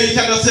Gisenyi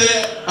cyangwa se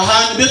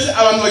ahandi, mbese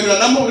abantu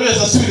banyuranamo, buri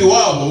wese asubira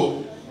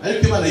iwabo.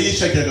 Ariko Imana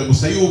yishakiraga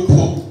gusa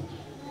yuko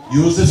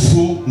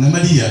Yosefu na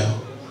Mariya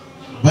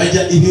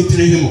bajya i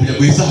Betelehemu kugira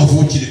ngo Yesu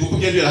ahavukire, kuko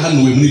byari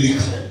byarahanuwe muri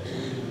Mika.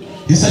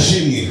 Yesu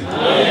ashimwe.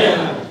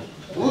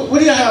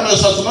 Buriya hari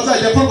amasansuma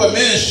azajya akorwa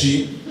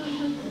menshi,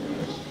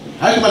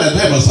 ariko Imana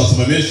yaduhaye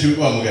amasansuma menshi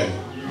wa mugani.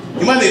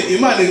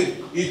 Imana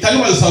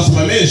itanga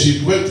amasansuma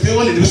menshi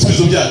twibonera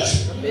ibisubizo byacu.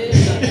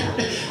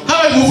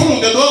 Habaye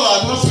umuvurungano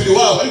w'abantu basubira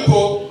iwabo,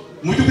 ariko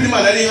mu by'ukuri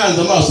Imana yari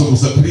ihanze amaso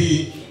gusa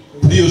kuri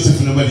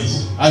Yosefu na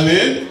Mariya.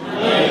 Amen.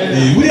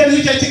 Buriya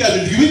nicyo cyari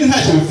kigamijwe, ibindi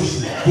ntacyo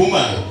bivuze ku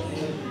Mana.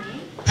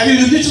 Hari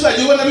ibintu byinshi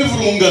uzajya ubona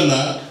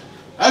bivurungana,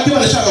 ariko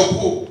Imana ishaka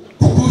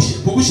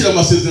kugushyira mu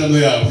masezerano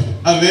yawe.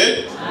 Amen.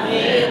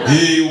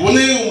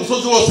 Ubone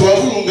umusozi wose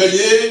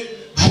wavurunganye,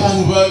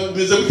 abantu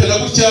bameze gutya na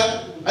gutya,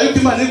 ariko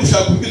Imana iri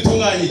gushaka uburyo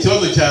itunganya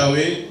ikibazo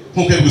cyawe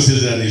nk'uko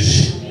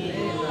yabigusezeranije.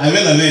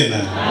 Amen, amen.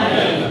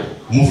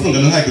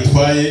 Umuvurungano ntacyo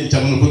utwaye,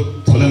 cyangwa nuko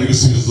tubona mu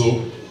ibisubizo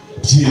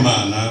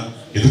by'Imana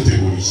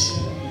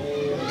yaduteguriye.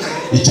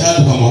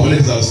 Icyaduha ngo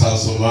haboneke za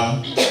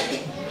rusansuma,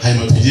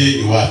 hanyuma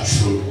tujye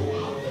iwacu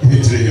i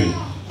Betelehemu,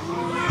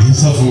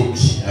 Yesu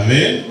avuke.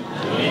 Amen.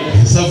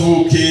 Yesu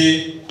avuke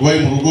ubaye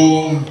mu rugo,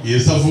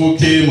 Yesu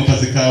avuke mu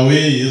kazi kawe,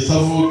 Yesu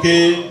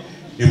avuke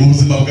mu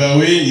buzima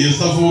bwawe,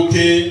 Yesu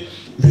avuke,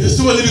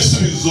 mbese ubona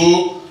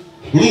ibisubizo.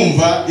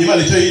 Urumva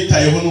Imana icyo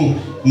yitayeho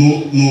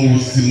ni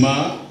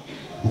ubuzima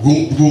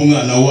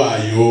bw'umwana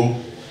wayo,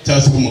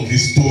 cyangwa se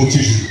bw'umukristo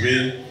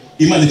ukijijwe.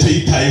 Imana icyo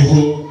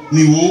yitayeho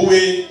ni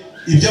wowe.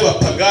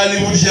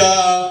 Iby'abapagani burya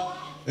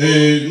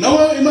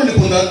nawe Imana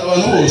ikunda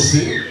abantu bose,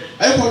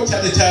 ariko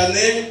cyane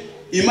cyane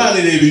Imana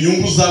ireba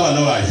inyungu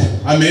z'abana bayo.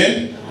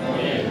 Amen.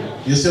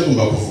 Yesu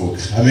yagomba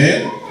kuvuka.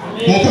 Amen.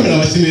 Mukomere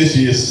amashyi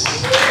menshi Yesu.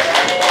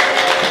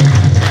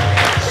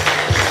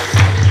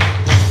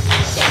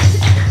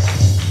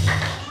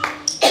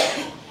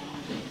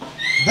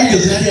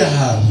 Bageze hariya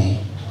hantu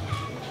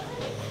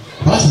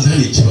basanze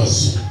hari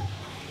ikibazo.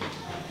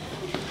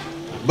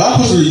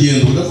 Bakoze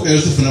urugendo, ndavuga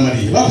Yosefu na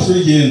Mariya, bakoze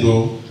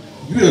urugendo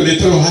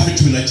rw'ibirometero hafi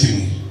 11,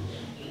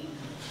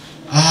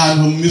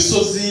 ahantu mu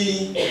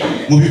misozi,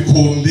 mu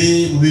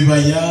bikombe, mu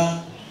bibaya.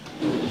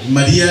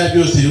 Mariya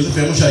byose Yosefu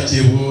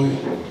yamushakiye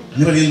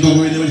niba ari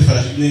indogobe, niba ari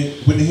farashi, ni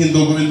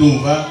nk'indogobe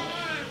ndumva,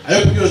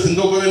 ariko byose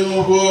indogobe,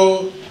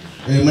 nubwo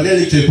Mariya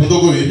yicaye ku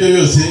ndogobe, ibyo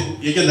byose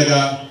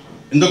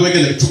indogobe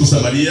yagendaga icugusa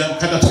Mariya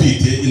kandi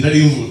atwite, inda ari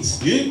imvutse,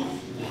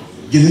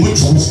 igenda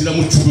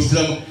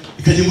imucugusira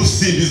ikajya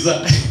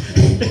imusimbiza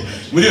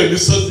muri iyo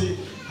misozi,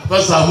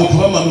 bazamuka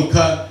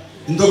bamanuka,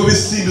 indogobe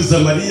isimbiza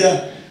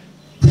Mariya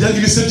kugira ngo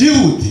ibise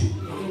byihute.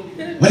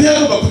 Mariya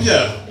agomba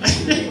kubyara.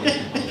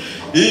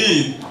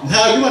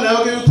 Ntabwo Imana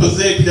yabaga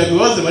yabikoze kugira ngo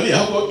ibaze Mariya,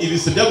 ahubwo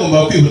ibise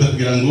byagombaga kwihuta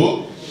kugira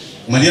ngo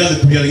Mariya aze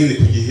kubyara nyine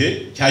ku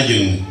gihe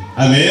cyagenwe.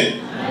 Amen.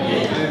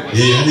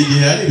 Hari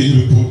igihe hari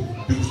ibintu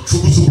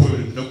bigucuguza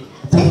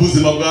ku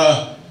buzima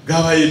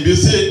bwabaye,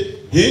 mbese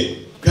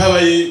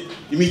kabaye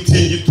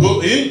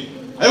imitingito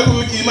ariko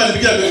Imana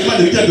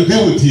bigira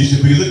kwihutisha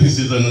kugeza ku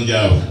isezerano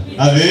ryawe.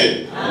 Amen.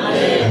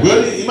 Ubwo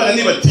Imana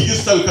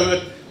nibatigisa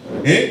ukaba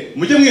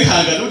mujye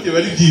mwihangana mutye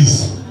bari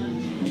byiza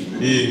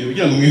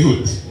kugira ngo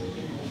mwihute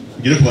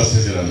ugere ku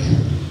masezerano.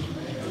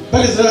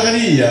 Bageze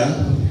hariya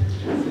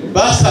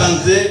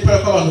basanze kubera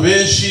ko abantu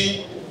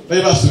benshi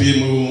bari basubiye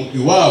mu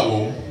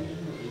iwabo,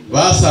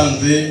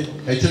 basanze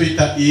icyo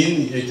bita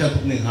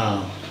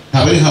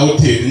ntabwo ari nka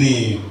hoteli,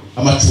 ni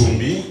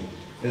amacumbi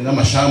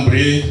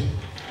n'amashambure.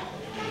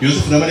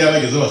 Yosefu na Mariya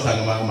bagezeho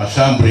basanga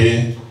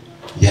amashambure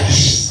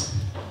yashize.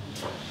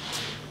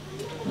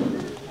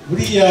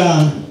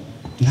 Buriya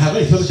ntabwo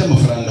ari ikibazo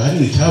cy'amafaranga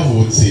hanini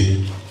cyavutse.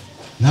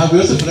 Ntabwo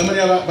Yosefu na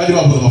Mariya bari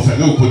babuze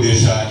amafaranga yo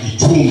gukodesha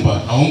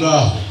icyumba aho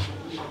ngaho,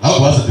 aho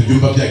basabye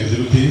ibyumba byageze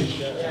gute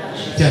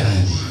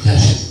byarangiye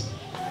byashize.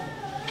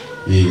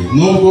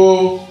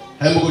 Nubwo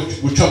harimo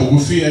guca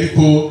bugufi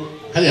ariko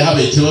hariya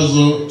habaye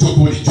ikibazo cyo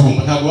kubura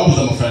icyumba. Ntabwo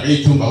babuze amafaranga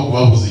y'icyumba, ahubwo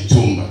babuze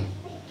icyumba.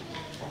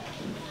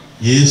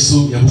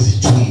 Yesu yabuze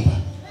icyumba.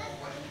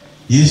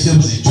 Yesu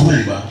yabuze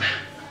icyumba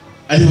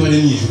ariho bari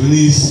mu ijuru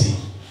n'isi,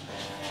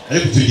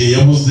 ariko icyo gihe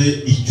yabuze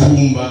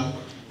icyumba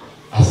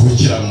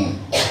avukiramo.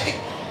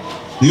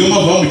 Niyo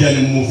mpamvu bamujyanye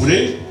mu muvure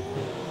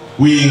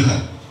w'inka,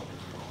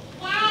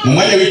 mu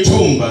mwanya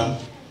w'icyumba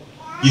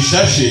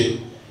gishashe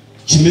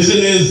kimeze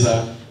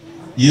neza.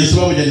 Yesu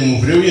bamujyanye mu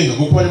muvure w'inka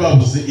kuko bari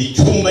babuze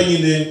icyumba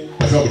nyine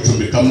bashobora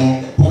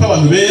gucumbikamo, kuko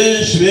abantu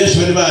benshi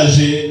bari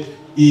baje,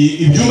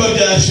 ibyumba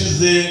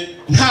byashize,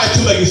 nta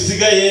cyumba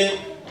gisigaye,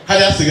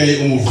 hari hasigaye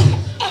umuvure.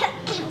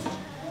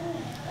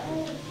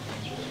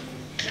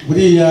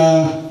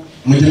 Buriya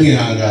mujye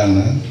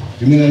mwihangana,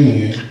 rimwe na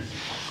rimwe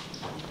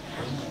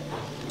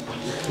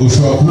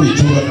ushobora kubura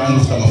icyumba kandi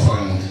ufite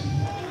amafaranga,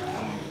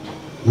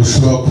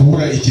 ushobora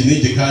kubura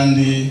ikinigi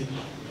kandi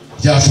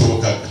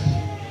byashobokaga,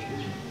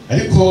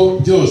 ariko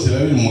byose biba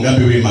biri mu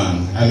mugambi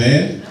w'Imana.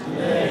 Amen.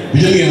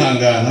 Mujye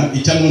mwihangana,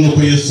 icyangwa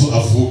nuko Yesu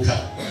avuka.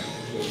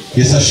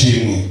 Yesu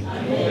ashimwe.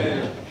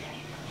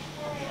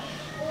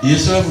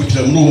 Yesu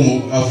avukira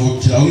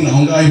avukira aho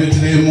ngaho i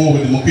Betelehemu.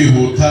 Bari mu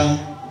kwihuta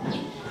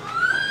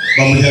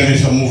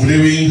bamuryamisha mu muvure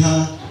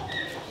w'inka,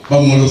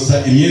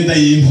 bamworosa imyenda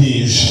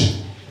y'impinja.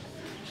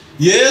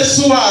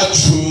 Yesu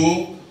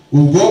wacu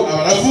ubwo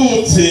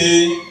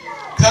abaravutse,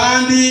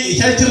 kandi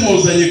icyari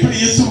kimuzanye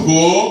kuri Yesu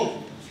ubwo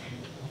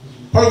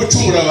kwari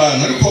gucungura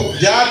abantu, ariko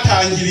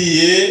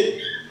byatangiriye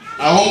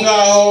aho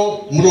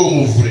ngaho muri uwo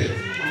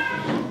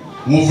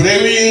muvure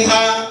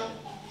w'inka.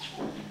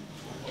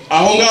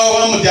 Aho ngaho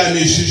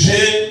bamuryamishije,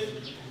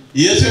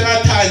 Yesu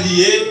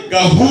yaratangiye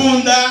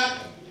gahunda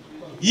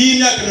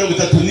y'imyaka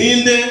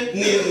 34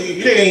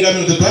 irenga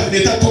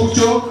 33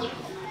 gutyo,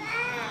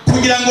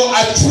 kugira ngo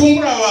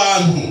acungure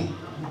abantu.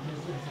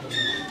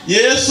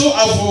 Yesu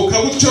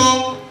avuka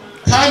gutyo,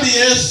 kandi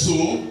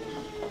Yesu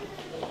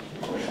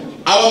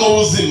aba mu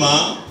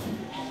buzima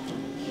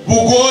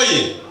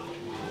bugoye.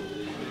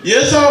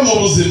 Yesu aba mu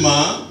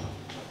buzima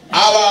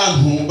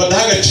abantu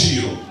badaha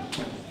agaciro.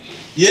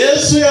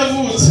 Yesu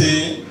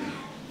yavutse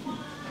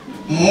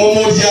mu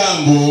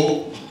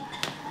muryango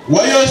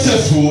wa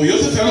Yosefu.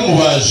 Yosefu yari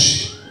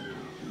umubaji.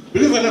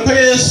 Birumvikana ko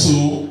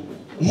Yesu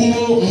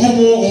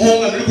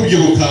nk'umwana uri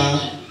kubyiruka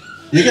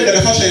yagendaga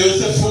afasha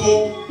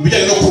Yosefu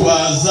ibijyanye no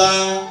kubaza.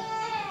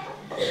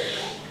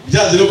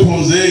 Byanze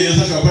bikunze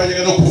Yesu ashobora kuba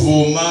yajyaga no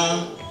kuvoma,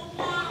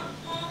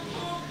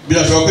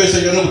 birashoboka ko Yesu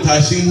yajyaga no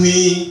gutashya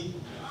inkwi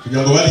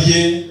kugira ngo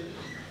barye.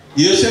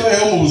 Yesu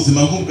yabayeho mu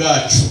buzima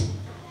nk'ubwacu.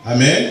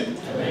 Amen.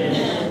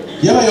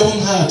 Yabayeho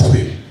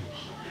nkatwe.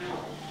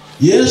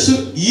 Yesu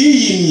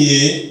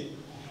yiyimye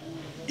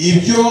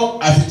ibyo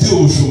afitiye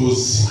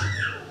ubushobozi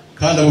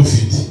kandi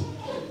abufite.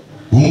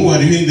 Ubu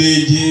hariho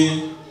indege,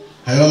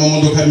 hariho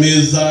amamodoka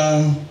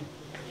meza,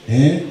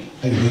 ni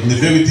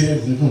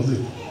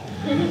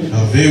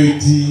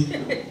vewiti.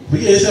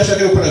 Buriya Yesu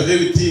yashaka gukora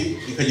vewiti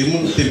ikajya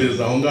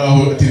imutembereza aho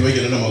ngaho atari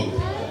bagenda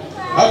n'amaguru.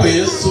 Ariko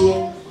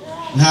Yesu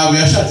ntabwo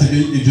yashatse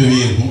ibyo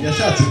bintu,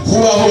 yashatse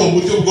kubaho mu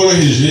buryo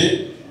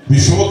bworoheje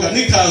bishoboka.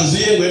 N'ikanzu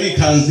ye ngo yari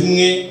ikanzu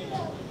imwe,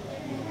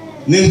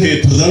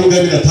 n'inkweto za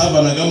rugabire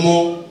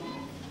atavanagamo.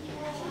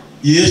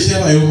 Yesu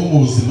yabayeho mu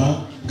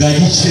buzima bwa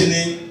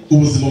gikene,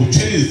 ubuzima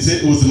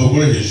buciriritse, ubuzima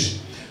bworoheje.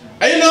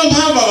 Ari nayo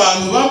mpamvu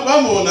abantu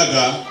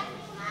bamubonaga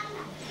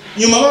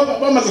nyuma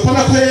bamaze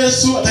kubona ko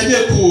Yesu atagiye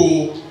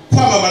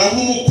kwamamara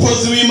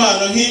nk'umukozi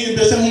w'Imana,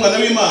 mbese nk'umwana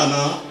w'Imana,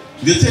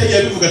 ndetse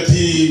yabivuga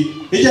ati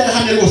ijya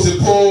hamwe rwose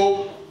ko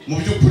mu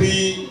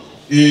by'ukuri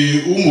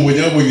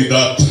umubonye abonye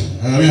data.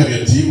 Arabihaga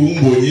ati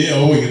umbonye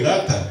abonye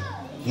data.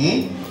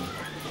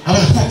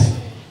 Abafate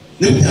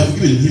niba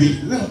utavuga ibintu nk'ibi,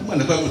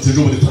 umwana kwa mutse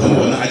ejo bundi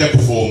tukamubona ajya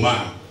kuvoma,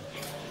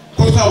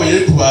 ko twabonye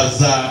ari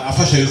kubaza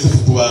afasha Yosefu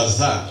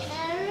kubaza.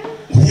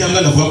 Kuriya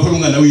mwana avuga ko ari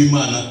umwana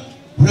w'Imana,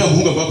 kuriya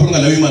muhungu avuga ko ari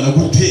umwana w'Imana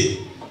gute?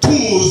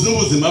 Tumuzi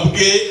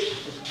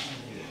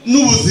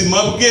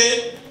n'ubuzima bwe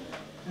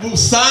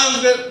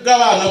busanzwe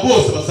bw'abana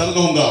bose basanzwe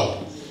aho ngaho.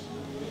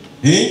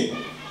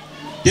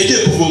 Yagiye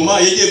kuvoma,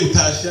 yagiye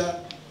gutashya,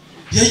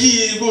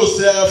 yagiye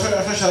rwose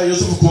afasha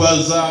Yosefu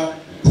kubaza,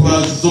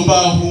 kubaza izo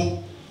mbaho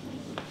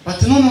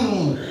bati no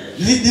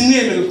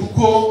ntimwemere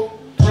kuko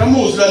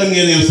turamuzura ni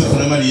mwene Yosefu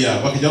na Mariya,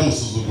 bakajya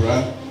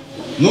bamusuzugura.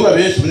 Nuba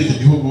benshi muri icyo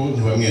gihugu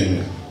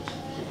ntibamwemera,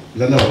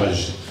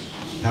 biranababaje,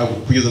 ntabwo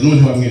kugeza n'ubu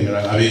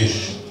ntibamwemera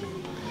abenshi.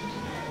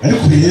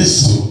 Ariko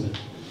Yesu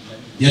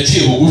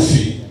yaciye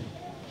bugufi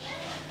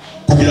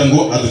kugira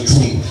ngo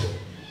aducungure.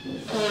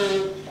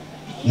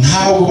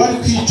 Ntabwo bari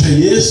kwica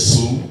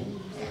Yesu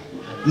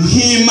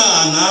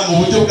nk'Imana mu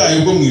buryo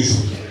bwayo bwo mu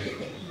ijuru,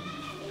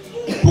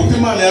 kuko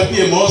Imana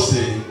yabwiye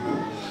Mose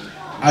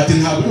ati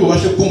ntabwo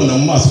ubashe kumubona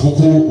mu maso,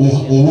 kuko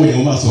ubonye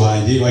mu maso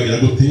hanjye wagira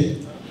gute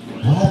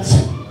wapfa.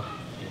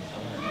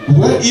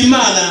 Ubwo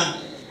Imana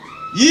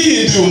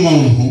yihinduye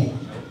umuntu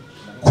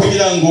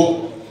kugira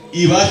ngo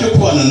ibashe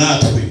kubana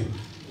natwe.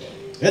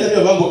 Rero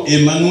bivuga ngo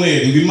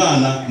Emmanuel, ngo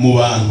Imana mu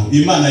bantu,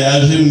 Imana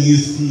yaje mu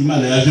isi,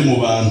 Imana yaje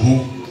mu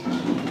bantu,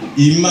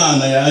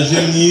 Imana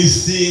yaje mu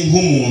isi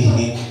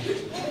nk'umuntu,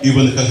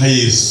 iboneka nka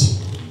Yesu.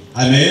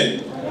 Amen.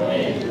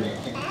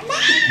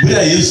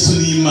 Buriya Yesu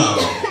ni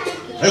Imana,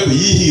 ariko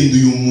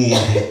yihinduye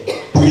umuntu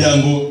kugira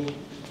ngo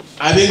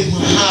abe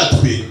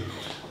nkatwe,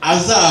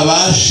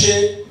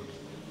 azabashe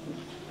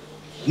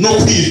no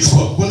kwicwa,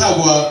 kuko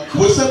ntabwo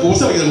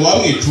ubusa bagira ngo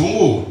wamwica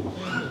ubu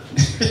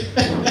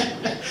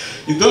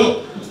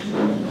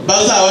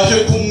bazabashe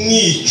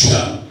kumwica.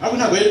 Ariko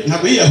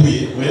ntabwo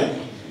yiyahuye, oya,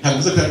 ntabwo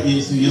uza ko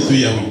Yesu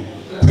yiyahuye,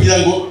 kugira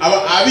ngo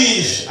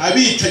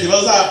abicanyi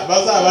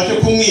bazabashe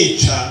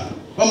kumwica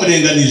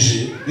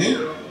bamurenganije,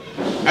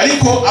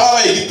 ariko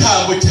ababaye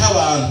igitambo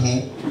cy'abantu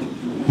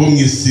bo mu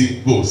isi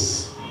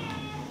bose,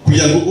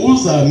 kugira ngo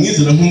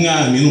uzamwizera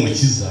nk'umwami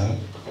n'umukiza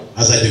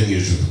azajya mu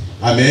ijuru.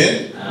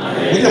 Amen.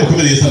 Mujya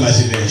mukomere Yesu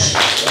amashyi menshi.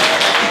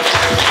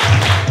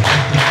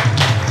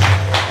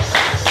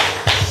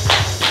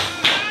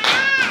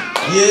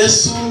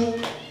 Yesu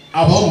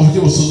abaho mu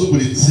buryo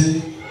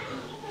busuzuguritse,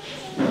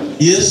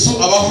 Yesu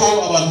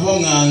abaho abantu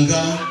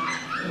bamwanga.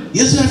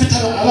 Yesu afite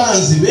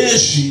abanzi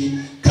benshi,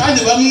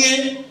 kandi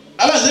bamwe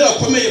abanzi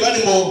bakomeye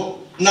barimo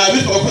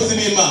n'abitwa abakozi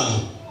b'Imana,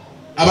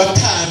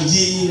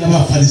 abatambyi,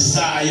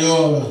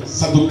 abafarisayo,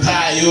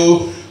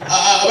 abasadukayo.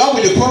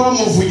 Ababonye kuba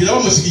bamuvugira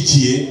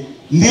bamushyigikiye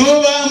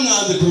nibo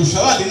bamwanze kurusha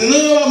abandi,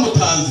 nibo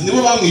bamutanze,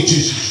 nibo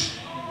bamwicishije.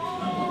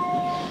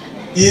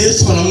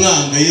 Yesu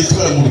baramwanga, Yesu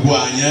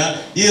baramurwanya,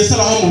 Yesu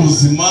abaho mu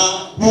buzima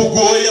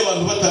bugoye,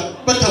 abantu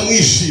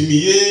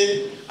batamwishimiye,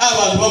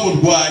 abantu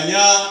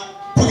bamurwanya,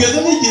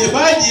 kugeza n'igihe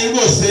bagiye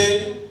rwose,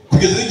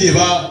 kugeza n'igihe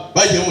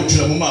bagiye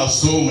bamucira mu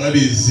maso,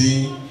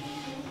 murabizi,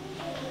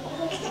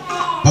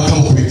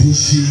 bakamukubita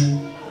inshyi,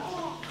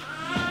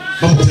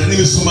 bamutera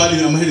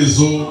n'imisumari,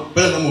 amaherezo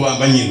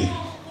baranamubamba nyine.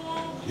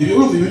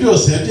 Ibi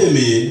byose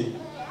yabyemeye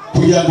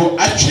kugira ngo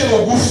ace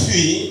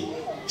bugufi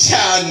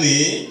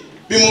cyane,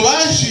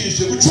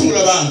 bimubashije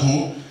gucungura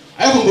abantu.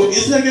 Ariko ngo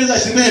izina rye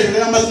rizashyirwe hejuru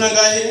y'amazina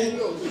angahe?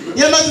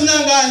 Y'amazina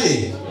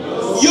angahe?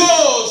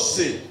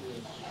 Yose.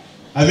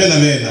 Amen,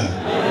 amen.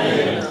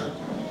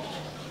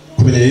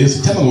 Kumenya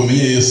Yesu, cyangwa ngo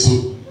umenye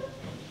Yesu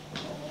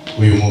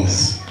uyu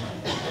munsi.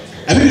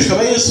 Abigishwa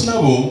ba Yesu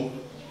nabo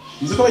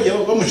nzi ko bagiye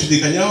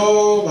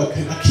bamushidikanyaho,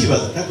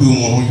 bakibaza ko uyu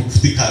muntu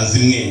ufite ikanzu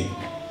imwe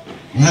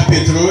nka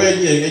Petero, we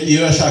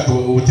yagiye ashaka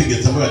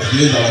ubutegetsi, avuga ati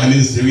neza nka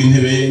minisitiri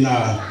w'intebe,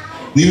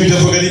 niba ibyo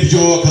avuga ari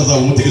byo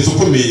akazaba umutegetsi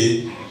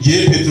ukomeye,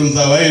 ye Petero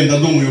nzaba yenda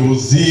ndi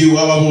umuyobozi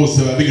w'aba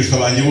bose abigishwa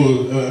banjye,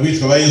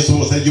 abigishwa ba Yesu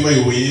bose ari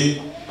bayoboye,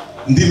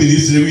 ndi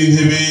minisitiri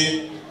w'intebe,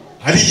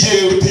 ari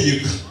je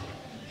utegeka.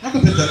 Ariko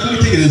Petero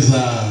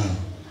akamwitegereza,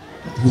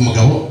 uyu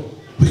mugabo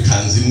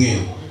w'ikanzu imwe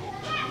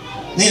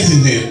n'izi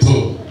nkweto,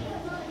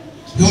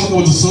 uyu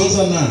mugabo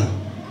dusonzana,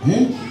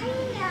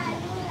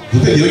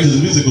 Ubwenge bageze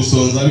bize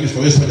gusonza,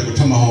 abigishwa bose bajya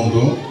guca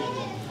amahondo,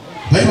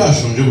 bari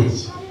bashonje burya.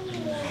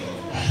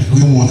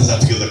 Uyu muntu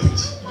azatugeza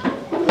kuki?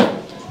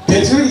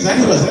 Petero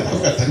zaribaza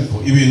akavuga ati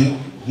ariko ibintu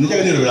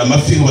nijyaga nirobera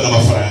amafi nkabona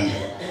amafaranga,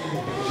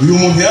 uyu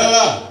muntu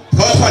yaba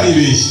twaba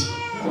twaribeshye.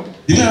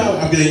 Rimwe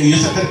abwira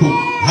Yesu ariko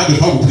ntabwo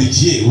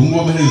twagukurikiye, ubu ngubu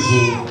amaherezo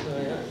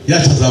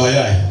yacu azaba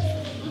yahe?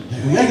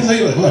 Yagize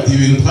yibaza ati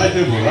ibintu twaje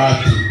ngo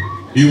ati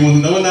uyu muntu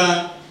ndabona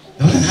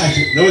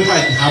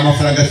nta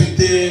mafaranga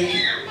afite,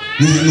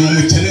 ni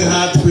umukene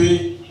nkatwe.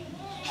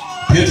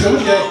 Petero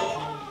burya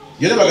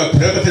yarebaga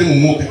kure atari mu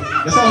mwuka,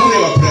 yasaba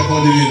kureba kure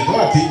akabona ibintu,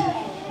 ati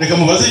reka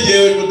mubaze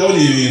jewe ndabona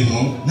ibi bintu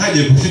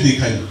ntagiye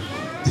gushidikanya,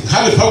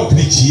 ntabwo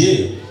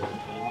twagukurikiye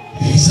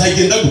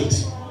bizagenda gute?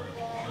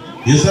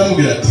 Yesu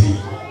aramubwira ati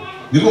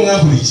nibwo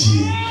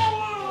mwakurikiye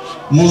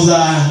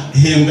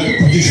muzahembwa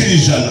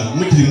bikubwishura 100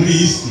 mukiri muri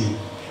iyi si,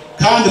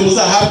 kandi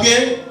muzahabwe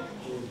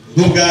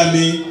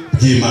n'ubwami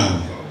bw'Imana.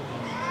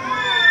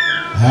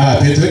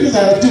 Petero yigeze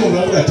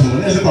arabyumva, avuga ati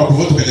neza kwa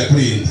kuva tukajya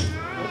kurinda.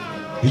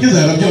 Yigeze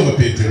arabyumva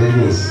Petero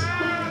rwose.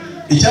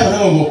 Icyaba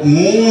ngo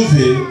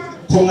mwumve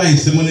ko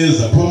mwahisemo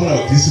neza kuba muri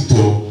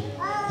abakristo,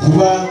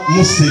 kuba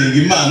musenga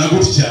Imana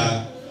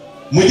gutya,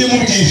 mujye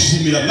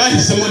mubyishimira,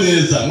 mwahisemo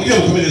neza, mujye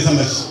mukomereza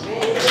amashyi.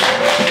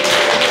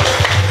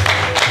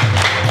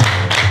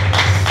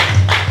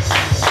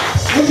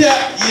 Burya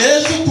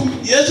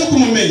Yesu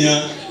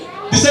kumumenya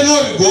bisa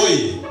nkaho bigoye,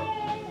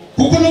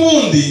 kuko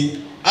n'ubundi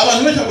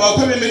abantu benshi bavuga ko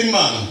bemera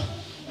Imana,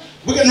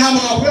 burya nta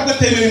muntu wakubwira ko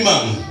atemera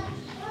Imana,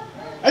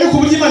 ariko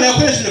uburyo Imana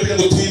yakoresheje kugira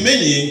ngo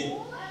tuyimenye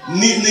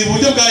ni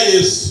uburyo bwa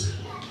Yesu,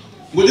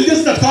 ngo nibyo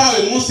zina twahawe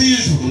munsi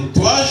y'ijuru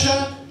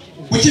tubasha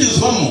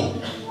gukirizwamo.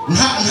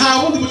 Nta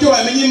bundi buryo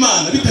wamenya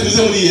Imana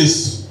bitanyuze muri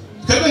Yesu.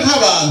 Twebwe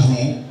nk'abantu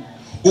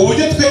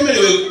uburyo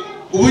twemerewe,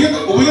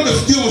 uburyo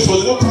dufitiye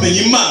ubushobozi bwo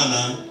kumenya Imana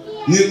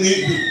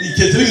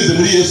ikeze binyuze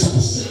muri Yesu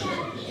gusa.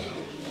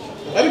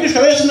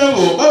 Abigishwa Yesu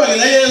nabo babanye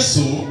na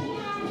Yesu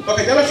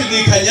bakajya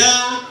bashidikanya,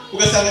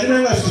 ugasanga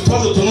niba bafite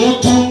utubazo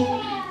tunutu,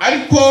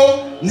 ariko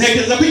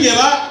ntekereza ko igihe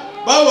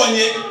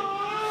babonye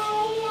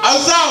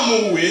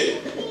azamuwe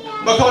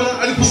bakabona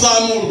ari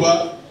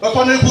kuzamurwa,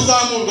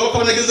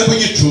 bakabona ageze ku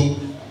gicu,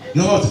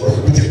 niho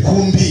bati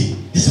kumbi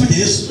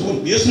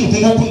Yesu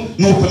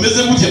nuko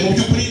ameze gutya. Mu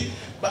by'ukuri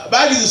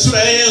bagize isura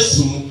ya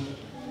Yesu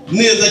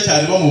neza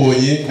cyane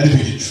bamubonye ari ku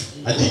gicu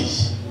agiye.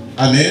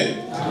 Amen.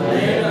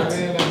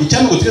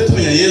 Icyambo ngo tujye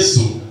tumenya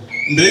Yesu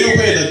mbere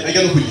y'uko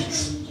ajya no ku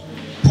gicu,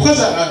 kuko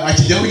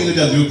akijyaho ibintu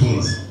byanze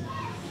bikunze.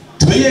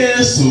 Tumenye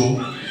Yesu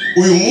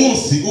uyu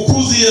munsi, uko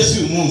uzi Yesu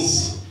uyu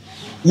munsi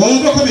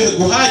wumva ko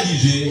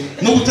biguhagije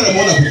no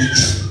gutaramubona ku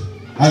gicu.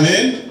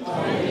 Amen.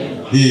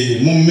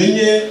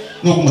 Mumenye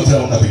no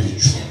gutaramubona ku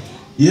gicu.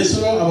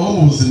 Yesu abaho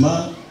mu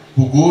buzima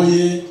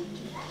bugoye.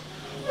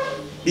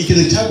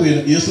 Ikintu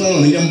cyaguye Yesu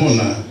nanone njya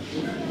mbona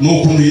ni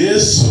ukuntu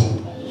Yesu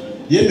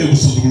yemeye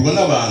gusuzugurwa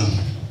n'abantu.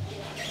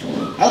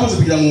 Akoze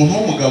kugira ngo umuntu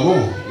w'umugabo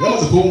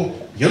yamaze kuba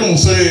yari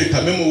umusore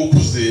kamemo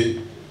ukuze,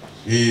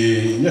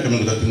 imyaka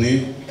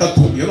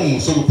 33, yari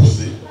umusore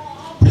ukuze,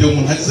 kugira ngo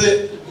umuntu aze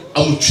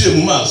amucire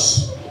mu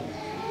maso,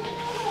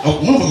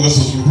 umuntu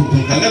agasuzugura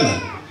ukuntu kangana,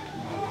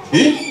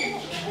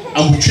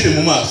 amucire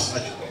mu maso.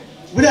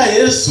 Buriya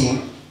Yesu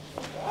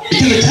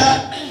ikintu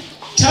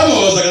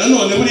cyamubazaga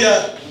nanone buriya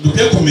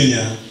dukwiye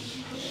kumenya,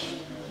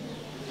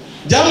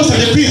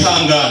 byamusabye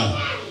kwihangana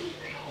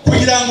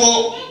kugira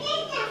ngo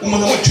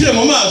umuntu amucire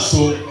mu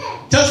maso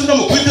cyangwa se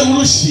ndamukubite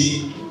nk'urushyi.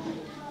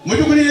 Mu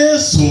by'ukuri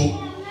Yesu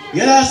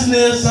yari azi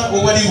neza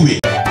uwo ari we.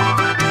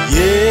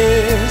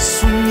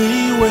 Yesu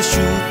niwe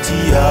shuti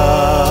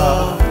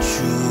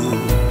yacu,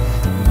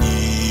 ni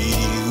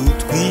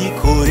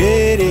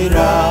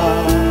utwikorerera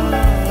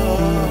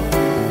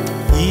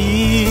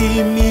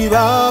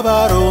imiba